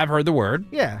 so you have heard the word.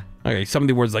 Yeah. Okay, some of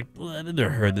the words like, well, I've never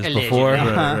heard this Allegedly. before.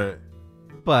 Uh-huh.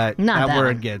 But Not that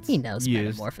word one. gets He knows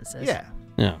used. metamorphosis. Yeah.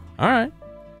 Yeah. All right.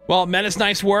 Well, Menace,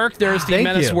 nice work. There's the Thank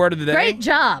Menace you. word of the day. Great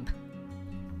job.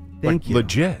 Thank you.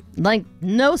 Legit. Like,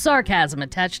 no sarcasm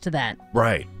attached to that.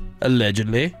 Right.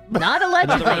 Allegedly. Not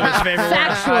allegedly. Another one of his favorite words.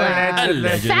 Factually.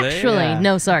 Allegedly. Factually, Yeah.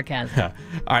 no sarcasm.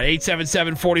 All right,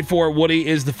 877-44-WOODY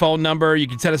is the phone number. You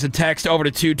can send us a text over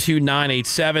to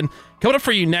 22987. Coming up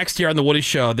for you next year on The Woody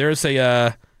Show, there's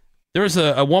a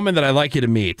woman that I'd like you to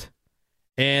meet.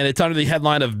 And it's under the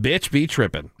headline of Bitch Be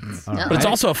Trippin'. But it's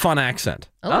also a fun accent.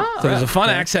 Oh. So there's a fun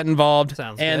Okay. accent involved.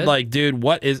 Sounds and good. like, dude,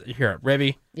 what is... Here,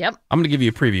 Revy. Yep. I'm going to give you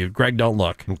a preview. Greg, don't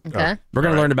look. Okay. We're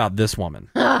going to learn about this woman.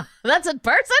 That's a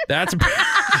person? That's a,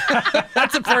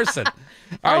 that's a person.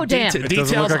 All right, Oh, damn. It doesn't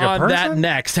details look like a on that person?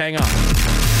 next. Hang on.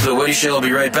 The Woody Show will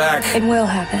be right back. It will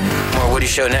happen. More Woody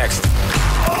Show next.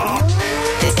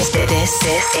 This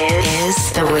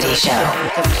is The Woody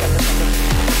Show.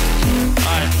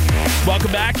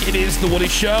 Welcome back. It is The Woody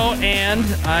Show, and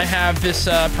I have this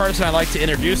person I'd like to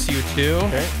introduce you to.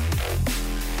 Okay.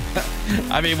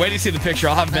 I mean, wait to see the picture.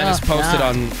 I'll have Menace posted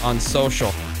on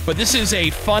social. But this is a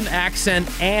fun accent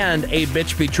and a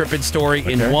bitch be trippin' story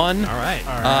in one. All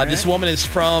right. This woman is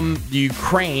from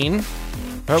Ukraine.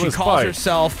 That She was calls spite.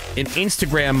 herself an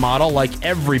Instagram model like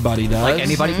everybody does. Like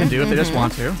anybody can do if they just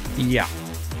want to. Yeah.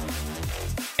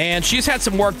 And she's had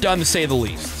some work done, to say the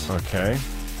least. Okay.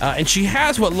 And she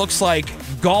has what looks like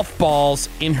golf balls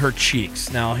in her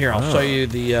cheeks. Now, here, I'll show you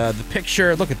the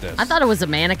picture. Look at this. I thought it was a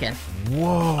mannequin.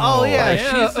 Whoa. Oh, yeah.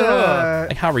 She's,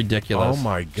 Like, how ridiculous. Oh,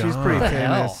 my God. she's pretty What the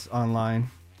famous online.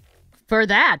 For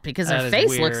that, because That her is face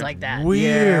weird. looks like that.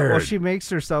 Yeah, well, she makes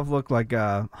herself look like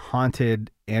a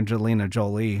haunted Angelina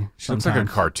Jolie. She looks like a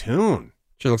sometimes. cartoon.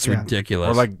 She looks Yeah. ridiculous.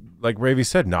 Or like Ravy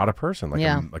said, not a person. Like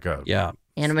Yeah. a yeah.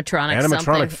 Animatronic Animatronic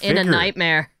something in a figure.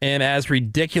 nightmare. And as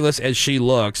ridiculous as she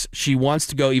looks, she wants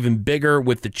to go even bigger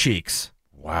with the cheeks.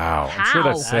 Wow. I'm sure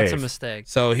that's safe. That's a mistake.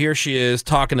 So here she is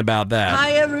talking about that.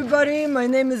 Hi everybody, my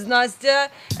name is Nastya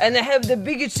and I have the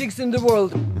biggest cheeks in the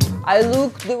world. I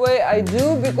look the way I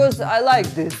do because I like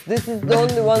this. This is the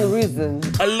only one reason.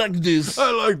 I like this.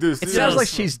 I like this. It sounds like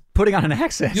she's putting on an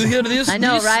accent. You hear this? I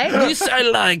know, This- right? This I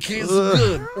like. It's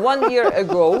good. 1 year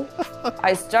ago,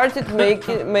 I started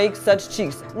make such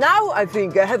cheeks. Now I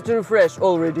think I have to refresh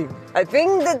already. I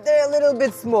think that they're a little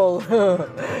bit small.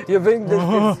 You think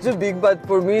that it's too big, but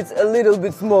for me it's a little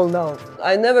bit small now.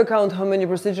 I never count how many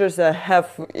procedures I have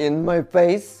in my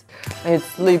face.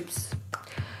 It's lips,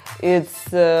 it's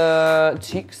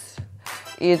cheeks,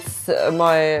 it's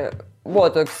my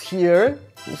Botox here.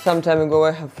 Some time ago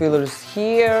I have fillers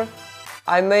here.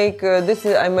 I make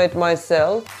I made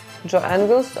myself jaw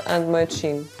angles and my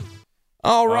chin.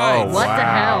 All right. What the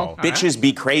hell? Bitches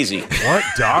be crazy. What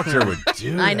doctor would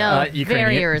do I know. Ukrainian.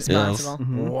 Very irresponsible.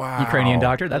 Wow. Ukrainian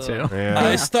doctor, that's who.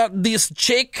 I start this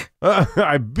chick,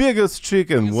 I biggest chick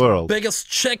in world. biggest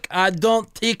chick. I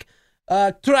don't take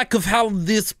track of how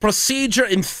this procedure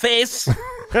in face.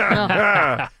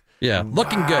 Yeah,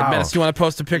 looking good. Wow. Menace, you want to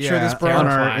post a picture of this, bro? on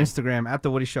our Instagram, at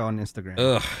The Woody Show on Instagram.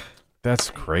 Ugh,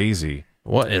 That's crazy.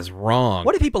 what is wrong?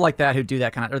 What do people like that who do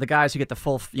that kind of, or the guys who get the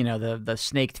full, the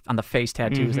snake on the face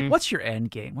tattoos? Like, what's your end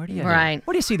game? Where do you, Right.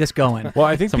 Where do you see this going? Well,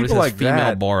 I think Somebody people says like female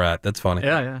that, Borat. That's funny.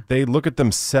 Yeah. they look at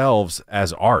themselves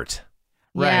as art.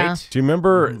 Yeah. Right. Do you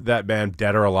remember that band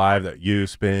Dead or Alive, that You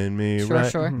Spin Me Sure,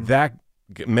 Right? sure. That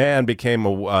man became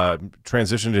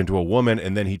transitioned into a woman,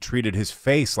 and then he treated his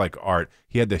face like art.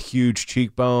 He had the huge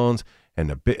cheekbones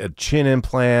and a chin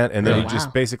implant, and then he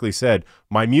just basically said,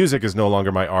 my music is no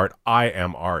longer my art, I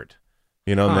am art.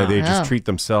 You know, and they just treat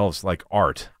themselves like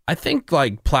art. I think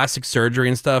like plastic surgery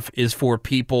and stuff is for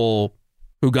people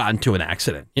who got into an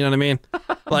accident. You know what I mean?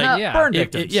 Like, Yeah. Burn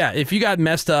if, victims. if you got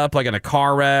messed up like in a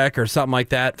car wreck or something like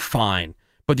that, fine.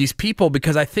 But these people,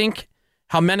 because I think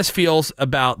how Menace feels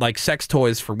about like sex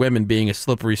toys for women being a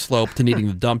slippery slope to needing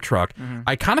the dump truck,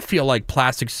 I kind of feel like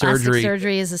plastic surgery. Plastic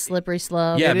surgery is a slippery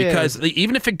slope. Yeah, It because is.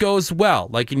 even if it goes well,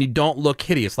 like, and you don't look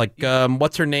hideous, like,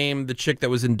 what's her name? The chick that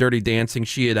was in Dirty Dancing.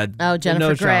 She had that. Oh, Jennifer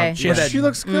nose job. Grey. She had that. She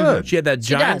looks good. She had that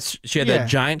giant. does. She had Yeah. that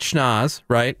giant schnoz,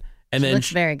 right? And She then looks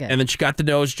very good. And then she got the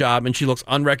nose job, and she looks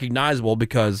unrecognizable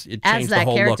because it As changed the that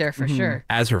whole character, look for sure.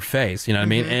 as her face. You know what I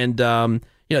mean? And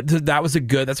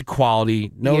that's a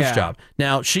quality nose Yeah. job.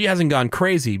 Now she hasn't gone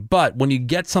crazy, but when you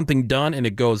get something done and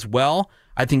it goes well,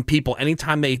 I think people,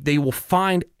 anytime they will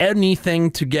find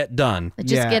anything to get done. They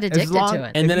just get as addicted long- to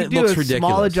it. And then if it you do looks a small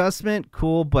ridiculous. adjustment,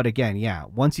 cool. But again,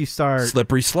 once you start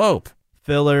Slippery slope.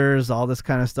 fillers, all this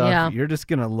kind of stuff, Yeah. you're just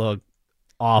gonna look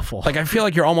awful. Like, I feel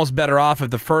like you're almost better off if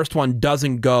the first one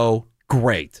doesn't go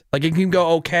great. Like, it can go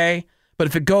okay, but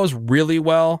if it goes really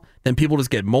well, then people just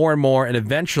get more and more, and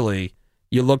eventually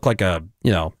you look like a,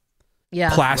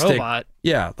 plastic. Robot.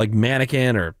 Yeah, like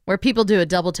mannequin or... Where people do a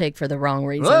double take for the wrong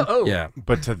reason. Yeah.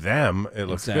 But to them, it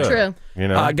looks Exactly. good. True. You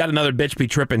know? I got another bitch be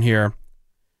tripping here.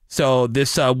 So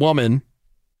this woman,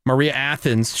 Maria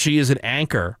Athens, she is an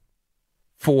anchor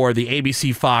for the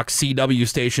ABC Fox CW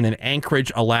station in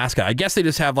Anchorage, Alaska. I guess they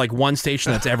just have like one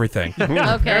station that's everything.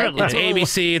 Okay. It's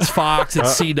ABC, it's Fox,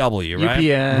 it's CW, right?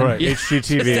 UPN. Right, Yeah.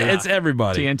 HGTV. It's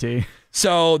everybody. TNT.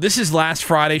 So this is last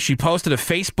Friday. She posted a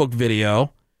Facebook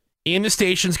video in the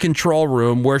station's control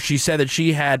room where she said that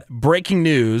she had breaking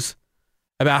news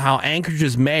about how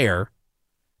Anchorage's mayor,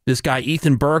 this guy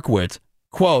Ethan Berkowitz,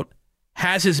 quote,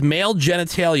 has his male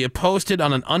genitalia posted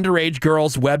on an underage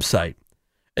girl's website.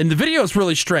 And the video is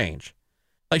really strange.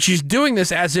 Like, she's doing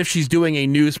this as if she's doing a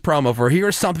news promo for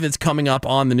here's something that's coming up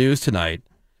on the news tonight.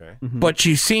 Okay. But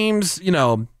she seems,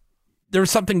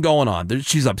 there's something going on.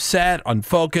 She's upset,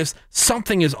 unfocused.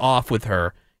 Something is off with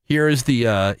her. Here's the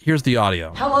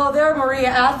audio. Hello there, Maria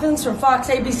Athens from Fox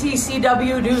ABC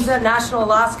CW Newsnet National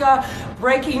Alaska.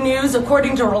 Breaking news,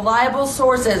 according to reliable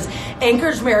sources,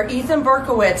 Anchorage Mayor Ethan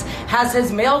Berkowitz has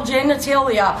his male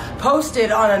genitalia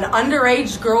posted on an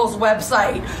underage girl's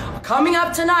website. Coming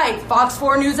up tonight, Fox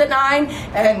 4 News at 9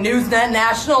 and Newsnet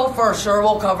National for sure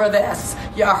will cover this.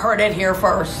 You heard it here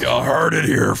first.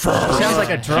 Sounds like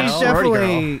a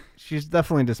drunk She's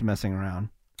definitely just messing around.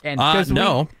 And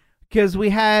no. Because we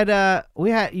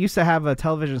used to have a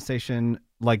television station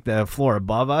like the floor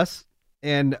above us,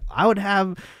 and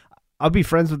I'd be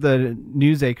friends with the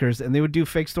news anchors, and they would do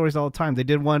fake stories all the time. They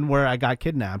did one where I got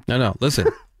kidnapped. No, listen.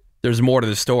 There's more to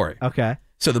the story. Okay.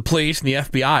 So the police and the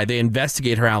FBI, they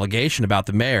investigate her allegation about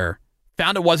the mayor,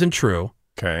 found it wasn't true.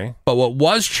 Okay. But what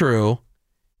was true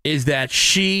is that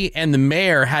she and the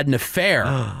mayor had an affair.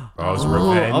 Oh, it was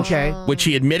revenge. Okay. Which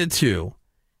he admitted to.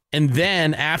 And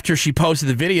then after she posted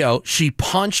the video, she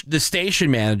punched the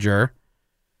station manager,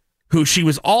 who she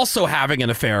was also having an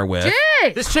affair with.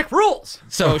 This chick rules.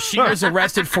 So she was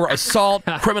arrested for assault,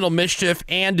 criminal mischief,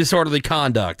 and disorderly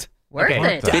conduct. Worth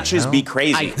it. Bitches be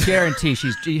crazy. I guarantee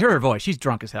you hear her voice. She's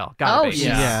drunk as hell. Gotta be. She's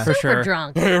Yeah, super for sure.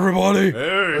 drunk. Hey, everybody.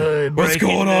 Hey, What's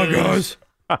going on, guys?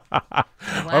 I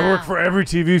work for every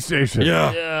TV station.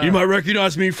 Yeah. You might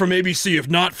recognize me from ABC, if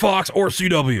not Fox or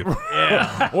CW.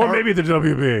 Or maybe the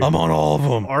WB. I'm on all of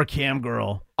them. Or Cam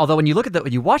Girl. Although when you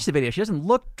watch the video, she doesn't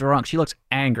look drunk. She looks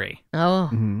angry.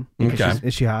 Oh. Okay.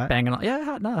 Is she hot? Banging on. Yeah,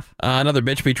 hot enough. Another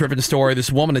bitch be tripping story. This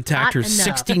woman attacked her Hot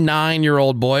enough.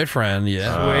 69-year-old boyfriend.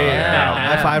 Yeah.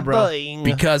 High five, bro.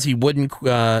 Because he wouldn't,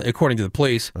 according to the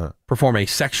police, perform a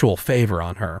sexual favor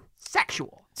on her.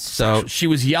 Sexual. So she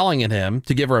was yelling at him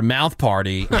to give her a mouth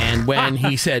party, and when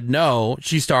he said no,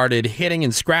 she started hitting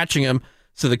and scratching him.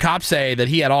 So the cops say that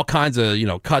he had all kinds of,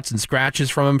 cuts and scratches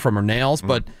from him from her nails,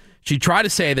 but she tried to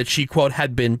say that she, quote,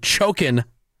 had been choking,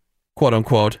 quote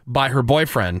unquote, by her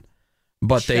boyfriend.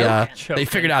 But they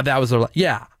figured out that was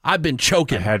I've been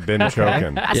choking. I had been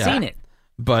choking. I seen it.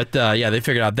 But they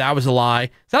figured out that was a lie.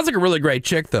 Sounds like a really great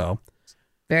chick, though.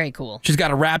 Very cool. She's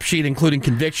got a rap sheet including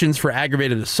convictions for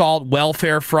aggravated assault,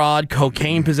 welfare fraud,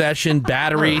 cocaine possession,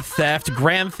 battery, theft,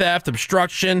 grand theft,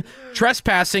 obstruction,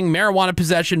 trespassing, marijuana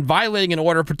possession, violating an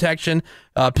order of protection,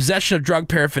 possession of drug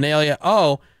paraphernalia,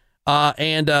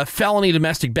 and felony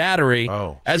domestic battery,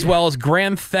 as well as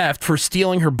grand theft for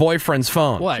stealing her boyfriend's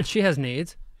phone. What? She has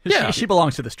needs. Yeah. She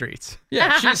belongs to the streets.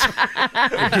 Yeah,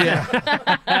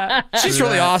 she's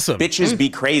really awesome. Bitches be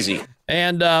crazy.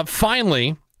 And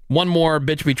finally, one more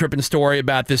bitch be tripping story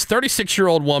about this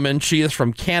 36-year-old woman. She is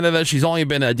from Canada. She's only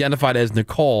been identified as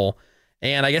Nicole.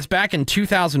 And I guess back in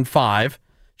 2005,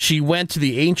 she went to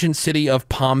the ancient city of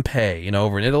Pompeii,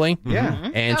 over in Italy.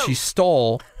 Yeah. And she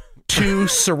stole 2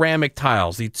 ceramic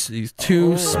tiles. These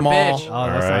 2 small Oh,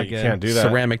 that's not You good. can't do that.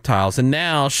 ceramic tiles. And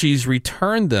now she's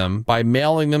returned them by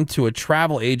mailing them to a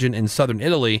travel agent in southern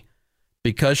Italy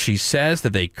because she says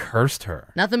that they cursed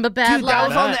her. Nothing but bad Dude, that luck.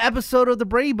 was on the episode of the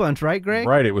Brady Bunch, right, Greg?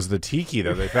 Right, it was the tiki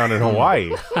that they found in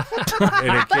Hawaii. But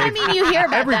I mean, you hear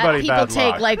about that. everybody People bad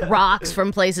take luck. like rocks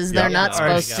from places they're not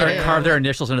supposed Or to. carve their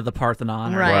initials into the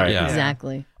Parthenon. Right, Yeah.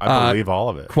 exactly. I believe all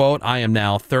of it. Quote, I am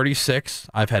now 36.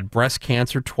 I've had breast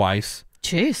cancer twice.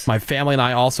 Jeez. My family and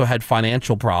I also had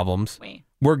financial problems.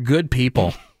 We're good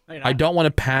people. I don't want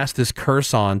to pass this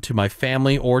curse on to my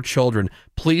family or children.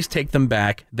 Please take them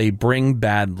back. They bring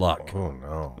bad luck. Oh,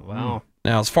 no. Wow.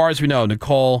 Now, as far as we know,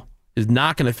 Nicole is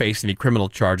not going to face any criminal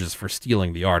charges for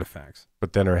stealing the artifacts.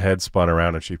 But then her head spun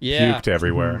around and she Yeah. puked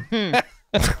everywhere.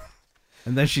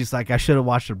 And then she's like, I should have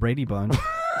watched the Brady Bunch.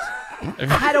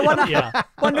 I don't want to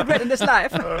one regret in this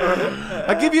life.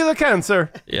 I give you the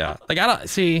cancer. Yeah. Like, I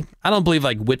don't believe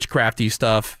like witchcrafty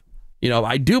stuff. You know,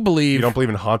 I do believe. You don't believe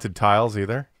in haunted tiles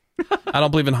either? I don't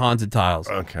believe in haunted tiles.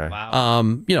 Okay.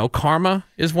 You know, karma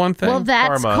is one thing. Well,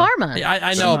 that's karma. Yeah,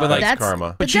 I know, but like That's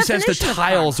karma. But the she says the definition of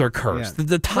tiles karma. are cursed. Yeah.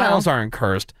 The tiles aren't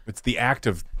cursed. It's the act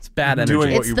of bad energy.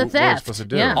 doing what It's you the were theft. supposed to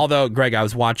do. Yeah. Although, Greg, I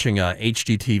was watching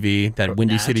HGTV, that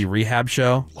Windy City Rehab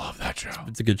show. Love that show.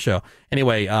 It's a good show.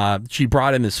 Anyway, she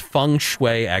brought in this feng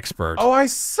shui expert. Oh, I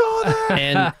saw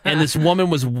that. And this woman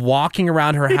was walking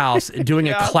around her house doing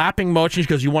a clapping motion. She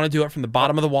goes, "You want to do it from the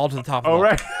bottom of the wall to the top of the wall."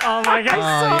 Right. Oh my god!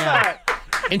 Oh, yeah.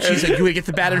 And she's like, "You get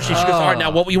the bad energy." She goes, "All right,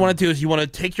 now what you want to do is you want to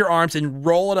take your arms and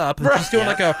roll it up." And she's doing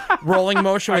like a rolling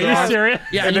motion. With Are her you arms. serious?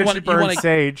 Yeah, And you then want she burns to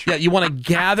sage. Yeah, you want to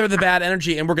gather the bad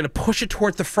energy, and we're going to push it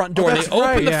towards the front door. And they that's open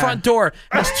right. the Yeah. front door.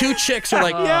 And these two chicks are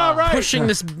like pushing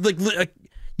this like.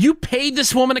 You paid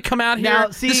this woman to come out here. Now,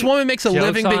 see, this woman makes a joke's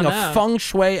living on being a them. feng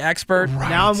shui expert.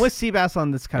 Now I'm with Seabass on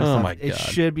this kind of Oh, stuff. my It God.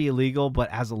 should be illegal, but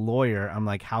as a lawyer, I'm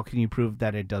like, how can you prove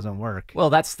that it doesn't work?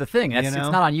 Well, that's the thing. You It's know?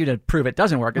 not on you to prove it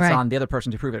doesn't work. It's Right. on the other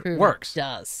person to prove it works.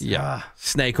 Does. Yeah,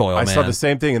 snake oil. I man. saw the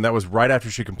same thing, and that was right after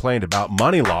she complained about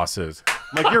money losses.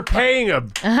 Like, you're paying a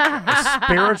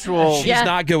spiritual She's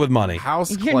not good with money. house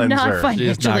You're cleanser. not She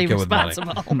is not financially good with money.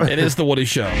 responsible. It is the Woody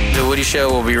Show. The Woody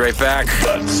Show will be right back.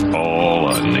 That's all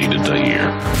I needed to hear.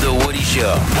 The Woody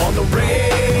Show. On the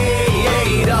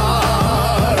radar.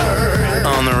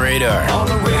 On the radar. On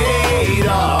the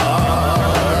radar.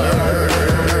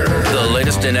 The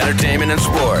latest in entertainment and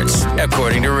sports,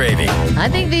 according to Raving. I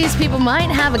think these people might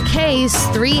have a case.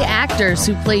 3 actors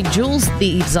who played jewels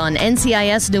thieves on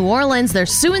NCIS New Orleans, they're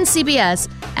suing CBS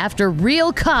after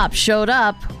real cops showed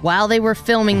up while they were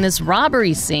filming this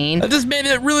robbery scene. That just made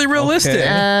it really realistic.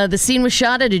 The scene was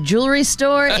shot at a jewelry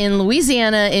store in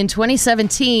Louisiana in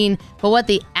 2017, but what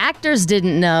the actors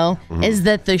didn't know is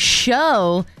that the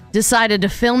show decided to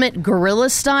film it guerrilla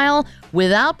style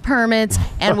without permits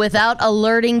and without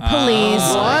alerting police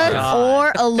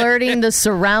or alerting the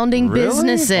surrounding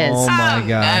businesses. Oh my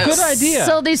God. Good idea.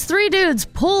 So these 3 dudes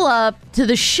pull up to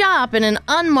the shop in an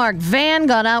unmarked van,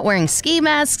 got out wearing ski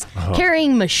masks,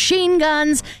 carrying machine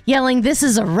guns, yelling, "This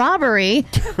is a robbery."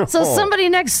 So somebody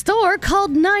next door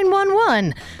called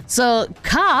 911. So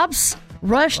cops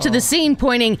rushed to the scene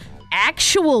pointing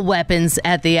actual weapons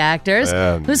at the actors,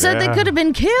 who said they could have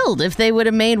been killed if they would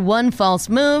have made one false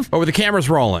move. Or with the cameras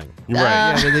rolling. You're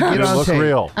right. Did they get It on looked tape?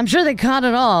 real. I'm sure they caught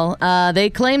it all. They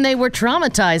claim they were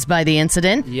traumatized by the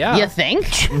incident. Yeah. You think?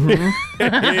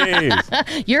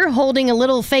 Jeez. You're holding a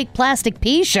little fake plastic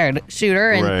pea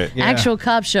shooter, and Right. Yeah. actual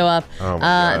cops show up. Oh, my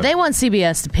God. They want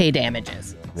CBS to pay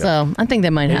damages. So I think they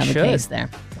might have a should. case there.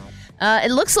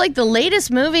 It looks like the latest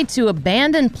movie to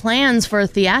abandon plans for a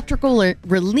theatrical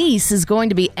release is going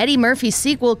to be Eddie Murphy's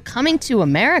sequel, Coming to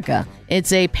America.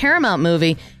 It's a Paramount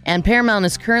movie, and Paramount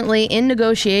is currently in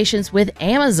negotiations with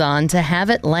Amazon to have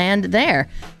it land there.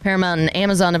 Paramount and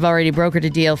Amazon have already brokered a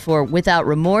deal for Without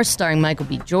Remorse, starring Michael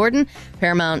B. Jordan.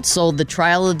 Paramount sold The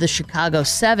Trial of the Chicago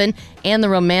 7 and the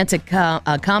romantic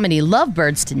comedy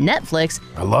Lovebirds to Netflix.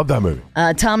 I love that movie.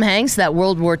 Tom Hanks, that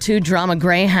World War II drama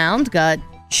Greyhound, got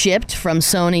shipped from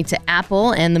Sony to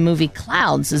Apple, and the movie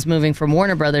Clouds is moving from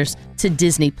Warner Brothers to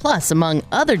Disney Plus, among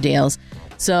other deals.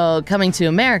 So Coming to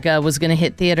America was going to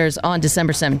hit theaters on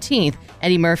December 17th.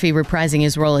 Eddie Murphy reprising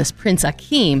his role as Prince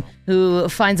Akeem, who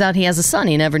finds out he has a son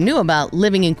he never knew about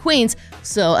living in Queens,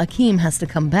 so Akeem has to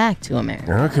come back to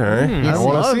America. Okay. I I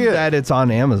want to love see it. that it's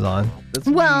on Amazon. That's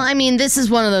Well, I mean, this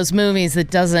is one of those movies that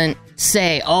doesn't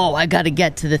say, "Oh, I got to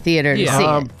get to the theater to see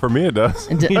it." For me, it does.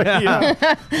 yeah.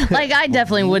 Like, I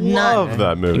definitely would not. Love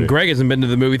that movie. And Greg hasn't been to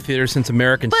the movie theater since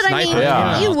American But I Sniper. mean,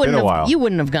 Yeah, you it's wouldn't been a have. while. You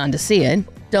wouldn't have gone to see it.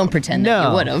 Don't pretend that you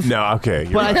No. would have. No, okay.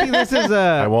 You're But I right. think this is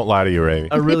I won't lie to you, Ray.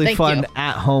 a really Thank fun you.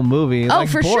 at-home movie. Oh, like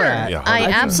for Borat. sure. Yeah, I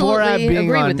think absolutely Borat being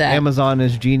agree on with that. Amazon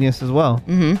is genius as well.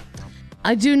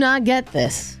 I do not get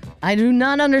this. I do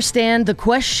not understand. The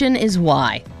question is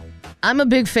why. I'm a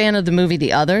big fan of the movie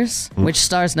The Others, which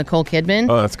stars Nicole Kidman.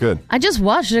 Oh, that's good. I just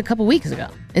watched it a couple weeks ago.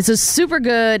 It's a super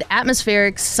good,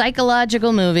 atmospheric,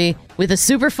 psychological movie with a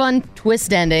super fun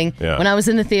twist ending. Yeah. When I was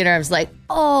in the theater, I was like,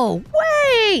 oh,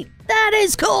 wait, that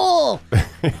is cool.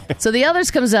 So The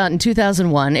Others comes out in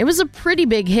 2001. It was a pretty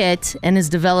big hit and has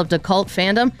developed a cult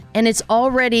fandom, and it's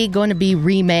already going to be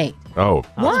remade. Oh.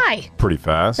 Why? Pretty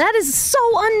fast. That is so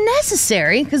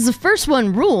unnecessary because the first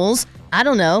one rules. I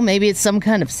don't know. Maybe it's some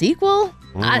kind of sequel.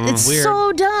 It's Weird.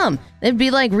 so dumb. It'd be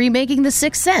like remaking The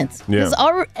Sixth Sense. Yeah.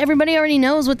 Because everybody already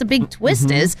knows what the big twist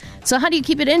is. So how do you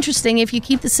keep it interesting if you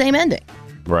keep the same ending?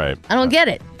 Right. I don't get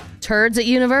it. turds at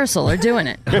Universal are doing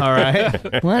it. All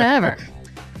right. Whatever.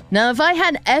 Now, if I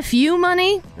had FU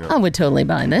money, I would totally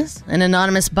buy this. An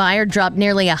anonymous buyer dropped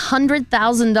nearly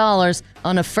 $100,000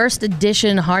 on a first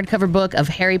edition hardcover book of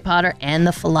Harry Potter and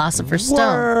the Philosopher's Stone.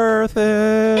 Worth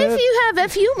it. If you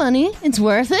have FU money, it's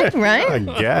worth it, right? I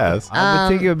guess. I would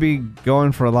think it would be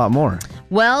going for a lot more.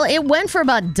 Well, it went for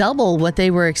about double what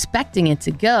they were expecting it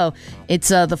to go. It's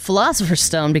the Philosopher's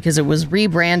Stone because it was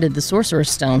rebranded the Sorcerer's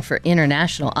Stone for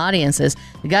international audiences.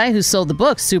 The guy who sold the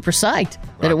book, super psyched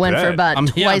that it went for about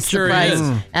twice sure the he price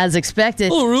is. as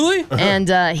expected. Oh, really?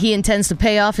 And he intends to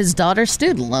pay off his daughter's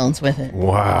student loans with it.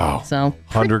 Wow. So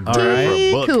 $100 for a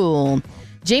pretty book. cool.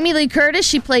 Jamie Lee Curtis,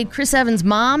 she played Chris Evans'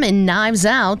 mom in Knives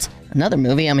Out, another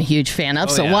movie I'm a huge fan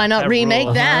of, so why not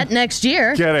remake that next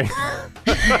year? Kidding.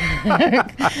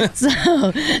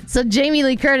 So Jamie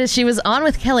Lee Curtis, she was on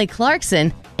with Kelly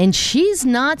Clarkson, and she's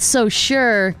not so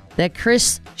sure that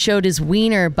Chris showed his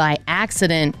wiener by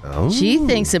accident. She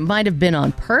thinks it might have been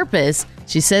on purpose.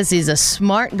 She says he's a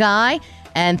smart guy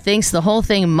and thinks the whole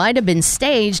thing might have been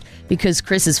staged because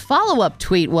Chris's follow-up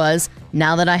tweet was,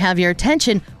 "Now that I have your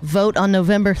attention, vote on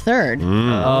November 3rd.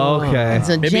 Okay.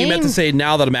 So Maybe you meant to say,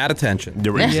 now that I'm at attention.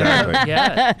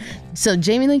 Exactly. So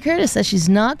Jamie Lee Curtis says she's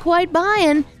not quite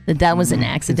buying that was an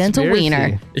accidental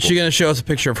wiener. Is she going to show us a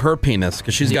picture of her penis?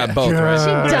 Because she's got both,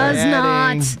 right? She does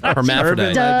not.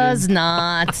 Hermaphrodite. Does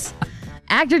not.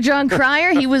 Actor John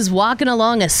Cryer, he was walking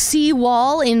along a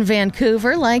seawall in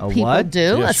Vancouver like people what?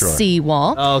 do, Yeah, a sure.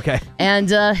 seawall. Oh, okay. And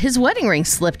his wedding ring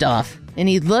slipped off. And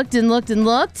he looked and looked and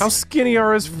looked. How skinny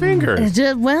are his fingers?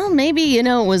 Well, maybe, it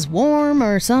was warm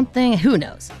or something. Who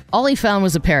knows? All he found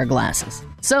was a pair of glasses.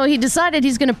 So he decided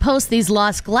he's going to post these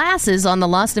lost glasses on the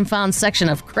Lost and Found section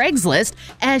of Craigslist,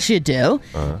 as you do.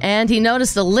 And he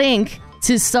noticed a link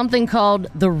to something called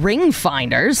the Ring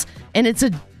Finders, and it's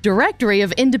a directory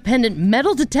of independent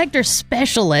metal detector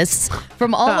specialists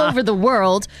from all over the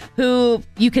world who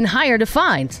you can hire to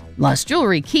find lost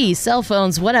jewelry, keys, cell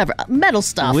phones, whatever, metal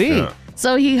stuff. Sweet.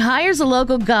 So he hires a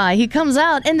local guy. He comes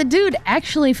out, and the dude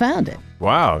actually found it.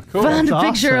 Wow, cool. Found a That's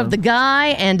picture of awesome. the guy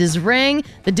and his ring.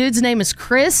 The dude's name is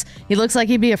Chris. He looks like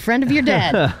he'd be a friend of your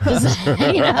dad. Just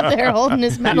hanging out there holding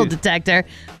his metal detector,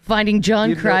 finding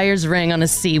John Cryer's ring on a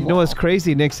seawall. You know what's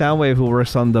crazy? Nick Soundwave, who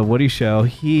works on the Woody Show,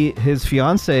 his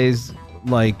fiance's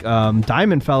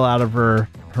diamond fell out of her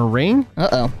ring.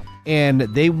 Uh-oh. And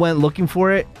they went looking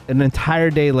for it. An entire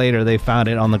day later, they found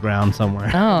it on the ground somewhere.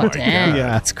 Oh, dang. Yeah.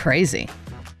 That's crazy.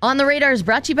 On the Radar is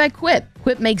brought to you by Quip.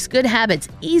 Quip makes good habits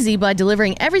easy by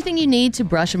delivering everything you need to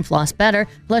brush and floss better,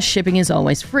 plus shipping is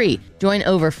always free. Join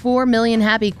over 4 million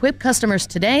happy Quip customers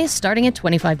today, starting at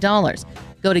 $25.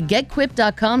 Go to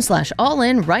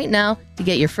getquip.com/allin right now to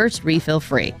get your first refill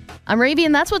free. I'm Ravy,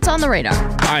 and that's what's on the radar.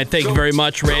 All right, thank you very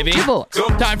much, Ravy.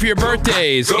 Time for your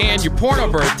birthdays and your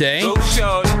porno birthday. Go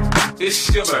shorty,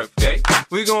 it's your birthday.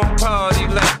 We gon' party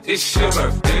like it's your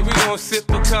birthday. We gon' sip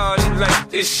Bacardi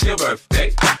like it's your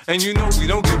birthday. And you know we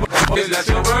don't give a fuck, it's not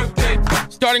your birthday.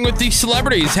 Starting with the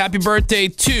celebrities, happy birthday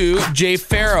to Jay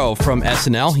Farrow from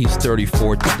SNL. He's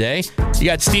 34 today. You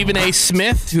got Stephen A.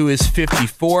 Smith, who is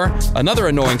 54. Another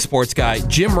annoying sports guy,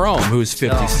 Jim Rome, who's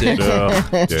 56.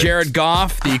 Jared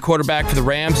Goff, the quarterback for the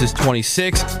Rams, is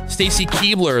 26. Stacy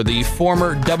Keibler, the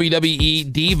former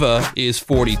WWE diva, is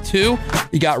 42.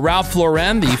 You got Ralph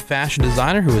Lauren, the fashion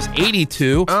designer, who is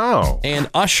 82. Oh. And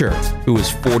Usher, who is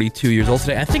 42 years old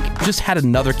today. I think just had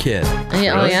another kid. Oh,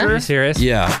 yeah? Are you serious?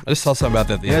 Yeah, I just saw something about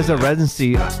that the He has other a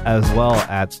residency as well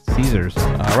at Caesars.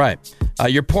 All right.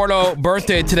 Your porno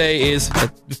birthday today is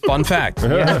a fun fact.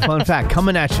 Yeah, fun fact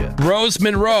coming at you. Rose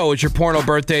Monroe is your porno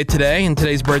birthday today, and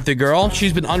today's birthday girl.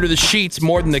 She's been under the sheets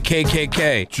more than the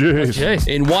KKK. Jeez.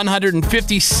 In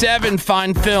 157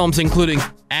 fine films, including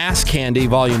Ass Candy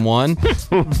Volume 1.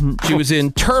 She was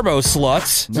in Turbo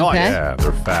Sluts. Oh, yeah,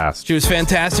 they're fast. She was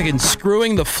fantastic in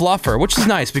Screwing the Fluffer, which is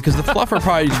nice because the Fluffer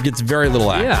probably gets very little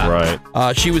action. Yeah.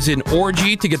 Right. She was in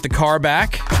Orgy to get the car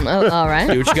back. Oh, all right.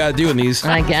 Do what you got to do in these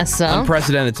I guess so.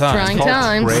 unprecedented times. Trying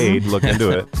times. Trade, look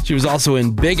into it. She was also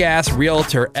in Big Ass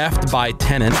Realtor F'd by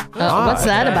Tenant. What's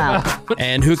that about?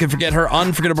 And who can forget her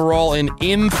unforgettable role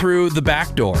in Through the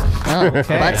Back Door? Oh,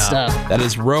 butt stuff. That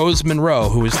is Rose Monroe,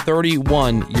 who is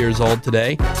 31 years old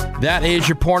today. That is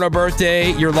your porno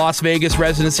birthday, your Las Vegas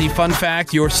residency fun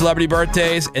fact, your celebrity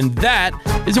birthdays, and that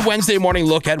is a Wednesday morning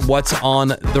look at what's on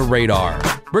the radar.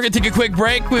 We're going to take a quick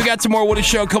break. We've got some more Woody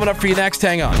Show coming up for you next.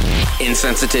 Hang on.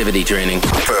 Insensitivity training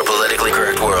for a politically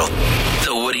correct world.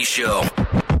 The Woody Show.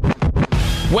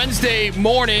 Wednesday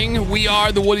morning, we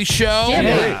are The Woody Show.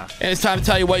 Yeah. And it's time to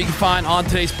tell you what you can find on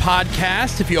today's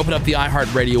podcast. If you open up the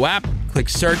iHeartRadio app, click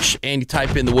search, and you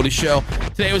type in The Woody Show.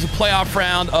 Today was a playoff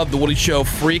round of The Woody Show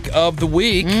Freak of the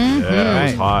Week. Yeah, it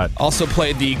was hot. Also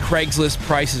played the Craigslist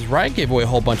Price is Right. Gave away a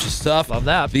whole bunch of stuff. Love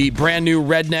that. The brand new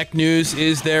Redneck News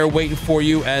is there waiting for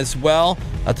you as well.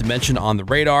 Not to mention on the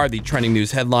radar, the trending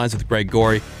news headlines with Greg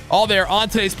Gorey. All there on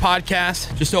today's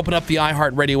podcast. Just open up the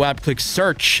iHeartRadio app, click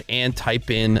search, and type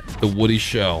in The Woody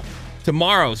Show.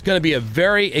 Tomorrow is going to be a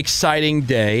very exciting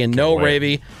day. And no,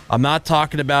 Ravy, I'm not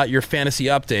talking about your fantasy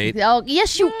update. Oh,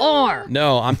 yes, you are.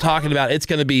 No, I'm talking about it's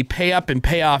going to be pay up and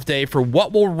payoff day for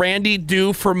What Will Randy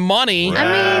Do for Money?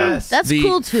 I mean, that's the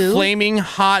cool, too. Flaming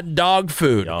hot dog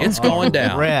food. It's going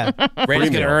down. Rad. Randy's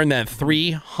going to earn that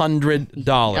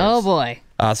 $300. Oh, boy.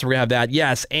 So we're going to have that.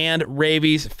 Yes, and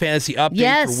Ravy's fantasy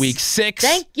update for week 6.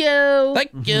 Thank you. Thank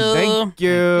you. Thank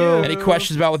you. Any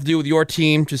questions about what to do with your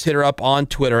team, just hit her up on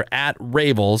Twitter at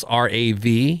Ravels,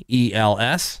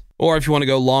 Ravels. Or if you want to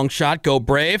go long shot, go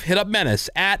brave, hit up Menace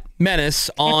at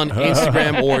Menace on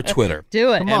Instagram or Twitter.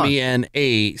 Do it.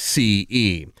 MENACE.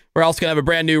 We're also going to have a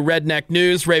brand new Redneck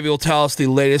News. Ravy will tell us the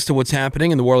latest of what's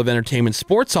happening in the world of entertainment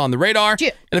sports on the radar.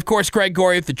 And of course, Greg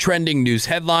Gorey with the trending news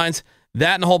headlines.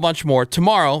 That and a whole bunch more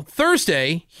tomorrow,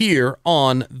 Thursday, here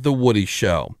on The Woody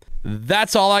Show.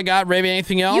 That's all I got. Ravy,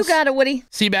 anything else? You got it, Woody.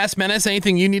 Seabass Menace,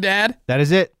 anything you need to add? That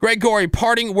is it. Greg Gorey,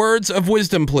 parting words of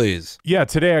wisdom, please. Yeah,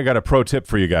 today I got a pro tip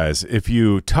for you guys. If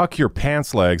you tuck your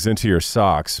pants legs into your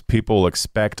socks, people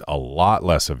expect a lot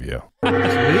less of you.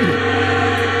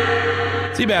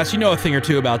 Seabass, you know a thing or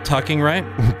two about tucking, right?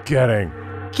 Getting.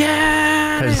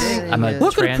 I'm a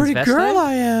Look what a pretty girl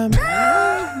I am.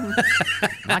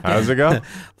 How's it go?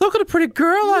 Look what a pretty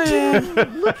girl I am.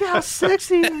 Look how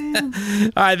sexy I am.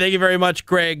 All right, thank you very much,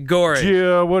 Greg Gorey.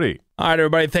 Yeah, Woody. All right,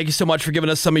 everybody, thank you so much for giving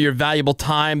us some of your valuable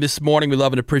time this morning. We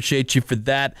love and appreciate you for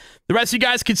that. The rest of you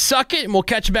guys can suck it, and we'll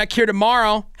catch you back here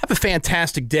tomorrow. Have a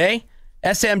fantastic day.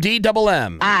 SMD double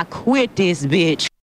M. I quit this bitch.